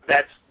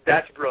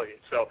 That's brilliant.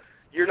 So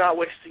you're not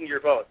wasting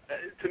your vote.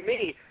 To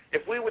me,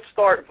 if we would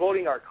start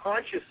voting our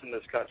conscience in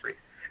this country,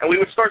 and we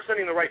would start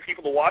sending the right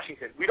people to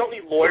Washington, we don't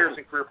need lawyers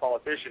and career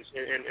politicians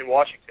in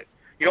Washington.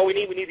 You know what we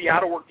need? We need the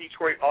out-of-work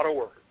Detroit auto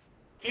worker.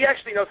 He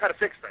actually knows how to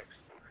fix things.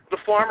 The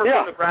farmer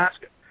from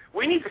Nebraska.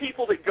 We need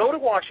people that go to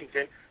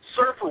Washington,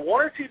 serve for 1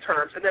 or 2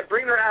 terms, and then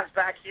bring their ass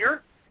back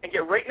here and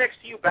get right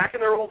next to you back in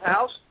their old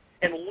house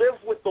and live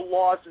with the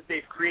laws that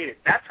they've created.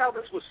 That's how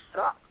this was set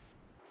up.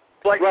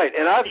 Right,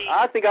 and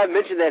I think I've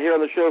mentioned that here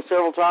on the show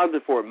several times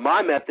before.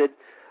 My method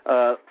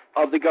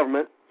of the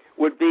government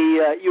would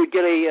be you would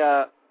get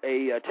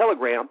a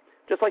telegram,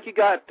 just like you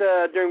got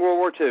during World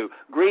War II,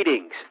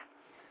 greetings.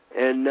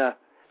 And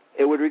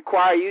it would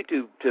require you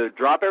to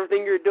drop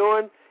everything you're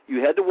doing.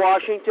 You head to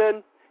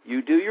Washington,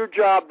 you do your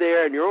job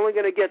there, and you're only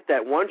going to get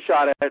that one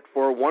shot at it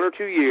for 1 or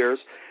 2 years,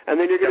 and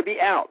then you're going to be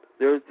out.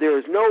 There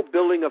is no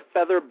building a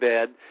feather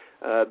bed.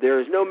 There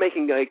is no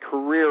making a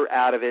career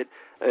out of it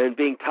and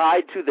being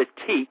tied to the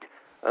teat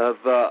of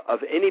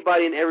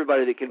anybody and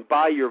everybody that can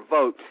buy your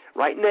vote.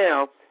 Right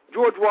now,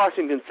 George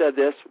Washington said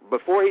this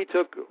before he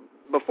took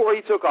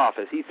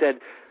office. He said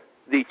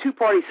the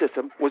two-party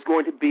system was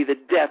going to be the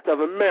death of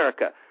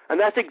America, and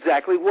that's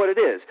exactly what it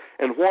is.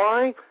 And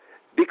why?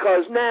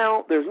 Because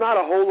now there's not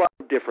a whole lot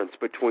of difference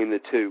between the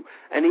two.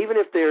 And even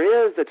if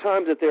there is, the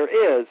times that there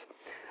is,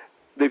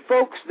 the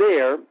folks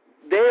there,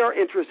 they are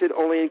interested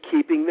only in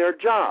keeping their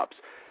jobs.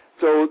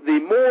 So the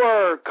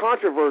more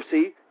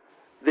controversy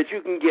that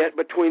you can get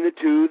between the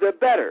two, the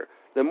better.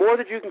 The more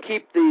that you can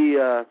keep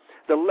the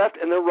left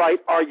and the right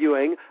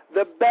arguing,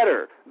 the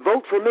better.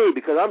 Vote for me,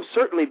 because I'm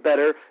certainly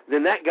better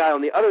than that guy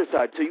on the other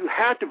side. So you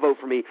have to vote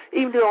for me,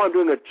 even though I'm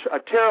doing a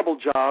terrible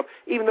job,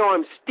 even though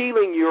I'm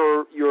stealing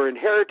your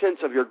inheritance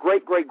of your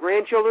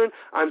great-great-grandchildren,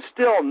 I'm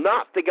still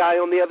not the guy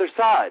on the other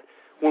side.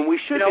 When we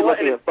should be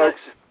looking at folks.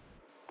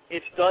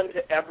 It's done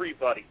to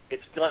everybody.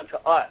 It's done to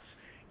us.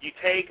 You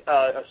take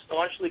a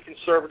staunchly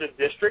conservative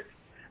district,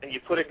 and you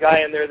put a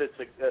guy in there that's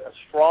a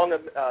strong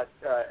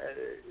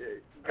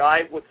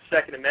guy with the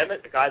Second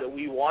Amendment, the guy that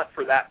we want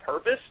for that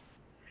purpose,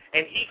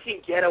 and he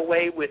can get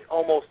away with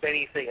almost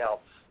anything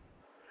else.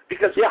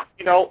 Because,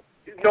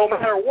 no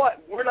matter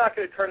what, we're not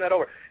going to turn that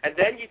over. And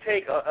then you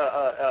take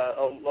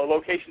a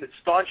location that's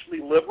staunchly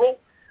liberal,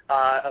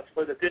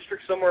 for the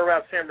district somewhere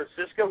around San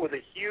Francisco with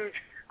a huge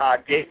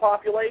gay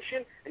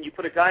population, and you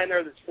put a guy in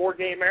there that's for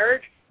gay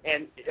marriage,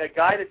 and a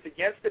guy that's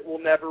against it will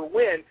never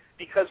win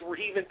because we're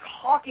even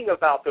talking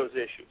about those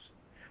issues.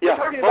 Yeah,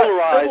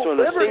 polarized on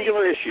a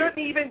singular issue.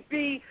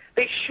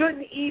 They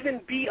shouldn't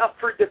even be up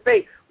for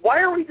debate. Why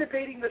are we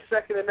debating the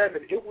Second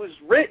Amendment? It was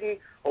written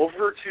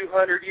over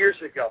 200 years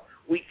ago.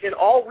 We can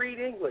all read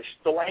English,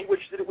 the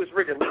language that it was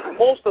written.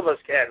 Most of us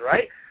can,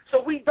 right?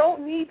 So we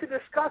don't need to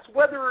discuss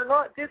whether or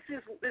not this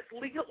is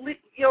legal,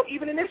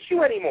 even an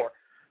issue anymore.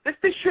 This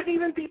shouldn't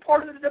even be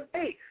part of the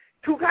debate.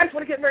 Two guys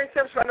want to get married in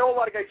San Francisco. I know a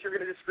lot of guys are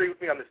going to disagree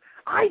with me on this.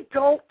 I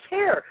don't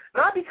care.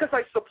 Not because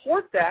I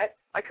support that.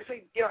 I could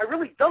say, I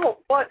really don't.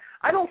 But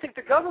I don't think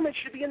the government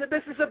should be in the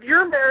business of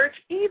your marriage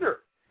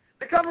either.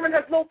 The government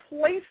has no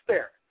place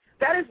there.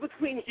 That is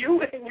between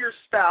you and your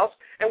spouse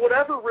and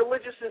whatever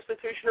religious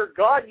institution or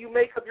God you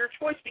make of your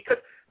choice, because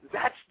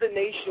that's the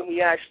nation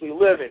we actually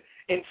live in.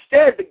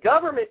 Instead, the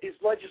government is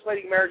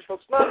legislating marriage,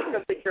 folks, not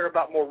because they care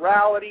about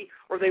morality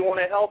or they want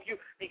to help you,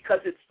 because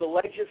it's the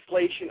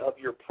legislation of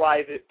your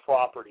private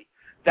property.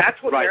 That's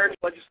what marriage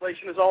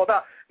legislation is all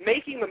about,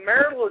 making the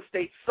marital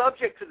estate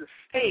subject to the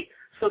state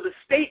so the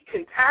state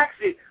can tax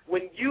it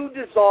when you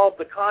dissolve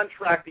the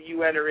contract that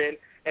you enter in,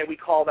 and we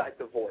call that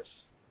divorce.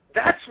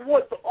 That's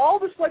what all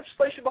this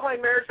legislation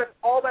behind marriage, that's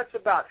all that's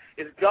about,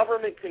 is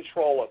government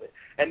control of it.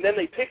 And then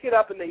they pick it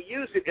up and they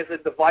use it as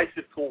a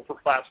divisive tool for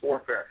class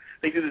warfare.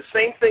 They do the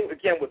same thing,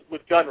 again,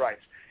 with gun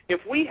rights.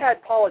 If we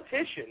had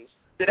politicians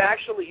that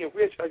actually,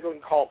 I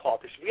don't call them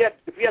politicians,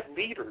 if we had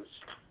leaders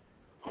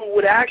who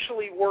would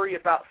actually worry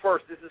about,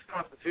 first, is this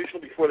constitutional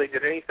before they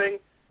did anything,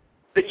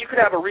 then you could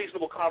have a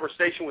reasonable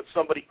conversation with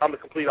somebody on the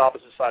complete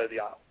opposite side of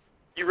the aisle.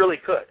 You really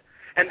could.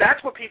 And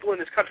that's what people in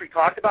this country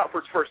talked about for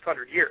its first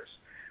 100 years.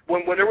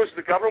 When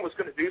the government was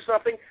going to do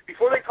something,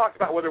 before they talked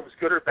about whether it was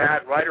good or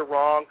bad, right or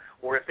wrong,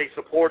 or if they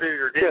supported it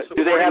or didn't support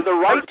it. Do they have the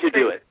right to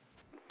do it?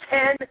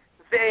 Can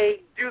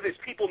they do this?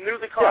 People knew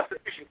the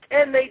Constitution.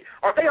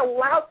 Are they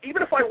allowed,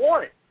 even if I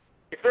want it,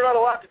 if they're not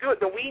allowed to do it,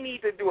 then we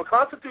need to do a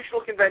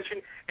constitutional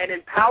convention and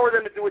empower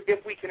them to do it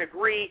if we can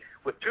agree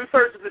with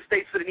 2/3 of the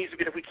states that it needs to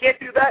be. If we can't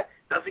do that,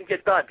 it doesn't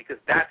get done, because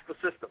that's the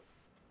system.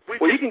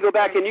 Well, you can go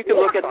back and you can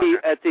look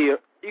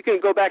you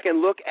can go back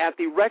and look at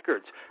the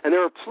records, and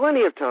there are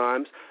plenty of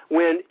times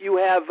when you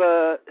have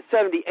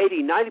 70,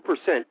 80,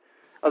 90%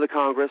 of the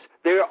Congress.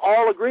 They're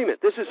all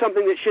agreement. This is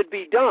something that should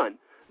be done,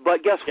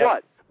 but guess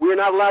what? We're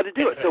not allowed to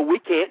do it, so we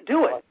can't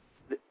do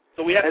it.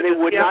 So we have and they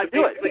would not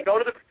do it.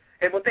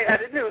 And what they had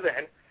to do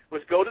then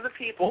was go to the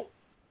people,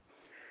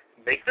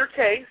 make their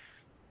case,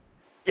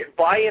 get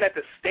buy-in at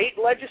the state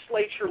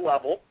legislature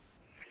level,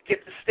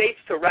 get the states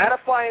to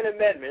ratify an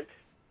amendment,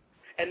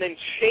 and then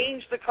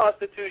change the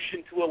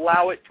Constitution to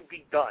allow it to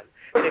be done.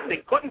 And if they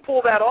couldn't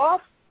pull that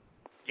off,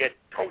 you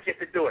don't get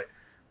to do it.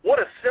 What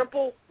a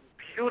simple,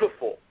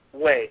 beautiful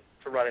way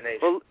to run a nation.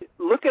 Well,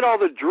 look at all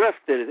the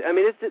drift that is. I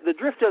mean, the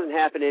drift doesn't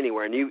happen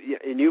anywhere. And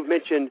you've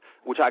mentioned,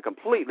 which I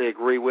completely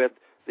agree with,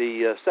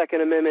 the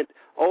Second Amendment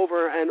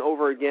over and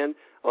over again.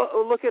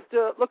 Look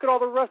at all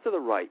the rest of the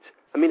rights.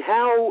 I mean,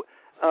 how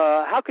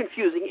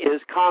confusing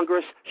is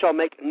Congress shall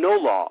make no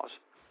laws?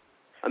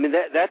 I mean,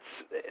 that's.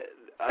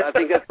 I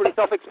think that's pretty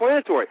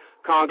self-explanatory.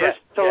 Congress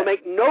shall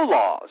make no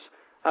laws.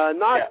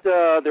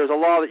 There's a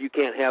law that you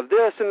can't have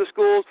this in the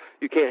schools,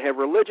 you can't have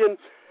religion.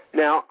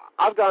 Now,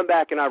 I've gone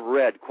back and I've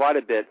read quite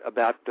a bit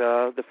about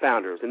the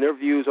founders and their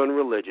views on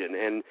religion,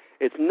 and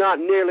it's not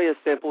nearly as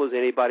simple as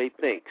anybody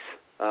thinks.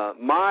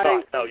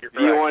 My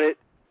view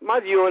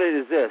on it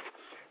is this: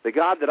 the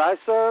God that I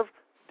serve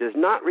does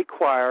not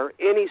require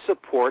any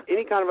support,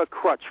 any kind of a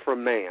crutch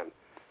from man,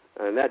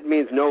 and that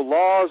means no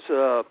laws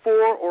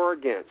for or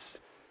against.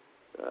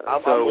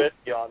 I'm with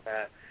you on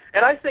that.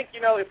 And I think,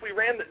 if we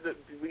ran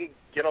we can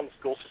get on the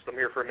school system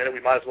here for a minute. We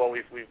might as well.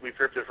 We've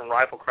drifted from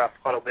riflecraft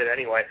quite a bit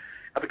anyway,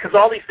 because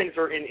all these things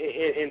are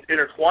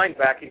intertwined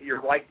back into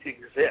your right to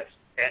exist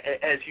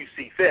as you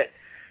see fit.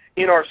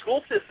 In our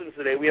school systems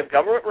today, we have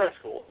government-run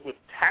schools with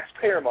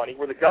taxpayer money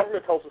where the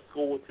government tells the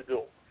school what to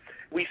do.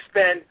 We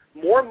spend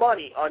more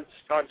money on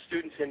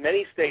students in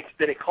many states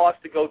than it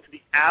costs to go to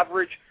the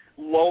average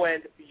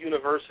low-end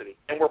university,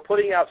 and we're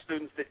putting out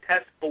students that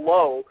test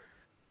below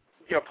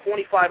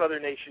 25 other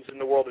nations in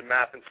the world in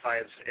math and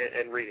science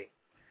and reading.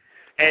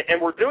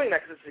 And we're doing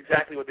that because it's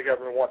exactly what the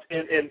government wants.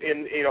 In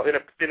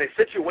a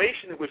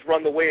situation that was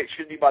run the way it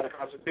should be by the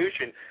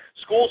Constitution,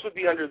 schools would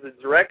be under the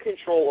direct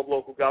control of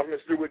local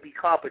governments. There would be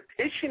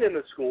competition in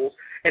the schools.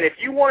 And if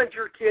you wanted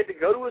your kid to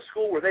go to a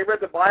school where they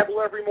read the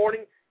Bible every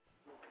morning,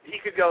 he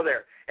could go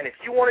there. And if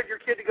you wanted your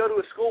kid to go to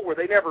a school where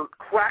they never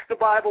cracked the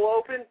Bible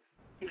open,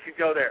 he could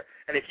go there.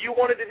 And if you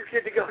wanted your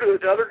kid to go to,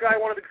 the other guy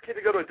wanted the kid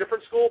to go to a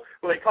different school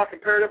where they taught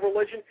comparative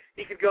religion,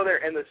 he could go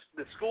there. And the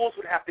schools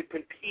would have to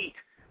compete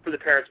for the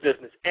parent's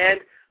business and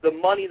the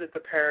money that the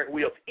parent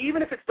wields.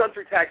 Even if it's done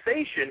through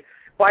taxation,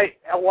 by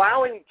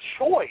allowing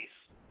choice,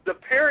 the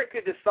parent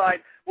could decide,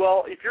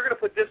 well, if you're going to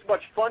put this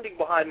much funding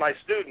behind my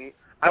student,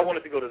 I want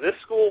it to go to this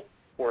school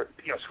or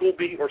school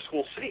B or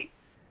school C.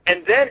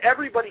 And then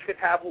everybody could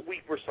have what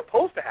we were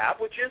supposed to have,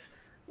 which is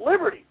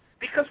liberty,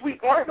 because we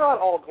are not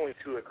all going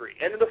to agree.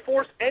 And to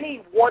force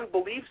any one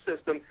belief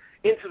system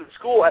into the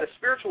school at a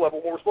spiritual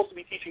level where we're supposed to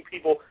be teaching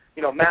people,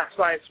 math,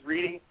 science,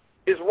 reading,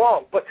 is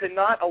wrong. But to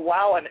not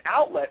allow an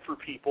outlet for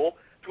people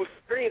to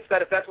experience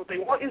that if that's what they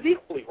want is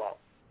equally wrong.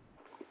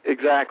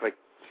 Exactly.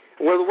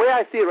 Well, the way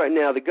I see it right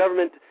now, the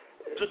government,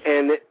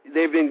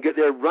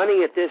 they're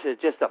running at this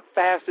at just the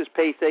fastest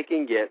pace they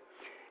can get,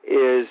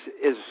 is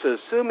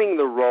assuming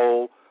the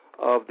role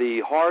of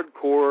the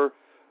hardcore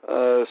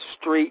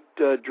street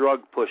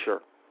drug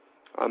pusher.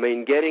 I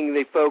mean, getting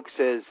the folks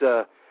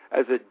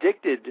as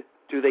addicted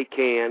as they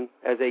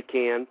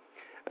can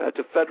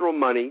to federal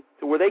money,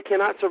 where they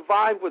cannot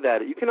survive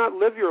without it. You cannot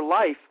live your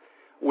life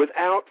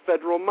without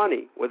federal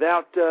money,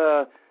 without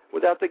the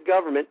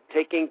government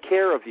taking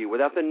care of you,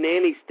 without the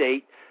nanny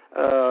state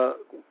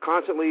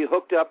constantly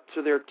hooked up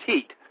to their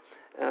teat.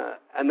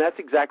 And that's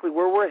exactly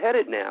where we're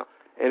headed now.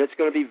 And it's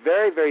going to be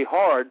very, very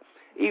hard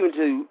even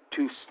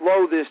to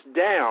slow this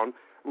down,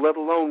 let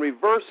alone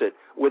reverse it,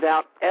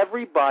 without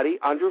everybody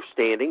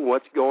understanding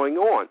what's going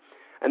on.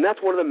 And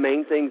that's one of the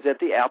main things that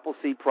the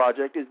Appleseed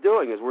Project is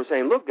doing, is we're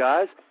saying, look,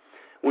 guys,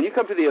 when you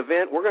come to the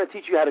event, we're going to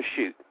teach you how to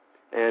shoot.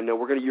 And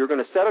you're going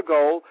to set a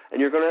goal,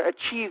 and you're going to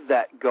achieve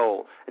that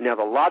goal. And now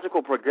the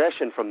logical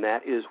progression from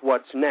that is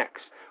what's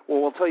next.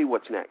 Well, we'll tell you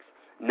what's next.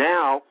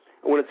 Now,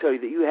 I want to tell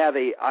you that you have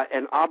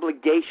an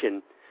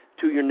obligation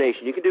to your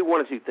nation. You can do one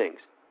of two things.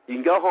 You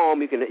can go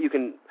home. You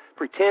can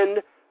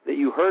pretend that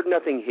you heard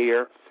nothing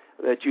here,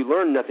 that you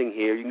learned nothing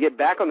here. You can get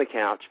back on the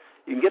couch.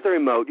 You can get the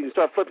remote. You can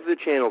start flipping through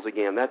the channels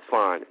again. That's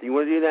fine. If you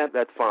want to do that,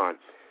 that's fine.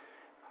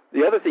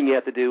 The other thing you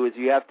have to do is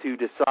you have to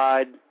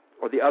decide,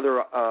 or the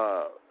other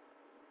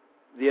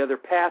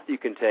path you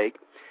can take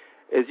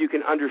is you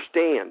can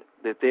understand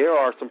that there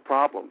are some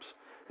problems.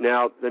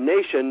 Now, the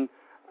nation,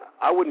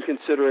 I wouldn't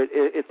consider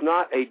it's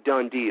not a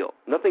done deal.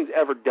 Nothing's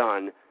ever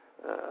done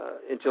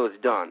until it's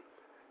done.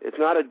 It's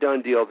not a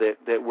done deal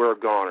that we're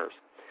goners.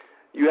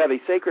 You have a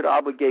sacred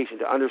obligation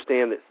to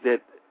understand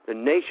that the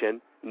nation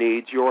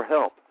needs your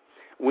help.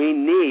 We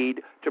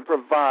need to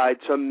provide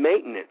some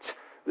maintenance.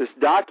 This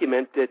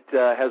document that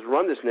has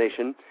run this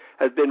nation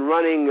has been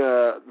running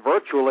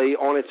virtually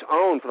on its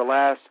own for the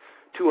last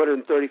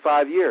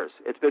 235 years.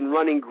 It's been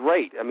running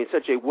great. I mean,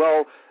 such a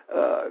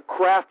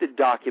well-crafted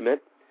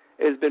document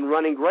has been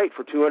running great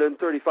for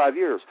 235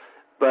 years.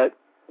 But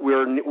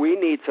we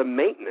need some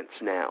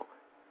maintenance now.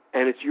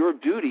 And it's your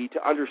duty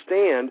to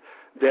understand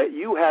that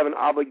you have an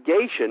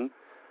obligation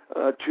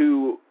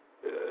to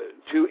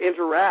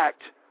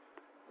interact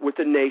with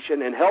the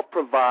nation and help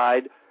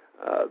provide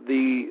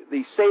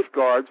the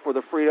safeguards for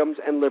the freedoms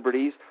and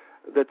liberties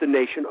that the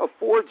nation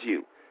affords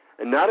you.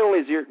 And not only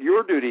is it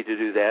your duty to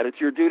do that, it's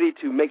your duty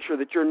to make sure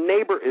that your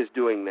neighbor is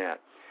doing that.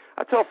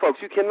 I tell folks,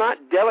 you cannot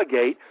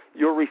delegate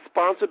your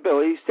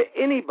responsibilities to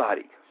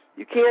anybody.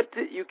 You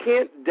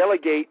can't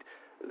delegate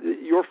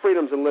your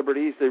freedoms and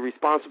liberties, the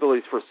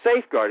responsibilities for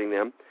safeguarding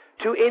them,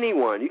 to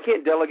anyone. You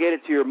can't delegate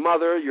it to your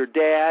mother, your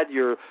dad,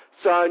 your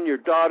son, your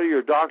daughter,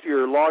 your doctor,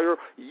 your lawyer.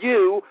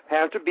 You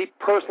have to be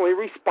personally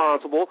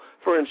responsible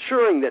for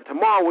ensuring that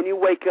tomorrow when you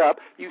wake up,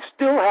 you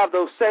still have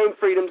those same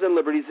freedoms and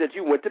liberties that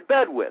you went to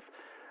bed with.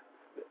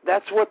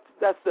 That's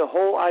the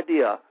whole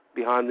idea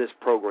behind this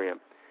program,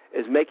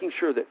 is making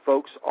sure that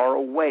folks are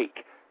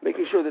awake,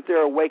 making sure that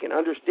they're awake and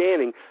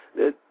understanding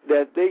that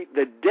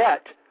the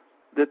debt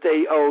that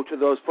they owe to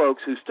those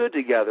folks who stood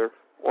together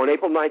on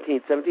April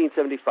 19,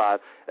 1775,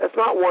 that's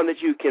not one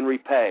that you can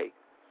repay,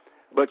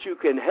 but you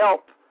can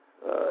help.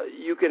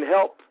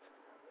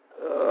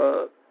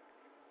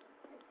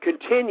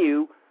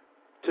 Continue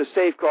to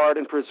safeguard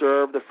and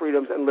preserve the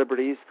freedoms and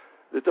liberties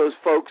that those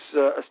folks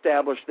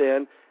established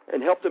then,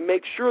 and help to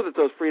make sure that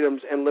those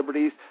freedoms and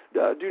liberties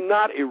do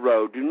not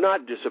erode, do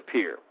not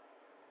disappear.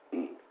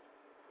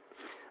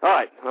 All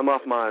right, I'm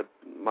off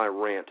my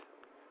rant.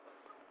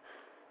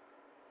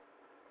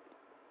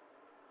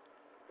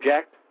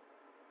 Jack?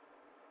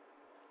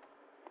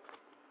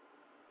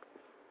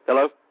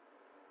 Hello?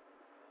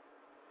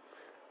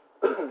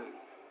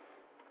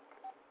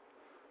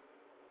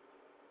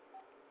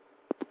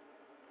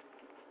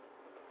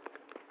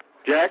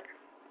 Jack?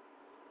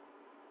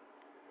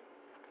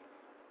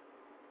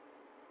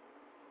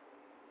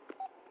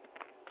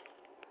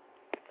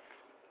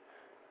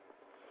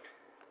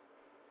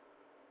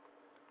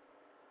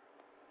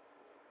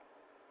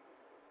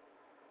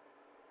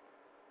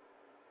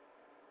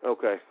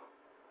 Okay.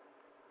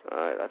 All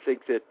right, I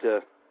think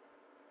that...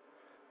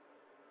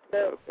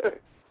 Okay.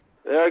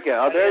 Okay,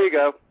 oh, there you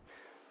go.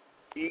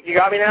 You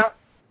got me now?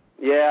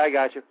 Yeah, I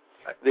got you.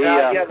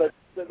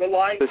 The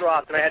line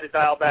dropped, and I had to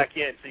dial back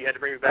in, so you had to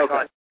bring me back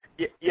on.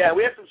 Yeah,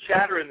 we have some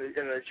chatter in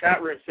the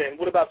chat room saying,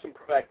 what about some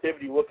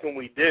proactivity? What can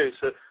we do?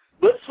 So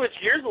let's switch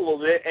gears a little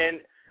bit.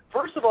 And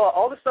first of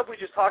all the stuff we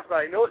just talked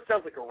about, I know it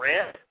sounds like a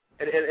rant,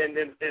 and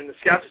the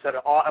Scouts just had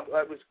I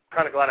was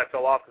kind of glad I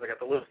fell off because I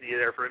got to listen to you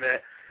there for a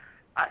minute.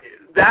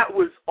 That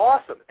was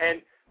awesome.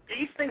 And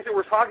these things that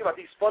we're talking about,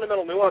 these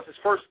fundamental nuances,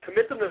 first,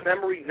 commit them to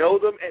memory, know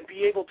them, and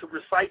be able to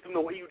recite them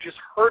the way you just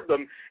heard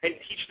them and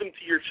teach them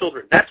to your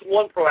children. That's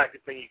one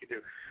proactive thing you can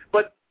do.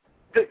 But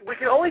we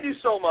can only do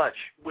so much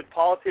with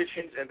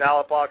politicians and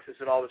ballot boxes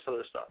and all this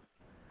other stuff.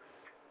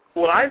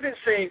 What I've been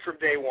saying from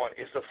day one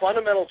is the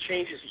fundamental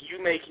changes that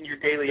you make in your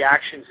daily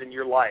actions in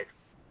your life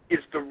is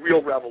the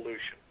real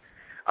revolution.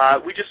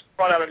 We just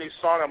brought out a new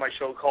song on my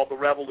show called The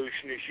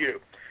Revolution Is You.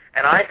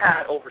 And I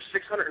had over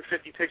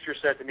 650 pictures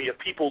sent to me of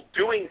people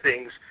doing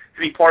things to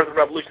be part of the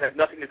revolution that have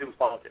nothing to do with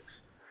politics.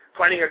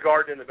 Planting a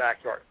garden in the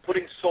backyard,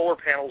 putting solar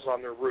panels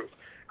on their roof,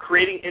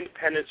 creating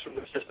independence from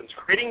the systems,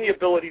 creating the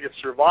ability to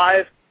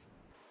survive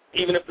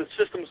even if the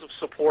systems of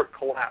support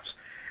collapse.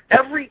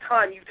 Every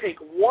time you take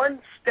one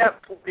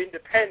step toward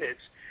independence,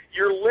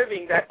 you're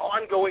living that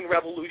ongoing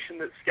revolution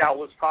that Scout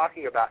was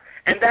talking about.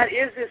 And that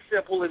is as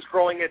simple as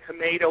growing a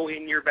tomato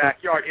in your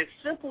backyard. As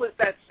simple as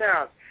that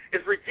sounds, as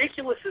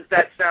ridiculous as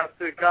that sounds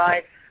to a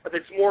guy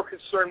that's more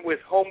concerned with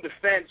home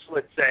defense,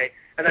 let's say,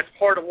 and that's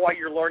part of why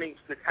you're learning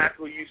the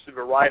tactical use of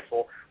a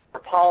rifle,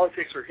 or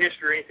politics or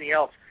history or anything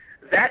else,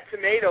 that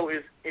tomato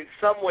is in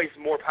some ways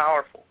more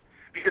powerful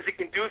because it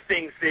can do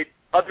things that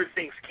other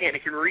things can't.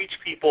 It can reach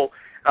people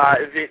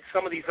that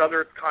some of these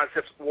other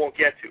concepts won't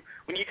get to.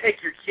 When you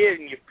take your kid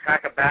and you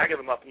pack a bag of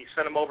them up and you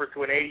send them over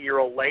to an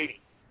 80-year-old lady,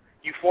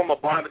 you form a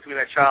bond between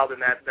that child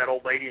and that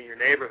old lady in your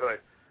neighborhood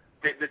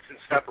that's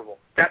inseparable.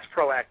 That's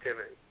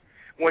proactivity.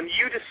 When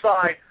you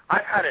decide,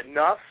 I've had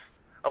enough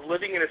of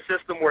living in a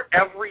system where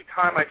every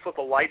time I flip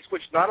a light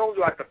switch, not only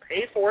do I have to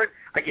pay for it,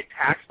 I get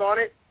taxed on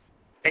it,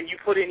 and you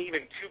put in even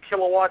 2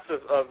 kilowatts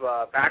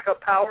of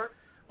backup power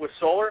with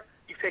solar,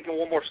 you've taken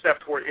one more step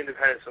toward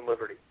independence and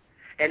liberty.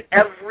 And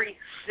every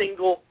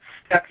single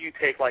step you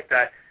take like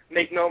that,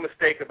 make no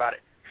mistake about it,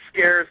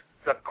 scares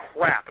the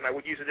crap, and I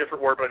would use a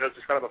different word, but I know it's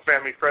just kind of a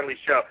family-friendly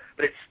show,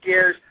 but it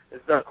scares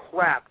the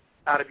crap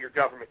out of your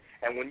government.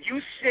 And when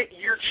you sit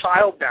your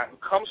child down who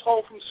comes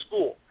home from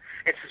school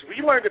and says,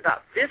 we learned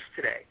about this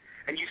today,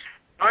 and you say,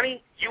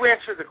 honey, you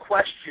answer the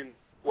question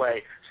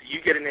way, so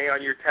you get an A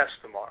on your test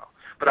tomorrow.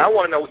 But I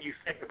want to know what you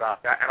think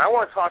about that, and I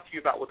want to talk to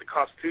you about what the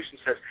Constitution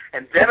says,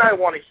 and then I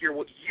want to hear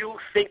what you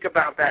think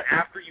about that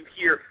after you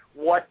hear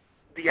what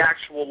the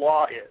actual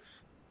law is.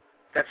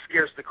 That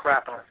scares the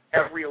crap out of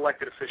every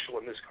elected official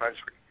in this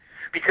country.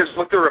 Because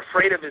what they're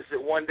afraid of is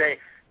that one day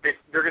that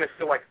they're going to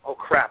feel like, oh,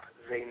 crap,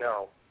 they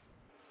know.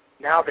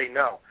 Now they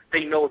know.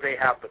 They know they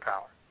have the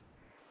power.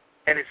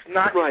 And it's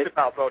not just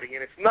about voting,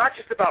 and it's not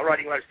just about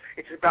writing letters.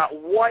 It's about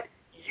what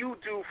you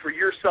do for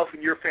yourself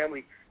and your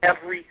family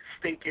every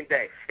stinking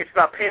day. It's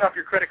about paying off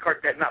your credit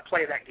card debt and not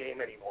playing that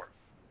game anymore.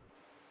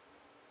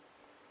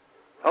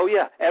 Oh,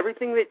 yeah.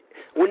 Everything that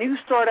 – when you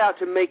start out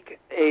to make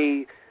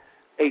a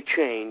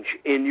change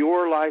in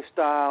your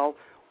lifestyle,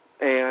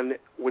 and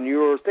when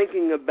you're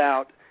thinking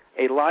about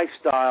a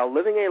lifestyle,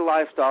 living a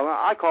lifestyle,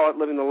 I call it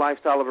living the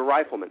lifestyle of a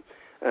rifleman.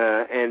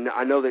 And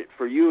I know that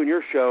for you and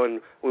your show,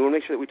 and we want to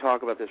make sure that we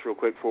talk about this real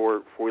quick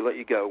before we let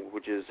you go,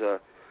 which is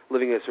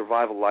living a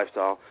survival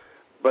lifestyle,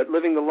 but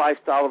living the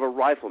lifestyle of a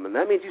rifleman.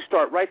 That means you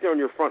start right there on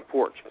your front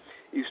porch.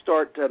 You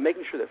start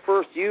making sure that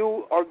first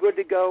you are good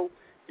to go,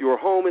 your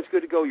home is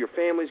good to go, your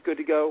family is good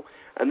to go,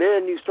 and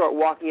then you start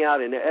walking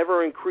out in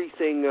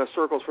ever-increasing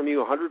circles from you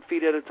 100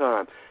 feet at a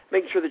time,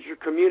 making sure that your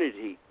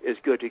community is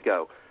good to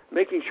go,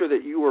 making sure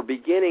that you are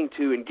beginning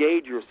to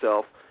engage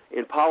yourself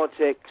in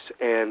politics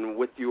and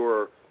with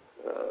your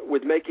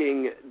with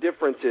making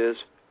differences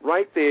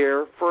right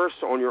there, first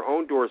on your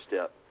own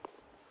doorstep,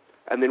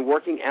 and then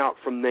working out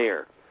from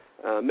there.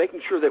 Making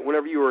sure that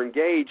whenever you are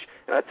engaged,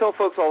 and I tell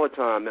folks all the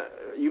time,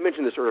 you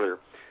mentioned this earlier,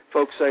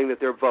 folks saying that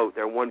their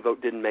one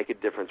vote didn't make a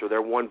difference, or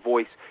their one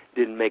voice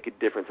didn't make a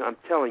difference. I'm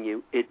telling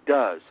you, it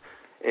does.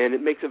 And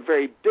it makes a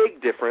very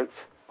big difference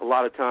a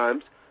lot of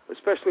times,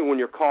 especially when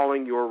you're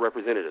calling your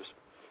representatives.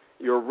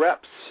 Your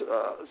reps,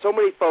 so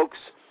many folks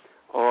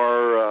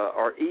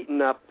are eaten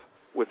up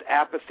with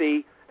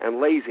apathy and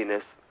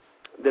laziness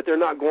that they're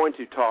not going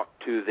to talk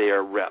to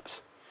their reps.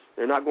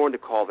 They're not going to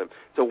call them.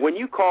 So when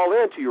you call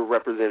in to your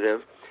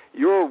representative,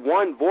 your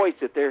one voice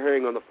that they're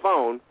hearing on the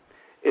phone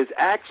is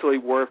actually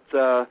worth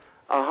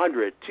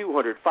 100,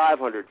 200,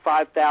 500,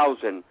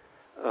 5,000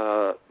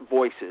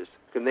 voices.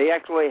 And they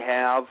actually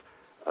have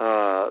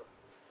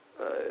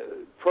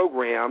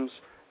programs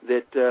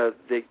that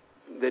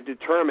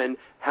determine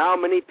how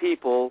many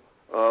people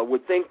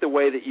would think the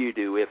way that you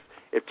do.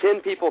 If 10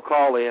 people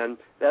call in,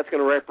 that's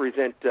going to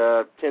represent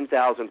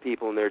 10,000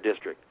 people in their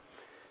district.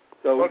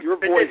 So well, your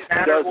voice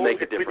does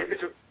make a difference.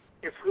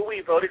 If who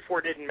we voted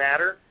for didn't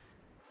matter,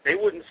 they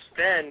wouldn't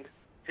spend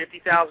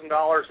 $50,000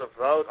 a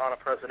vote on a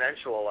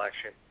presidential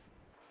election.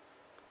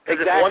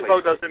 Because if one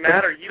vote doesn't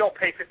matter, you don't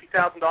pay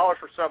 $50,000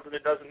 for something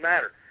that doesn't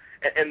matter.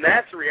 And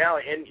that's the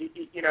reality. And,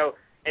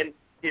 and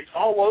it's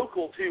all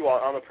local, too,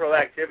 on the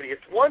pro-activity.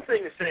 It's one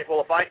thing to say, well,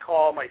 if I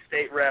call my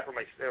state rep or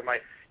my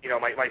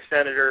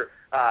senator,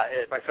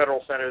 my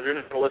federal senator, they're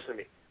not going to listen to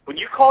me. When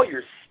you call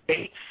your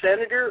state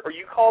senator or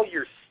you call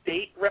your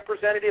state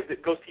representative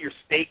that goes to your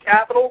state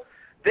capital,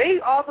 they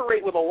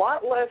operate with a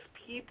lot less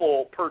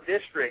people per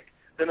district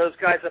than those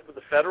guys up at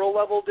the federal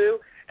level do,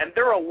 and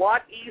they're a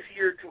lot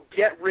easier to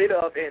get rid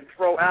of and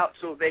throw out,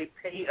 so they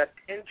pay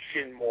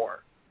attention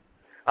more.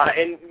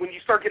 And when you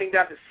start getting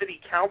down to city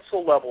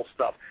council level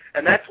stuff,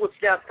 and that's what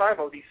Scott's talking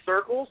about, these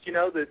circles,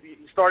 that you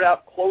start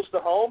out close to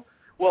home.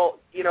 Well,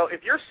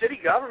 if your city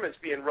government's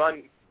being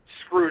run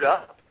screwed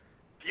up,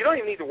 you don't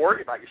even need to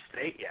worry about your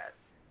state yet.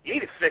 You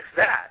need to fix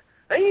that.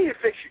 Then you need to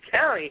fix your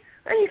county.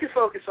 Then you can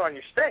focus on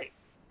your state.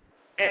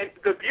 And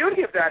the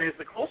beauty of that is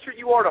the closer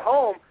you are to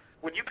home,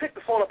 when you pick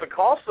the phone up and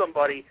call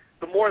somebody,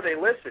 the more they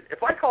listen.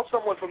 If I call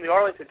someone from the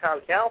Arlington Town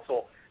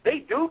Council, they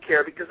do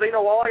care because they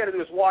know all I got to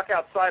do is walk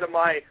outside of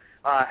my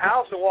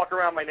house and walk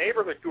around my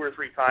neighborhood 2 or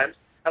 3 times,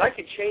 and I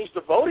can change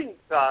the voting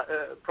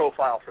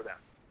profile for them.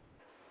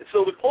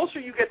 So the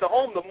closer you get to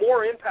home, the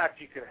more impact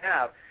you can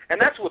have.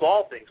 And that's with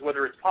all things,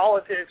 whether it's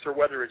politics or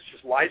whether it's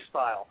just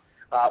lifestyle.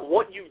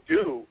 What you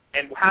do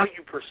and how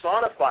you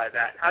personify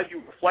that, how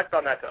you reflect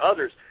on that to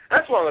others,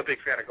 that's why I'm a big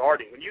fan of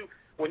gardening.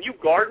 When you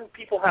garden,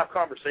 people have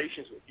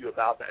conversations with you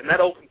about that, and that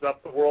opens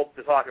up the world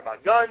to talk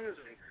about guns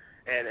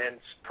and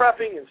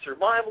prepping and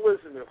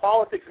survivalism and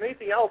politics and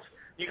anything else.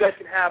 You guys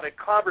can have a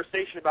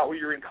conversation about where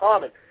you're in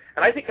common.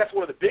 And I think that's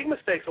one of the big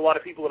mistakes a lot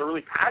of people that are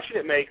really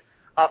passionate make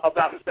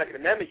about the Second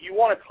Amendment. You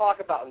want to talk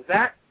about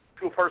that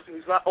to a person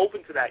who's not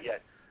open to that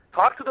yet.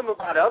 Talk to them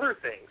about other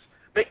things.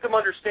 Make them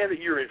understand that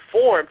you're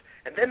informed,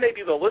 and then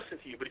maybe they'll listen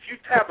to you. But if you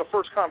have the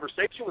first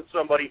conversation with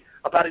somebody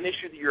about an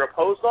issue that you're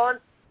opposed on,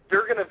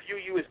 they're going to view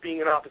you as being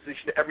in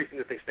opposition to everything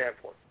that they stand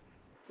for.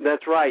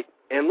 That's right.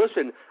 And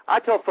listen, I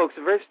tell folks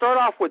to start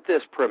off with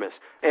this premise,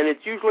 and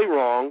it's usually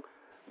wrong,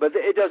 but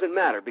it doesn't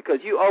matter because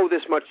you owe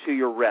this much to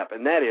your rep,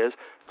 and that is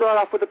start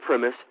off with the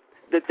premise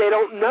that they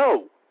don't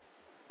know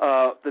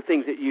the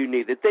things that you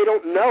need, that they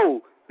don't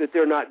know that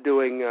they're not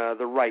doing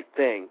the right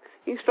thing.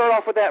 You can start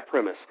off with that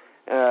premise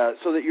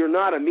so that you're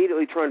not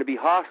immediately trying to be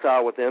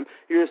hostile with them.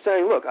 You're just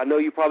saying, look, I know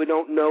you probably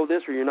don't know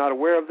this or you're not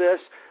aware of this,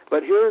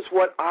 but here's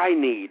what I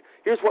need.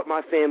 Here's what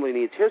my family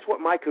needs. Here's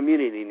what my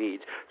community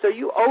needs. So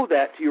you owe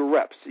that to your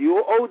reps.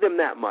 You owe them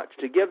that much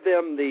to give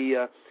them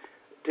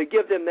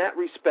that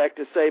respect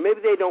to say maybe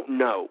they don't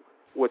know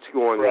what's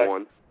going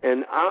on,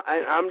 and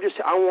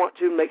I want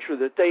to make sure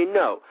that they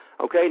know.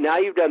 Okay, now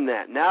you've done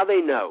that. Now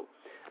they know.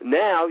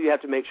 Now you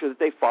have to make sure that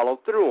they follow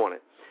through on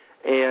it,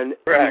 and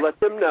you let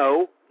them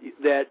know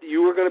that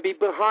you are going to be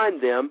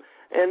behind them.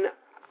 And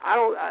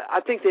I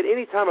think that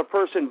any time a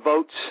person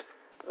votes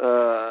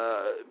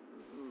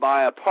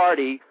by a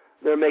party,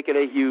 they're making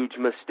a huge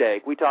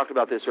mistake. We talked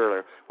about this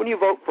earlier. When you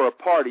vote for a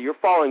party, you're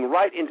falling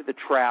right into the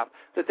trap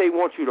that they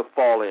want you to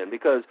fall in,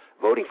 because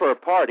voting for a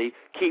party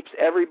keeps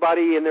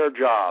everybody in their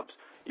jobs.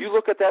 You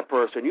look at that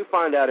person, you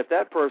find out if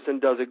that person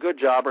does a good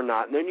job or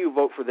not, and then you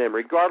vote for them,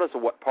 regardless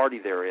of what party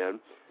they're in.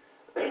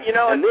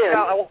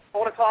 I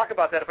want to talk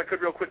about that if I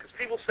could real quick, because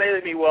people say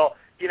to me, well,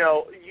 you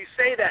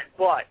say that,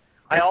 but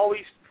I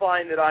always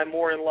find that I'm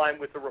more in line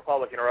with the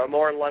Republican or I'm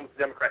more in line with the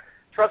Democrat.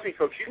 Trust me,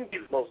 folks, you can be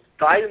the most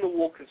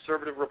dyed-in-the-wool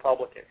conservative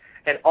Republican,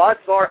 and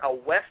odds are a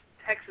West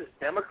Texas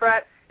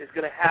Democrat is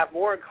going to have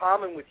more in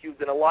common with you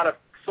than a lot of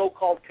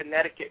so-called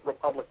Connecticut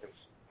Republicans.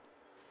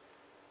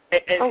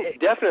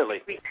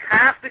 Definitely. We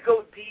have to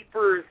go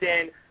deeper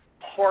than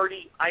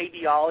party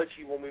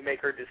ideology when we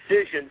make our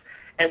decisions,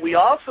 and we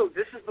also,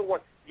 this is the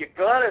one, you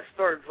got to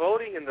start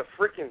voting in the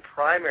freaking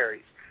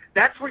primaries.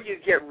 That's where you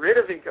get rid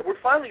of income.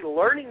 We're finally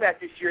learning that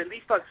this year, at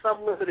least on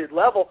some limited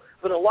level.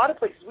 But in a lot of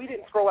places, we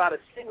didn't throw out a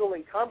single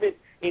incumbent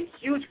in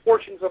huge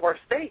portions of our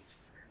states.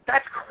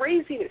 That's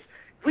craziness.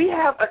 We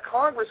have a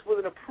Congress with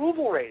an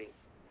approval rating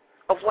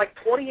of like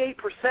 28%.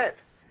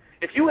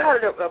 If you had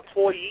an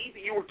employee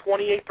that you were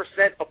 28%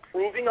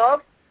 approving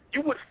of,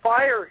 you would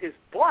fire his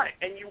butt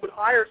and you would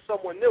hire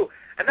someone new.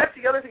 And that's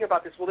the other thing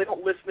about this. Well, they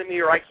don't listen to me,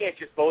 or I can't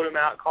just vote him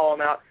out, call him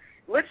out.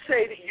 Let's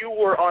say that you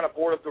were on a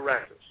board of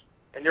directors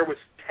and there was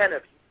 10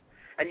 of you,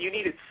 and you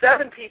needed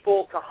 7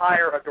 people to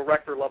hire a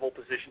director-level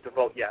position to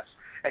vote yes.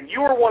 And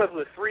you were one of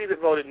the 3 that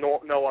voted no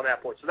on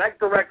that board. So that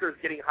director is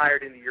getting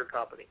hired into your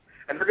company,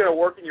 and they're going to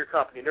work in your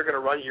company, and they're going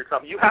to run your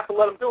company. You have to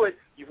let them do it.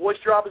 You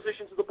voiced your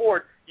opposition to the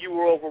board. You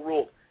were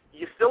overruled.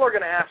 You still are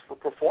going to ask for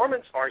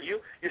performance, aren't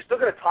you? You're still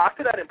going to talk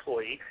to that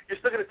employee. You're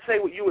still going to say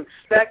what you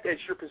expect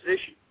as your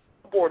position,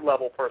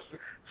 board-level person,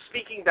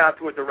 speaking down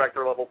to a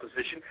director-level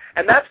position.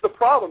 And that's the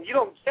problem. You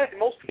don't get,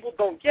 most people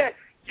don't get,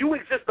 you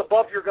exist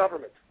above your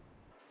government.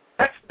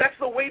 That's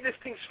the way this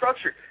thing's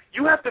structured.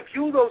 You have to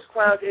view those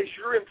clowns as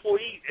your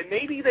employees, and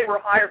maybe they were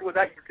hired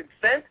without your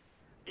consent,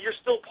 but you're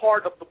still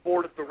part of the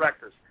board of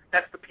directors.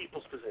 That's the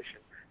people's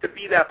position, to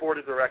be that board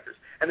of directors.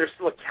 And they're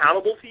still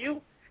accountable to you,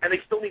 and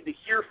they still need to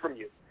hear from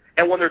you.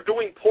 And when they're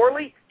doing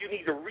poorly, you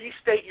need to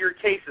restate your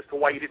case as to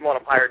why you didn't want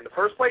them hired in the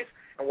first place,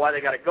 and why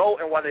they got to go,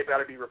 and why they've got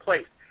to be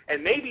replaced.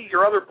 And maybe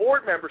your other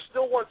board members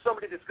still want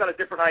somebody that's got a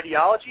different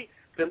ideology,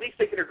 but at least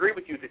they can agree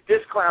with you that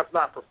this clown's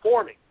not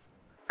performing.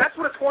 That's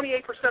what a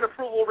 28%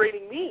 approval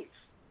rating means.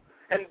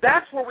 And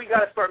that's where we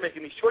got to start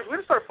making these choices. We're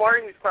going to start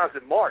firing these clowns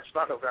in March,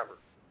 not November.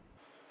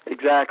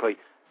 Exactly.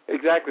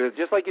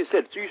 Just like you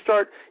said, so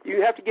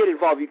you have to get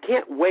involved. You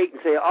can't wait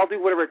and say, I'll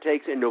do whatever it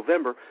takes in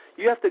November.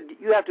 You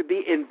have to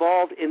be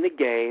involved in the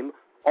game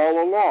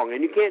all along.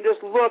 And you can't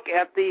just look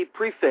at the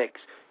prefix.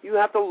 You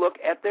have to look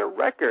at their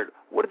record.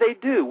 What do they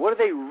do? What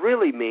do they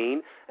really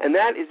mean? And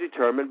that is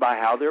determined by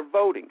how they're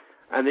voting.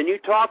 And then you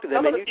talk to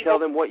them and you tell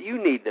them what you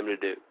need them to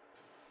do.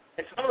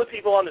 And some of the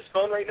people on this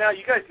phone right now,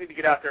 you guys need to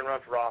get out there and run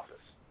for office.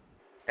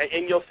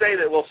 And you'll say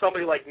that, well,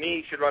 somebody like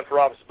me should run for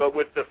office. But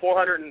with the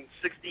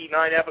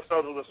 469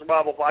 episodes of the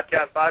Survival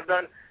Podcast I've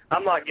done,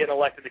 I'm not getting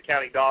elected to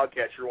county dog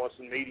catcher once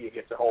the media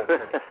gets a hold of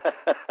me.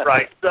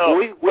 Right?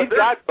 So we've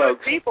got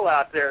folks. People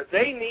out there,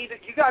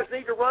 you guys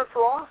need to run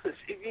for office.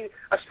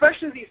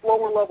 Especially these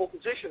lower-level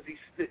positions.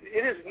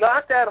 It is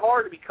not that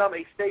hard to become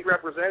a state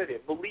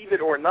representative, believe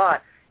it or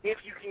not, if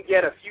you can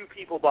get a few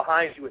people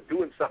behind you and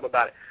doing something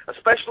about it,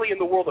 especially in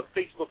the world of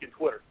Facebook and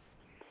Twitter.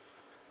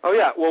 Oh,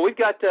 yeah. Well, we've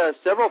got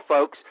several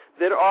folks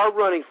that are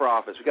running for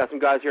office. We've got some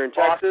guys here in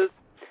Texas.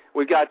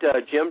 We've got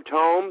Jim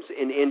Tomes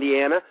in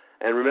Indiana.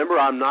 And remember,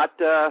 I'm not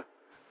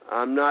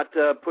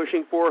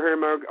pushing for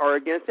him or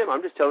against him.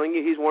 I'm just telling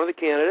you he's one of the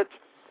candidates.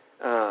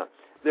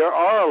 There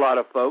are a lot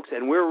of folks,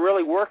 and we're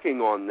really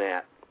working on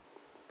that.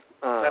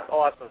 That's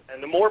awesome.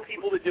 And the more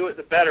people that do it,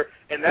 the better.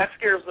 And that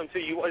scares them,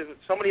 too.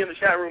 Somebody in the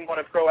chat room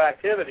wanted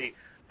proactivity.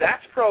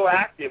 That's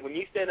proactive when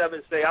you stand up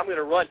and say, I'm going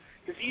to run.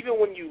 Because even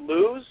when you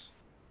lose,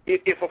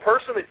 if a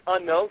person that's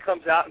unknown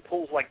comes out and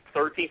pulls like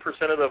 13%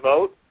 of the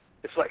vote,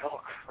 it's like,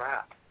 oh,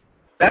 crap.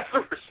 That's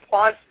the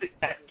response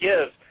that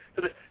gives.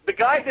 So the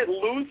guy that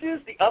loses,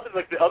 the other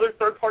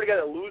third-party guy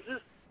that loses,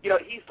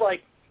 he's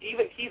like,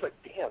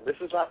 damn, this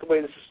is not the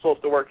way this is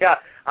supposed to work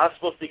out. I was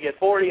supposed to get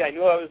 40. I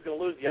knew I was going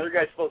to lose. The other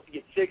guy's supposed to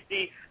get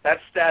 60.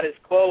 That's status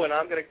quo, and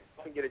I'm going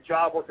to get a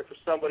job working for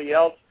somebody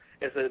else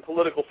as a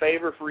political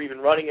favor for even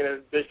running in a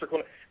district.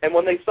 And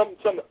when some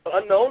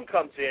unknown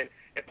comes in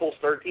and pulls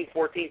 13,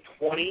 14,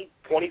 20,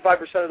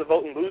 25% of the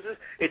vote and loses,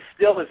 it's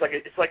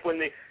like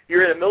when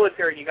you're in the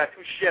military and you got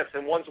 2 shifts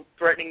and one's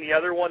threatening the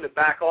other one to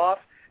back off,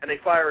 and they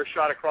fire a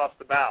shot across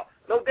the bow.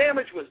 No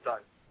damage was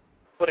done,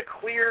 but a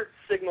clear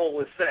signal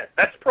was sent.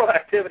 That's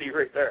proactivity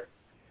right there.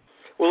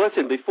 Well,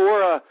 listen,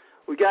 before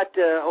we got,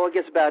 I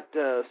guess about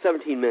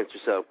 17 minutes or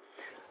so.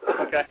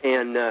 Okay.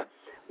 And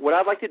what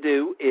I'd like to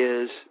do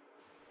is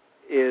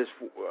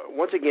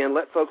once again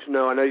let folks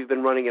know, I know you've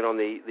been running it on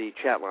the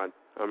chat line,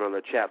 on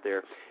the chat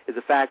there, is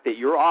the fact that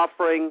you're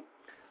offering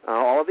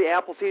all of the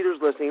Appleseeders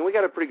listening, and we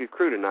got a pretty good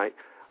crew tonight,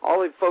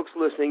 all the folks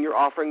listening, you're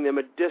offering them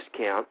a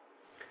discount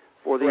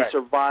for the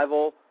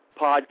Survival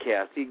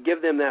Podcast. Can you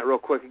give them that real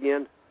quick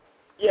again?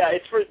 Yeah,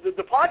 it's for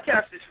the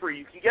podcast is free.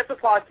 You can get the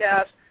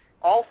podcast,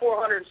 all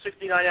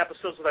 469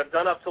 episodes that I've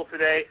done up till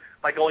today,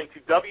 by going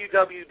to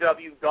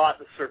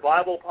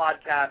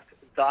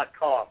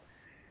www.thesurvivalpodcast.com.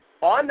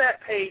 On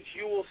that page,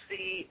 you will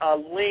see a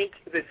link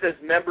that says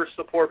Member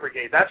Support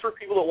Brigade. That's for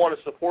people that want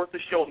to support the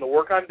show and the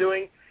work I'm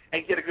doing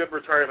and get a good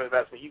return of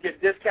investment. You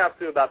get discounts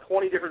to about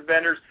 20 different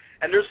vendors,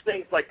 and there's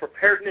things like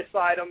preparedness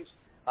items,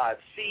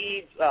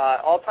 seeds,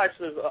 all types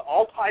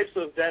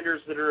of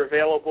vendors that are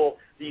available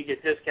that you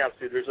get discounts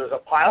to. There's a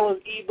pile of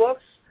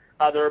ebooks.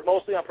 They're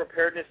mostly on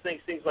preparedness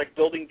things like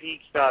building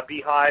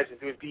beehives and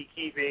doing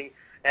beekeeping,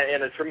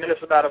 and a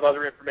tremendous amount of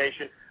other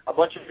information. A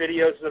bunch of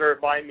videos that are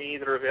by me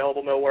that are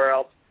available nowhere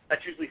else.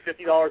 That's usually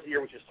 $50 a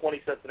year, which is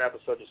 20 cents an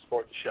episode to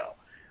support the show.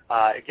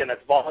 Again,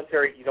 that's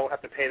voluntary. You don't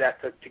have to pay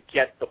that to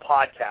get the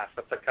podcast.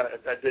 That's a kind of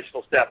an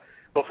additional step.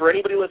 But for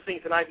anybody listening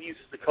tonight who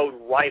uses the code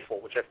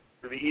RIFLE, which is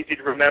really easy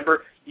to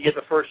remember, you get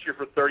the first year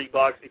for $30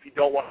 if you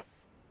don't want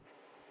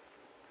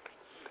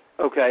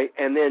to. Okay,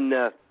 and then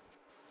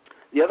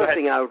the other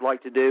thing I would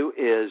like to do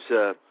is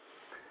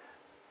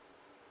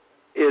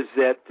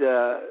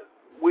that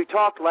we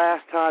talked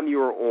last time you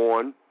were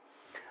on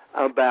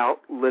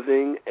about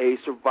living a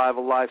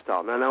survival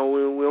lifestyle. Now, I know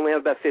we only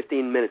have about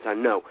 15 minutes, I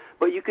know,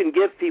 but you can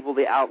give people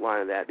the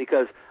outline of that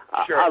because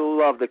I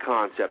love the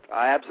concept.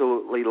 I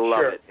absolutely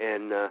love it.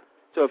 And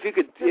so if you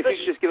could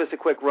just give us a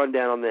quick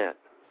rundown on that.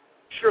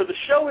 Sure. The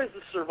show is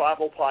the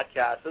Survival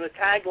Podcast, and the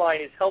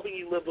tagline is helping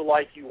you live the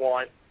life you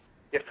want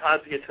if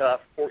times get tough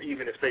or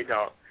even if they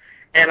don't.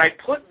 And I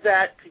put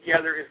that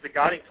together as the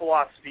guiding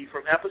philosophy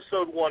from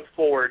episode 1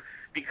 forward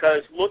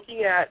because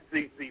looking at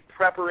the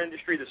prepper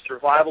industry, the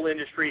survival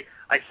industry,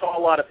 I saw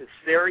a lot of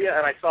hysteria,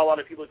 and I saw a lot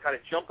of people kind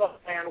of jump off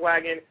the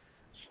bandwagon,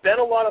 spent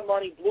a lot of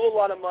money, blew a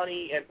lot of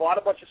money, and bought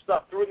a bunch of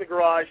stuff, threw it in the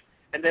garage,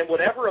 and then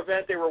whatever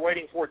event they were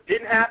waiting for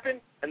didn't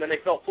happen, and then they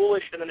felt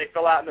foolish, and then they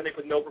fell out, and then they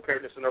put no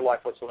preparedness in their life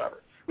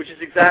whatsoever, which is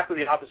exactly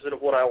the opposite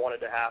of what I wanted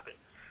to happen.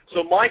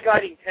 So my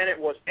guiding tenet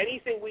was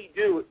anything we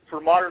do for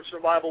modern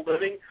survival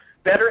living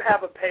better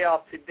have a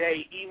payoff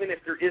today, even if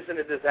there isn't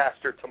a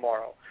disaster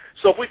tomorrow.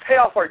 So if we pay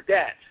off our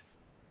debt,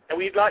 and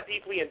we're not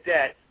deeply in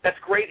debt, that's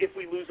great if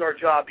we lose our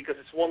job because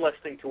it's one less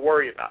thing to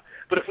worry about.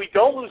 But if we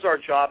don't lose our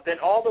job, then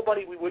all the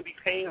money we would be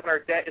paying on our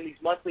debt in these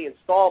monthly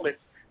installments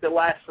that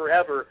last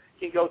forever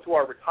can go to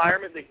our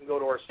retirement, they can go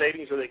to our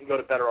savings, or they can go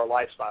to better our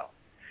lifestyle.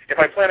 If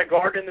I plant a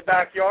garden in the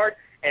backyard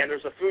and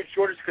there's a food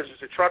shortage because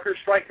there's a trucker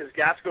strike because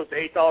gas goes to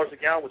 $8 a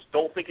gallon, which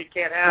don't think it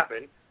can't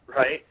happen,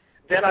 right?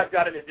 Then I've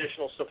got an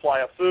additional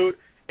supply of food.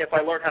 If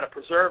I learn how to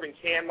preserve and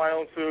can my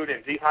own food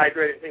and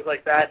dehydrate it and things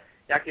like that,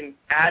 I can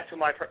add to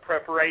my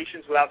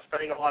preparations without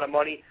spending a lot of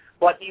money.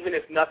 But even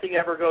if nothing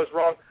ever goes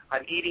wrong,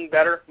 I'm eating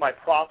better, my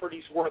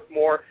property's worth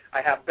more,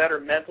 I have better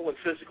mental and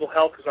physical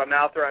health because I'm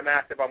out there, I'm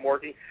active, I'm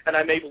working, and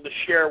I'm able to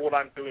share what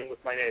I'm doing with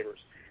my neighbors.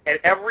 And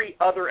every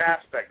other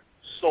aspect,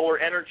 solar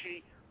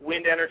energy,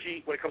 wind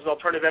energy, when it comes to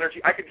alternative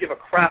energy, I could give a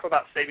crap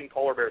about saving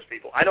polar bears,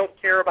 people. I don't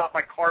care about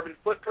my carbon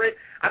footprint.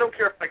 I don't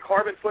care if my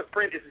carbon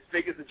footprint is as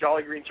big as the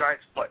Jolly Green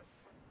Giant's foot.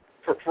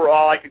 For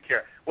all I could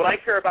care. What I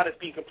care about is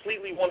being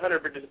completely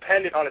 100%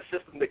 dependent on a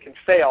system that can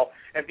fail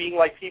and being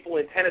like people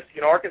in Tennessee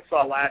and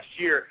Arkansas last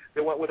year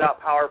that went without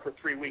power for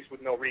 3 weeks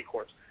with no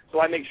recourse. So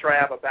I make sure I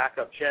have a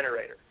backup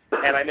generator,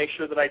 and I make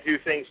sure that I do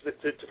things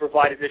to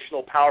provide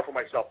additional power for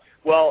myself.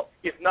 Well,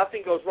 if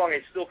nothing goes wrong, I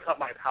still cut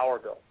my power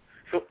bill.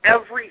 So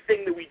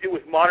everything that we do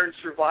with modern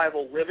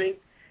survival living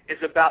is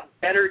about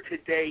better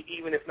today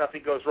even if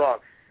nothing goes wrong.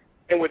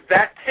 And with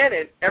that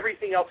tenet,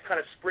 everything else kind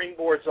of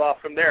springboards off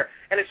from there.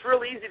 And it's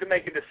really easy to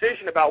make a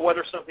decision about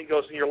whether something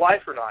goes in your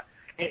life or not.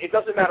 And it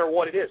doesn't matter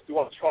what it is. Do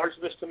I want to charge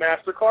this to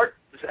MasterCard?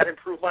 Does that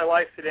improve my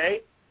life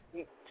today?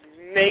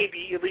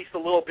 Maybe, at least a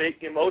little bit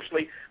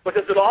emotionally. But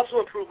does it also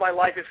improve my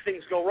life if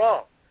things go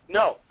wrong?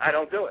 No, I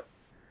don't do it.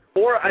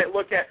 Or I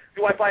look at,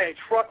 do I buy a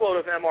truckload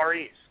of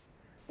MREs?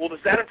 Well, does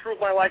that improve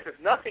my life if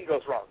nothing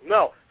goes wrong?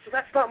 No. So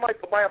that's not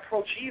my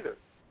approach either.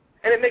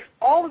 And it makes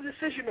all the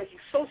decision-making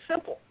so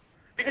simple.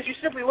 Because you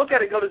simply look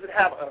at it and go, does it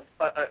have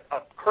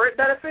a current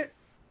benefit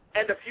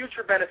and a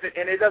future benefit,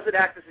 and it doesn't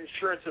act as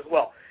insurance as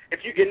well. And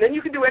then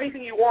you can do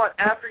anything you want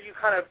after you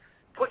kind of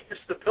put your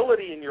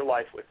stability in your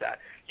life with that.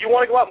 You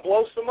want to go out and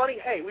blow some money?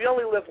 Hey, we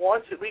only live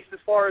once, at least as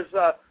far as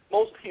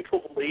most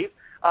people believe.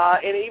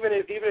 And even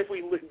if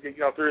we,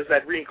 if there is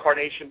that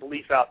reincarnation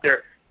belief out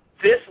there,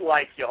 this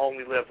life you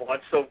only live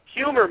once, so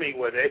humor me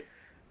with it.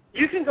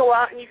 You can go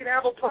out and you can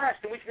have a blast,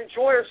 and we can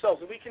enjoy ourselves,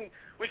 and we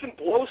can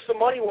blow some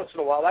money once in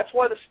a while. That's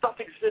why the stuff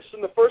exists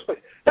in the first place.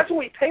 That's when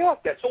we pay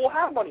off debt, so we'll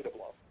have money to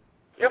blow.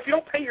 If you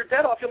don't pay your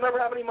debt off, you'll never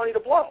have any money to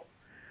blow.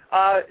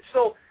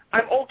 So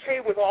I'm okay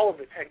with all of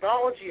the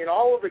technology and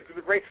all of the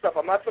great stuff.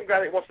 I'm not some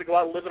guy that wants to go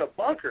out and live in a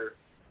bunker,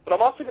 but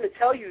I'm also going to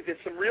tell you that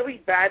some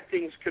really bad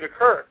things could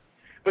occur.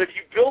 But if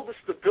you build the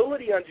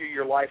stability under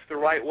your life the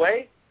right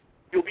way,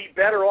 you'll be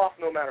better off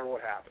no matter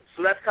what happens.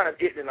 So that's kind of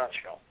it in a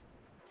nutshell.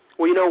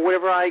 Well,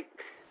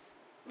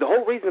 the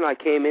whole reason I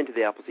came into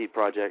the Appleseed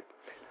Project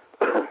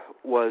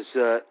was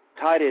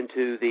tied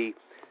into the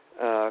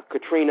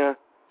Katrina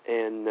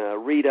and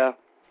Rita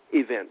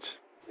events.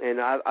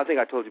 And I think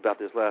I told you about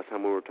this last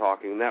time we were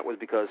talking, and that was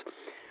because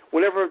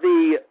whenever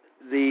you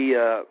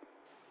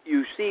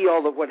see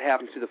all of what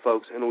happens to the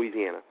folks in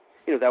Louisiana,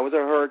 that was a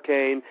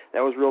hurricane,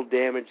 that was real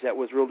damage, that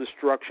was real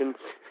destruction.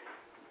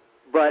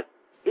 But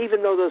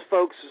even though those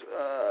folks,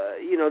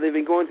 they've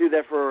been going through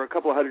that for a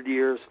couple of 100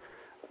 years,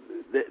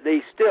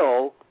 they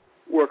still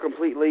were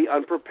completely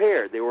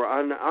unprepared. They were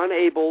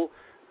unable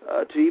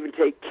to even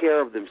take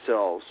care of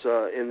themselves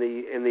in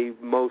the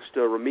most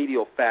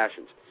remedial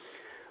fashions.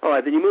 All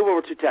right, then you move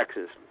over to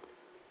Texas.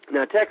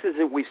 Now, Texas,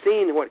 we've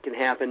seen what can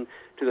happen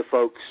to the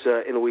folks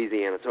in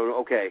Louisiana.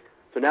 So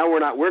now we're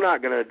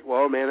not going to.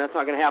 Well, man, that's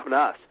not going to happen to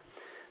us.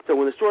 So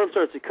when the storm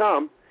starts to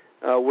come,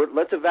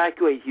 let's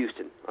evacuate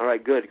Houston. All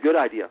right, good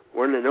idea.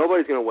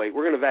 Nobody's going to wait.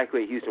 We're going to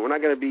evacuate Houston. We're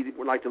not going to be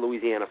like the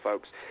Louisiana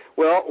folks.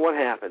 Well, what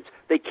happens?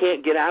 They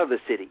can't get out of the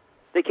city.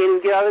 They can't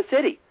even get out of the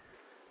city.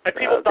 And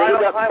people they die end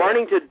on up the highway.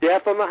 burning to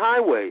death on the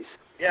highways.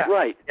 Yeah.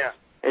 Right. Yeah.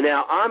 And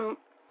now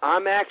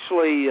I'm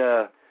actually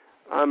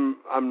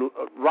I'm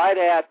right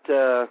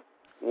at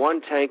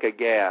 1 tank of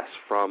gas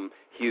from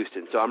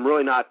Houston, so I'm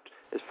really not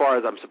as far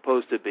as I'm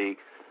supposed to be.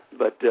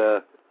 But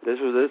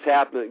this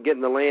happened.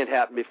 Getting the land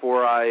happened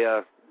before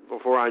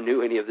I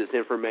knew any of this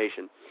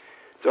information.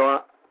 So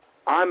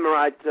I'm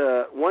right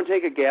 1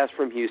 tank of gas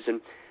from Houston,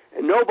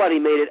 and nobody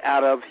made it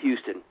out of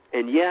Houston,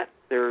 and yet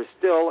there is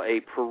still a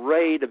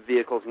parade of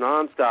vehicles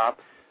nonstop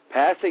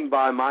passing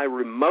by my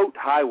remote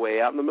highway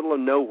out in the middle of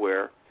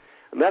nowhere,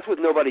 and that's with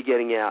nobody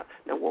getting out.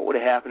 Now, what would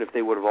have happened if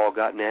they would have all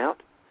gotten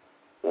out?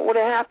 What would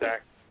have happened?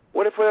 Exactly.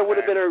 What if there would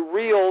have been a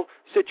real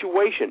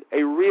situation,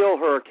 a real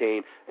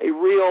hurricane, a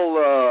real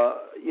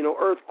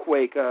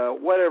earthquake,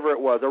 whatever it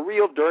was, a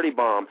real dirty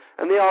bomb,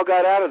 and they all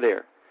got out of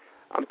there?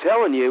 I'm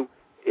telling you,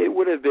 it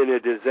would have been a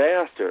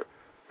disaster.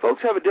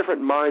 Folks have a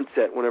different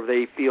mindset whenever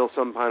they feel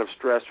some kind of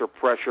stress or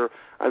pressure,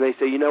 and they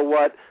say, you know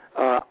what,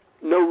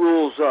 no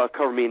rules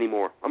cover me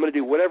anymore. I'm going to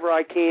do whatever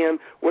I can,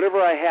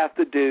 whatever I have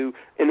to do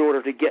in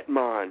order to get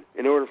mine,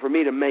 in order for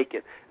me to make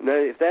it. And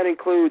if that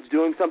includes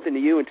doing something to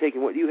you and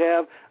taking what you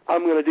have,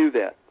 I'm going to do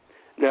that.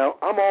 Now,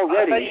 I'm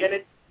already...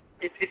 And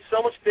it's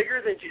so much bigger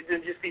than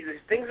just these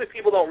things that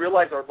people don't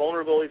realize are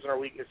vulnerabilities and our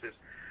weaknesses.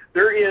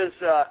 There is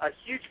a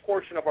huge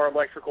portion of our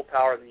electrical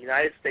power in the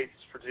United States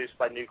is produced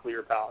by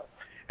nuclear power.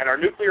 And our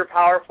nuclear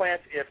power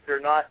plants, if they're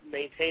not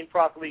maintained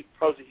properly,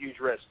 pose a huge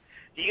risk.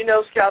 Do you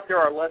know, Scout, there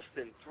are less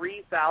than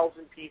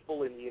 3,000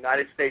 people in the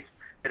United States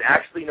that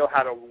actually know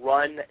how to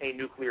run a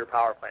nuclear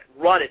power plant?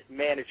 Run it,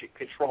 manage it,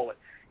 control it.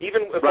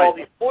 Even if all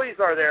the employees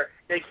are there,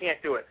 they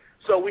can't do it.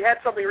 So we had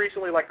something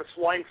recently like the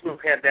swine flu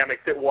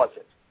pandemic that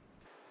wasn't.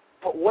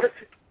 But what if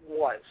it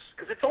was?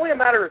 Because it's only a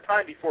matter of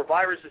time before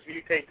viruses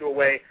mutate to a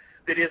way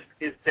that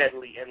is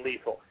deadly and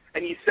lethal.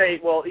 And you say,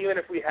 well, even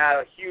if we have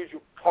a huge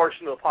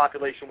portion of the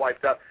population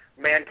wiped out,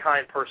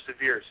 mankind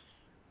perseveres.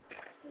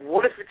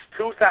 What if it's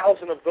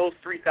 2,000 of those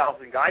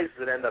 3,000 guys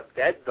that end up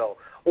dead, though?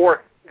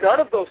 Or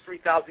none of those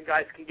 3,000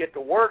 guys can get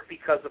to work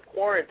because of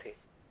quarantine?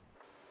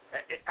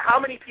 How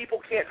many people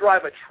can't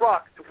drive a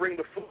truck to bring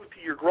the food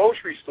to your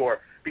grocery store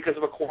because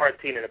of a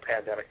quarantine and a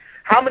pandemic?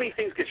 How many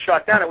things get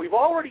shut down? And we've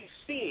already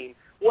seen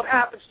what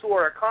happens to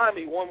our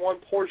economy when one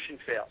portion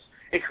fails.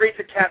 It creates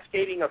a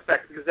cascading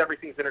effect because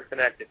everything's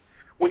interconnected.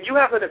 When you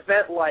have an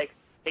event like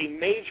a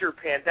major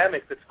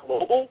pandemic that's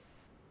global,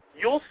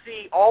 you'll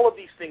see all of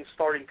these things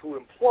starting to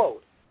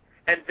implode.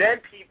 And then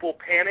people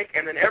panic,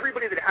 and then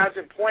everybody that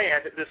hasn't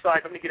planned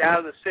decides, I'm going to get out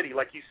of the city,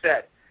 like you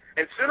said.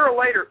 And sooner or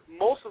later,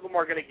 most of them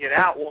are going to get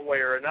out one way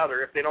or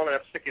another if they don't end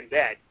up sick and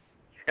dead.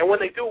 And when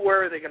they do,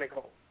 where are they going to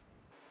go?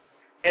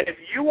 And if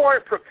you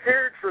aren't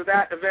prepared for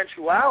that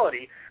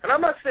eventuality, and I'm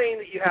not saying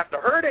that you have to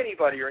hurt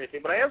anybody or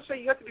anything, but I am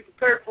saying you have to be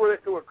prepared for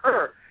it to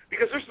occur,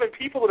 because there's been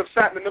people that have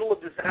sat in the middle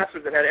of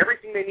disasters that had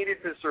everything they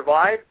needed to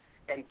survive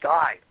and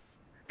died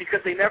because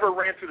they never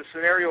ran through the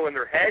scenario in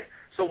their head.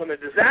 So when the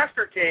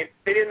disaster came,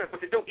 they didn't know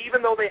what to do,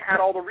 even though they had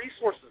all the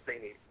resources they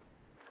needed.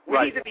 We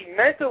need to be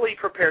mentally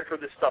prepared for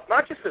this stuff,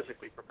 not just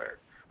physically prepared.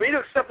 We need to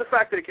accept the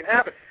fact that it can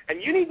happen.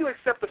 And you need to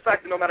accept the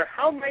fact that no matter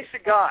how nice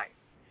a guy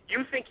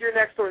you think your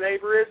next-door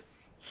neighbor is,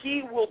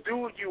 he will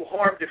do you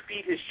harm to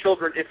feed his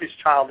children if his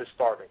child is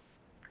starving.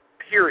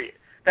 Period.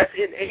 That's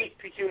innate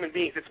to human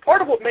beings. It's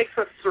part of what makes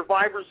us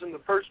survivors in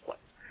the first place.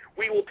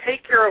 We will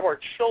take care of our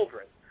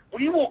children.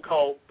 We will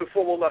go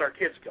before we'll let our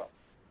kids go.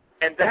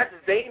 And that's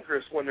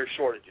dangerous when there's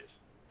shortages.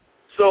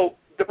 So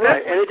the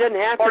best and it doesn't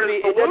have to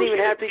be. It doesn't even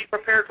have to be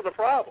prepared for the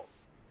problem.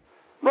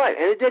 Right,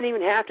 and it doesn't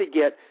even have to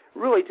get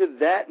really to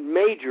that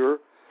major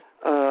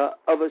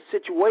of a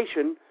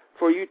situation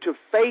for you to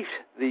face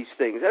these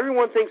things.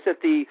 Everyone thinks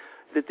that the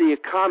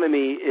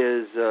economy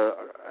is the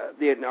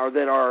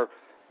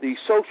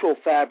social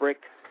fabric,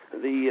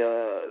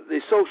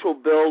 the social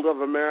build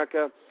of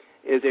America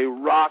is a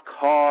rock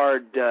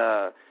hard,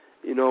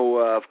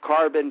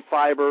 carbon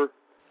fiber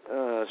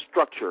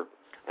structure,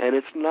 and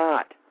it's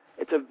not.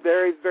 It's a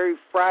very, very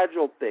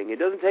fragile thing. It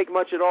doesn't take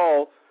much at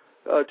all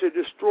to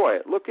destroy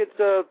it. Look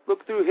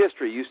through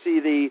history. You see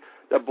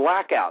the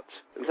blackouts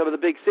in some of the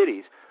big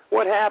cities.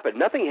 What happened?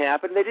 Nothing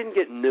happened. They didn't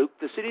get nuked.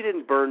 The city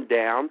didn't burn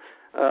down.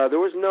 There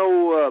was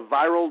no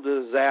viral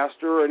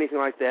disaster or anything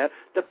like that.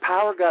 The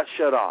power got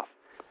shut off.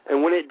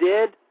 And when it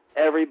did,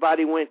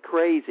 everybody went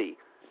crazy.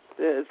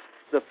 The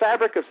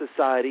fabric of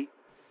society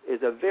is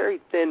a very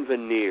thin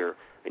veneer.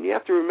 And you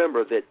have to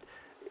remember that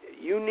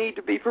you need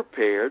to be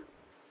prepared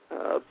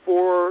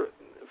for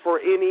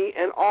any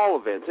and all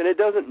events. And it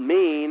doesn't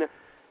mean,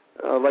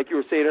 like you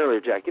were saying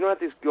earlier, Jack, you don't have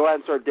to go out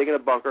and start digging a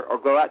bunker or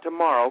go out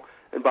tomorrow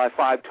and buy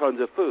 5 tons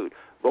of food.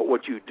 But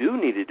what you do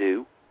need to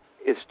do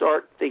is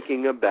start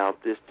thinking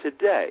about this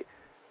today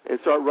and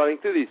start running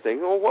through these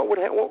things. Well, what would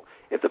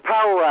if the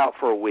power were out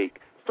for a week?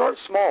 Start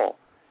small.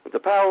 If the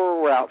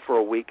power were out for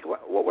a week,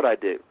 what would I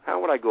do? How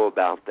would I go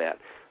about that?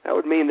 That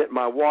would mean that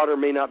my water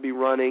may not be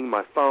running,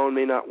 my phone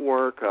may not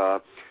work,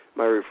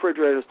 my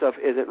refrigerator stuff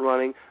isn't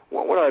running.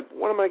 What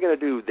am I going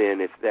to do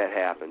then if that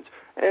happens?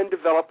 And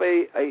develop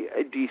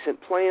a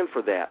decent plan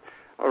for that.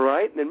 All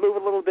right, and then move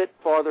a little bit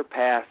farther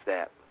past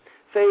that.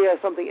 Say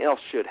something else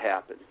should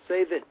happen.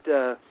 Say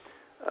that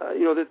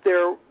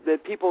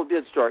that people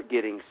did start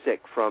getting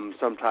sick from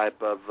some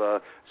type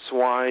of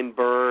swine,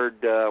 bird,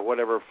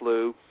 whatever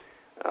flu.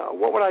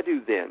 What would I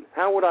do then?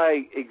 How would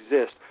I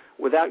exist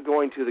without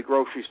going to the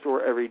grocery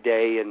store every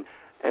day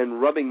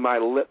and rubbing my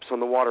lips on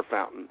the water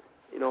fountain?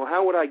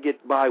 How would I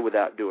get by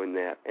without doing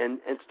that? And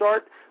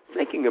start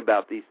thinking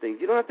about these things.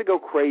 You don't have to go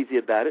crazy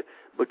about it,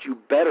 but you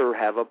better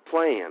have a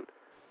plan.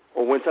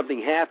 Or when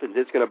something happens,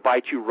 it's going to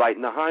bite you right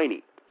in the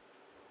hiney.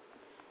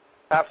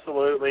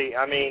 Absolutely.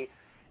 I mean,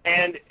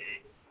 and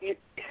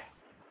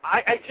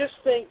I just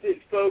think that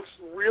folks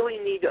really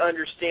need to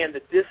understand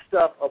that this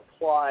stuff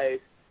applies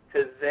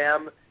to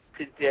them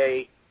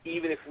today,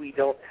 even if we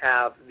don't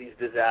have these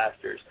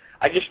disasters.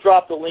 I just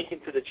dropped a link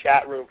into the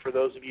chat room for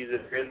those of you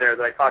that are in there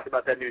that I talked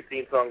about that new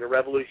theme song, The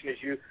Revolution Is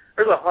You.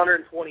 There's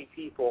 120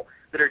 people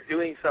that are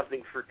doing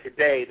something for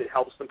today that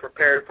helps them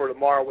prepare for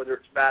tomorrow, whether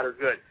it's bad or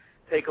good.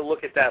 Take a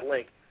look at that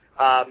link.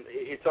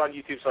 It's on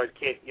YouTube, so I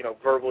can't,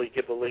 verbally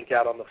give the link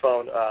out on the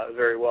phone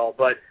very well.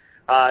 But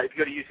if you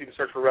go to YouTube and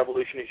search for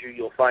Revolution Is You,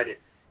 you'll find it.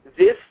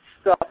 This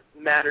stuff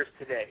matters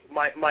today.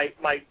 My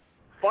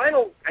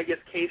final,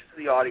 case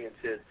to the audience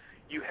is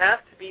you have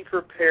to be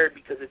prepared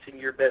because it's in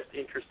your best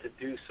interest to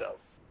do so.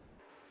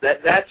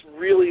 That's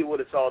really what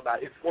it's all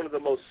about. It's one of the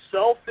most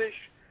selfish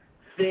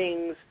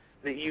things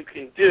that you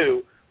can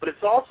do, but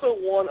it's also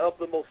one of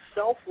the most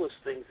selfless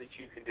things that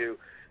you can do.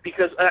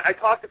 Because I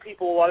talk to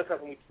people a lot of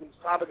times when the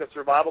topic of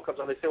survival comes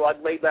on, they say, well,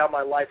 I'd lay down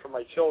my life for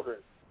my children.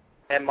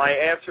 And my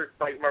answer,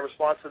 my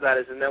response to that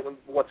is, and then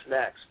what's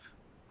next?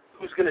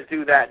 Who's going to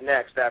do that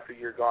next after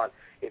you're gone?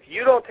 If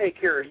you don't take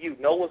care of you,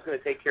 no one's going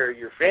to take care of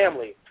your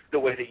family the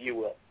way that you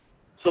will.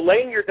 So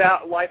laying your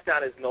life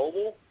down is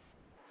noble,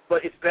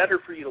 but it's better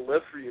for you to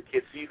live for your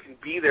kids so you can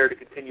be there to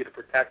continue to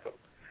protect them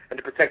and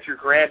to protect your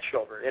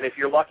grandchildren. And if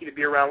you're lucky to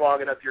be around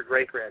long enough, your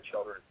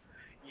great-grandchildren.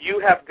 You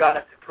have got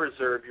to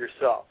preserve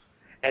yourself.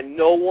 And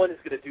no one is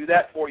going to do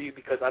that for you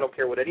because I don't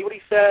care what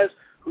anybody says,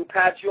 who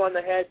pats you on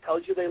the head,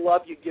 tells you they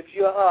love you, gives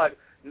you a hug.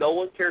 No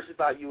one cares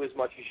about you as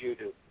much as you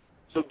do.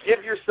 So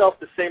give yourself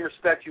the same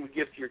respect you would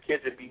give to your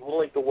kids and be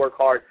willing to work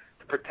hard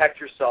to protect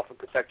yourself and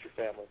protect your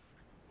family.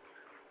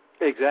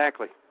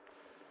 Exactly.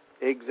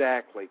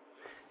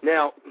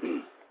 Now,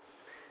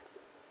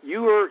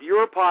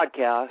 your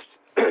podcast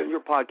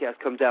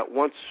comes out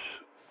once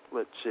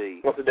a day.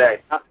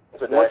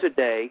 Once a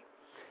day,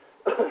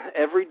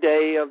 every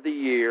day of the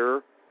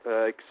year,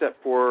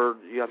 except for,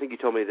 I think you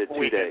told me that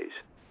 2 days.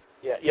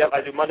 Yeah, I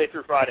do Monday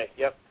through Friday,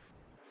 yep.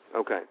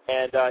 Okay.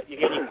 And you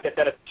can get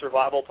that at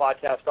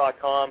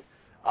survivalpodcast.com.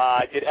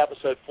 I did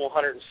episode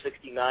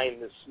 469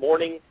 this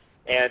morning,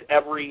 and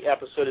every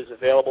episode is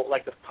available.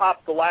 Like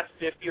the last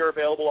 50 are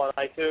available on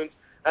iTunes.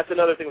 That's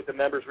another thing with the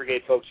Members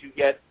Brigade, folks. You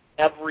get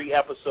every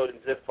episode in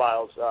zip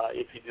files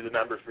if you do the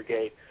Members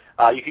Brigade.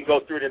 You can go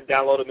through it and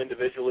download them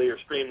individually or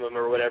stream them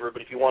or whatever,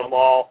 but if you want them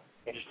all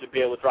and just to be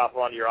able to drop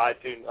them onto your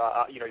iTunes,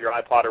 your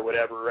iPod or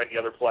whatever, or any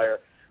other player,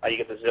 you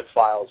get the zip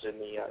files in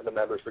the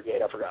Members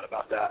Brigade. I forgot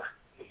about that.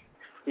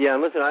 Yeah,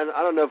 and listen, I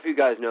don't know if you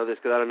guys know this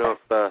because I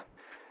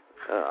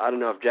don't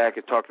know if Jack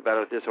had talked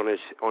about this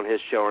on his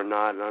show or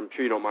not, and I'm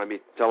sure you don't mind me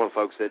telling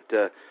folks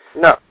that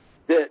no,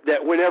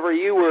 that whenever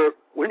you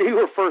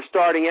were first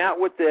starting out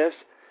with this,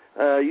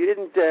 you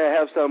didn't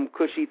have some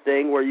cushy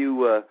thing where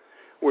you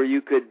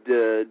could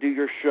do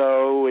your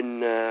show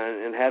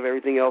and have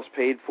everything else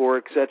paid for,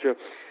 etc.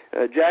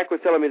 Jack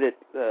was telling me that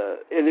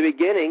in the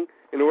beginning,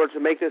 in order to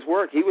make this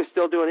work, he was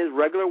still doing his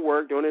regular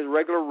work, doing his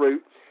regular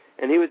route,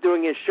 and he was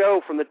doing his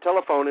show from the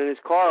telephone in his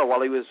car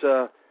while he was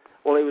out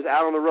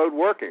on the road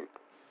working.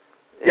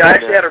 Yeah, I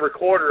actually had a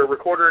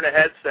recorder and a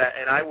headset,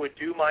 and I would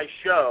do my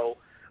show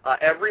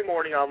every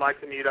morning on my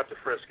commute up to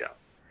Frisco.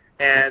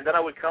 And then I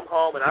would come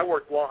home, and I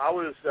worked well. I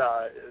was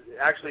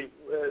actually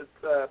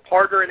a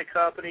partner in a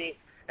company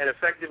and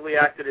effectively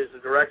acted as the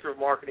director of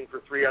marketing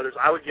for 3 others.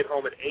 I would get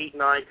home at 8,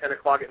 9, 10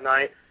 o'clock at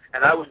night,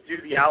 and I would do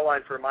the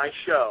outline for my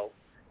show,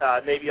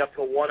 maybe up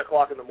till 1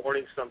 o'clock in the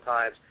morning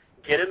sometimes,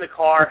 get in the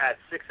car at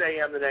 6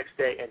 a.m. the next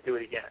day and do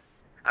it again.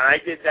 And I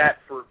did that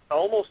for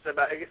almost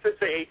about, I guess I'd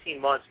say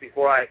 18 months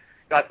before I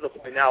got to the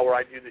point now where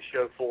I do the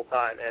show full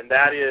time. And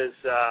that is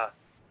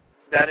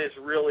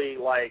really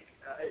like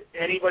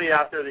anybody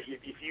out there that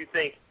if you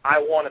think I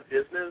want a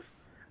business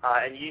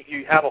and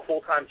you have a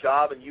full-time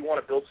job and you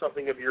want to build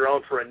something of your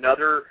own for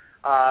another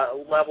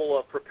level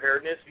of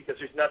preparedness, because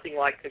there's nothing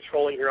like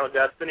controlling your own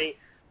destiny,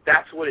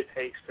 that's what it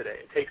takes today.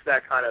 It takes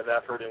that kind of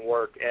effort and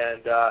work.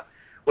 And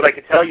what I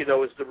can tell you,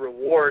 though, is the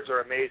rewards are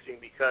amazing,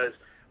 because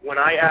when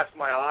I asked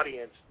my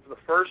audience, the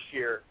first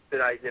year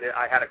that I did it,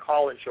 I had a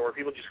call-in show where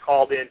people just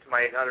called in to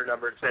my 800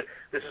 number and said,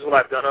 this is what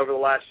I've done over the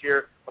last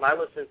year. When I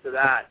listened to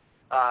that,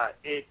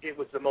 it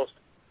was the most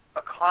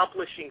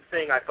accomplishing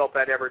thing I felt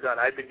I'd ever done.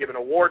 I'd been given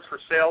awards for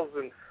sales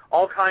and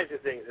all kinds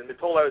of things, and been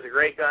told I was a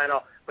great guy and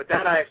all. But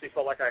then I actually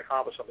felt like I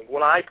accomplished something.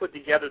 When I put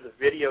together the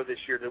video this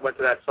year that went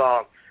to that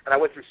song, and I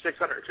went through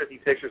 650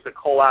 pictures to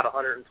cull out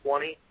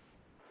 120,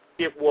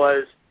 it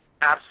was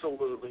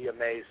absolutely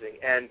amazing.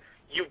 And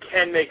you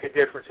can make a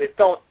difference.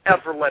 Don't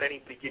ever let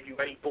anybody give you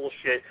any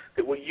bullshit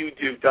that what you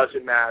do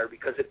doesn't matter,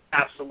 because it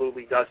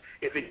absolutely does.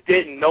 If it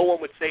didn't, no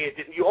one would say it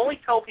didn't. You only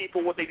tell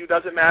people what they do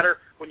doesn't matter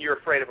when you're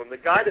afraid of them. The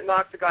guy that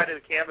knocks the guy to the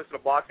canvas in a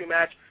boxing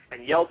match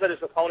and yells at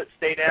his opponent,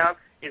 stay down,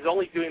 is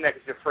only doing that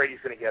because he's afraid he's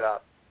going to get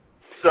up.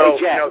 So,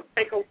 hey, Jack,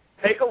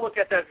 take a look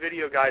at that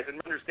video, guys, and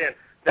understand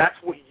that's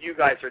what you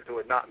guys are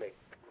doing, not me.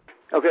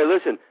 Okay,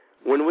 listen.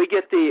 When we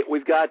get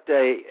we've got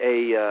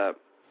an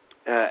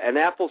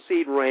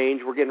Appleseed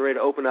range we're getting ready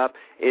to open up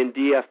in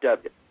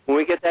DFW. When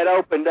we get that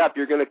opened up,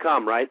 you're going to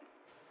come, right?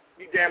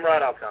 You damn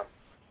right I'll come.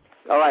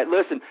 All right,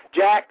 listen,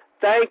 Jack,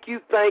 thank you.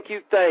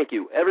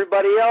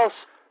 Everybody else,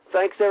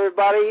 thanks,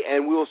 everybody,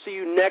 and we will see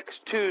you next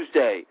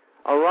Tuesday.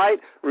 All right?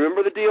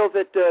 Remember the deal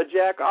that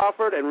Jack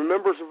offered, and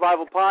remember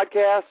Survival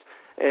Podcast,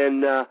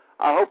 and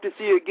I hope to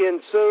see you again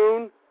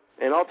soon,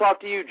 and I'll talk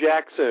to you,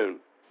 Jack, soon.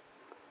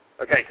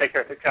 Okay, take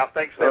care.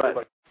 Thanks,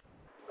 everybody.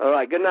 All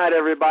right, good night,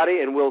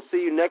 everybody, and we'll see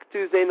you next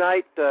Tuesday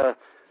night,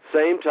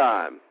 same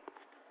time.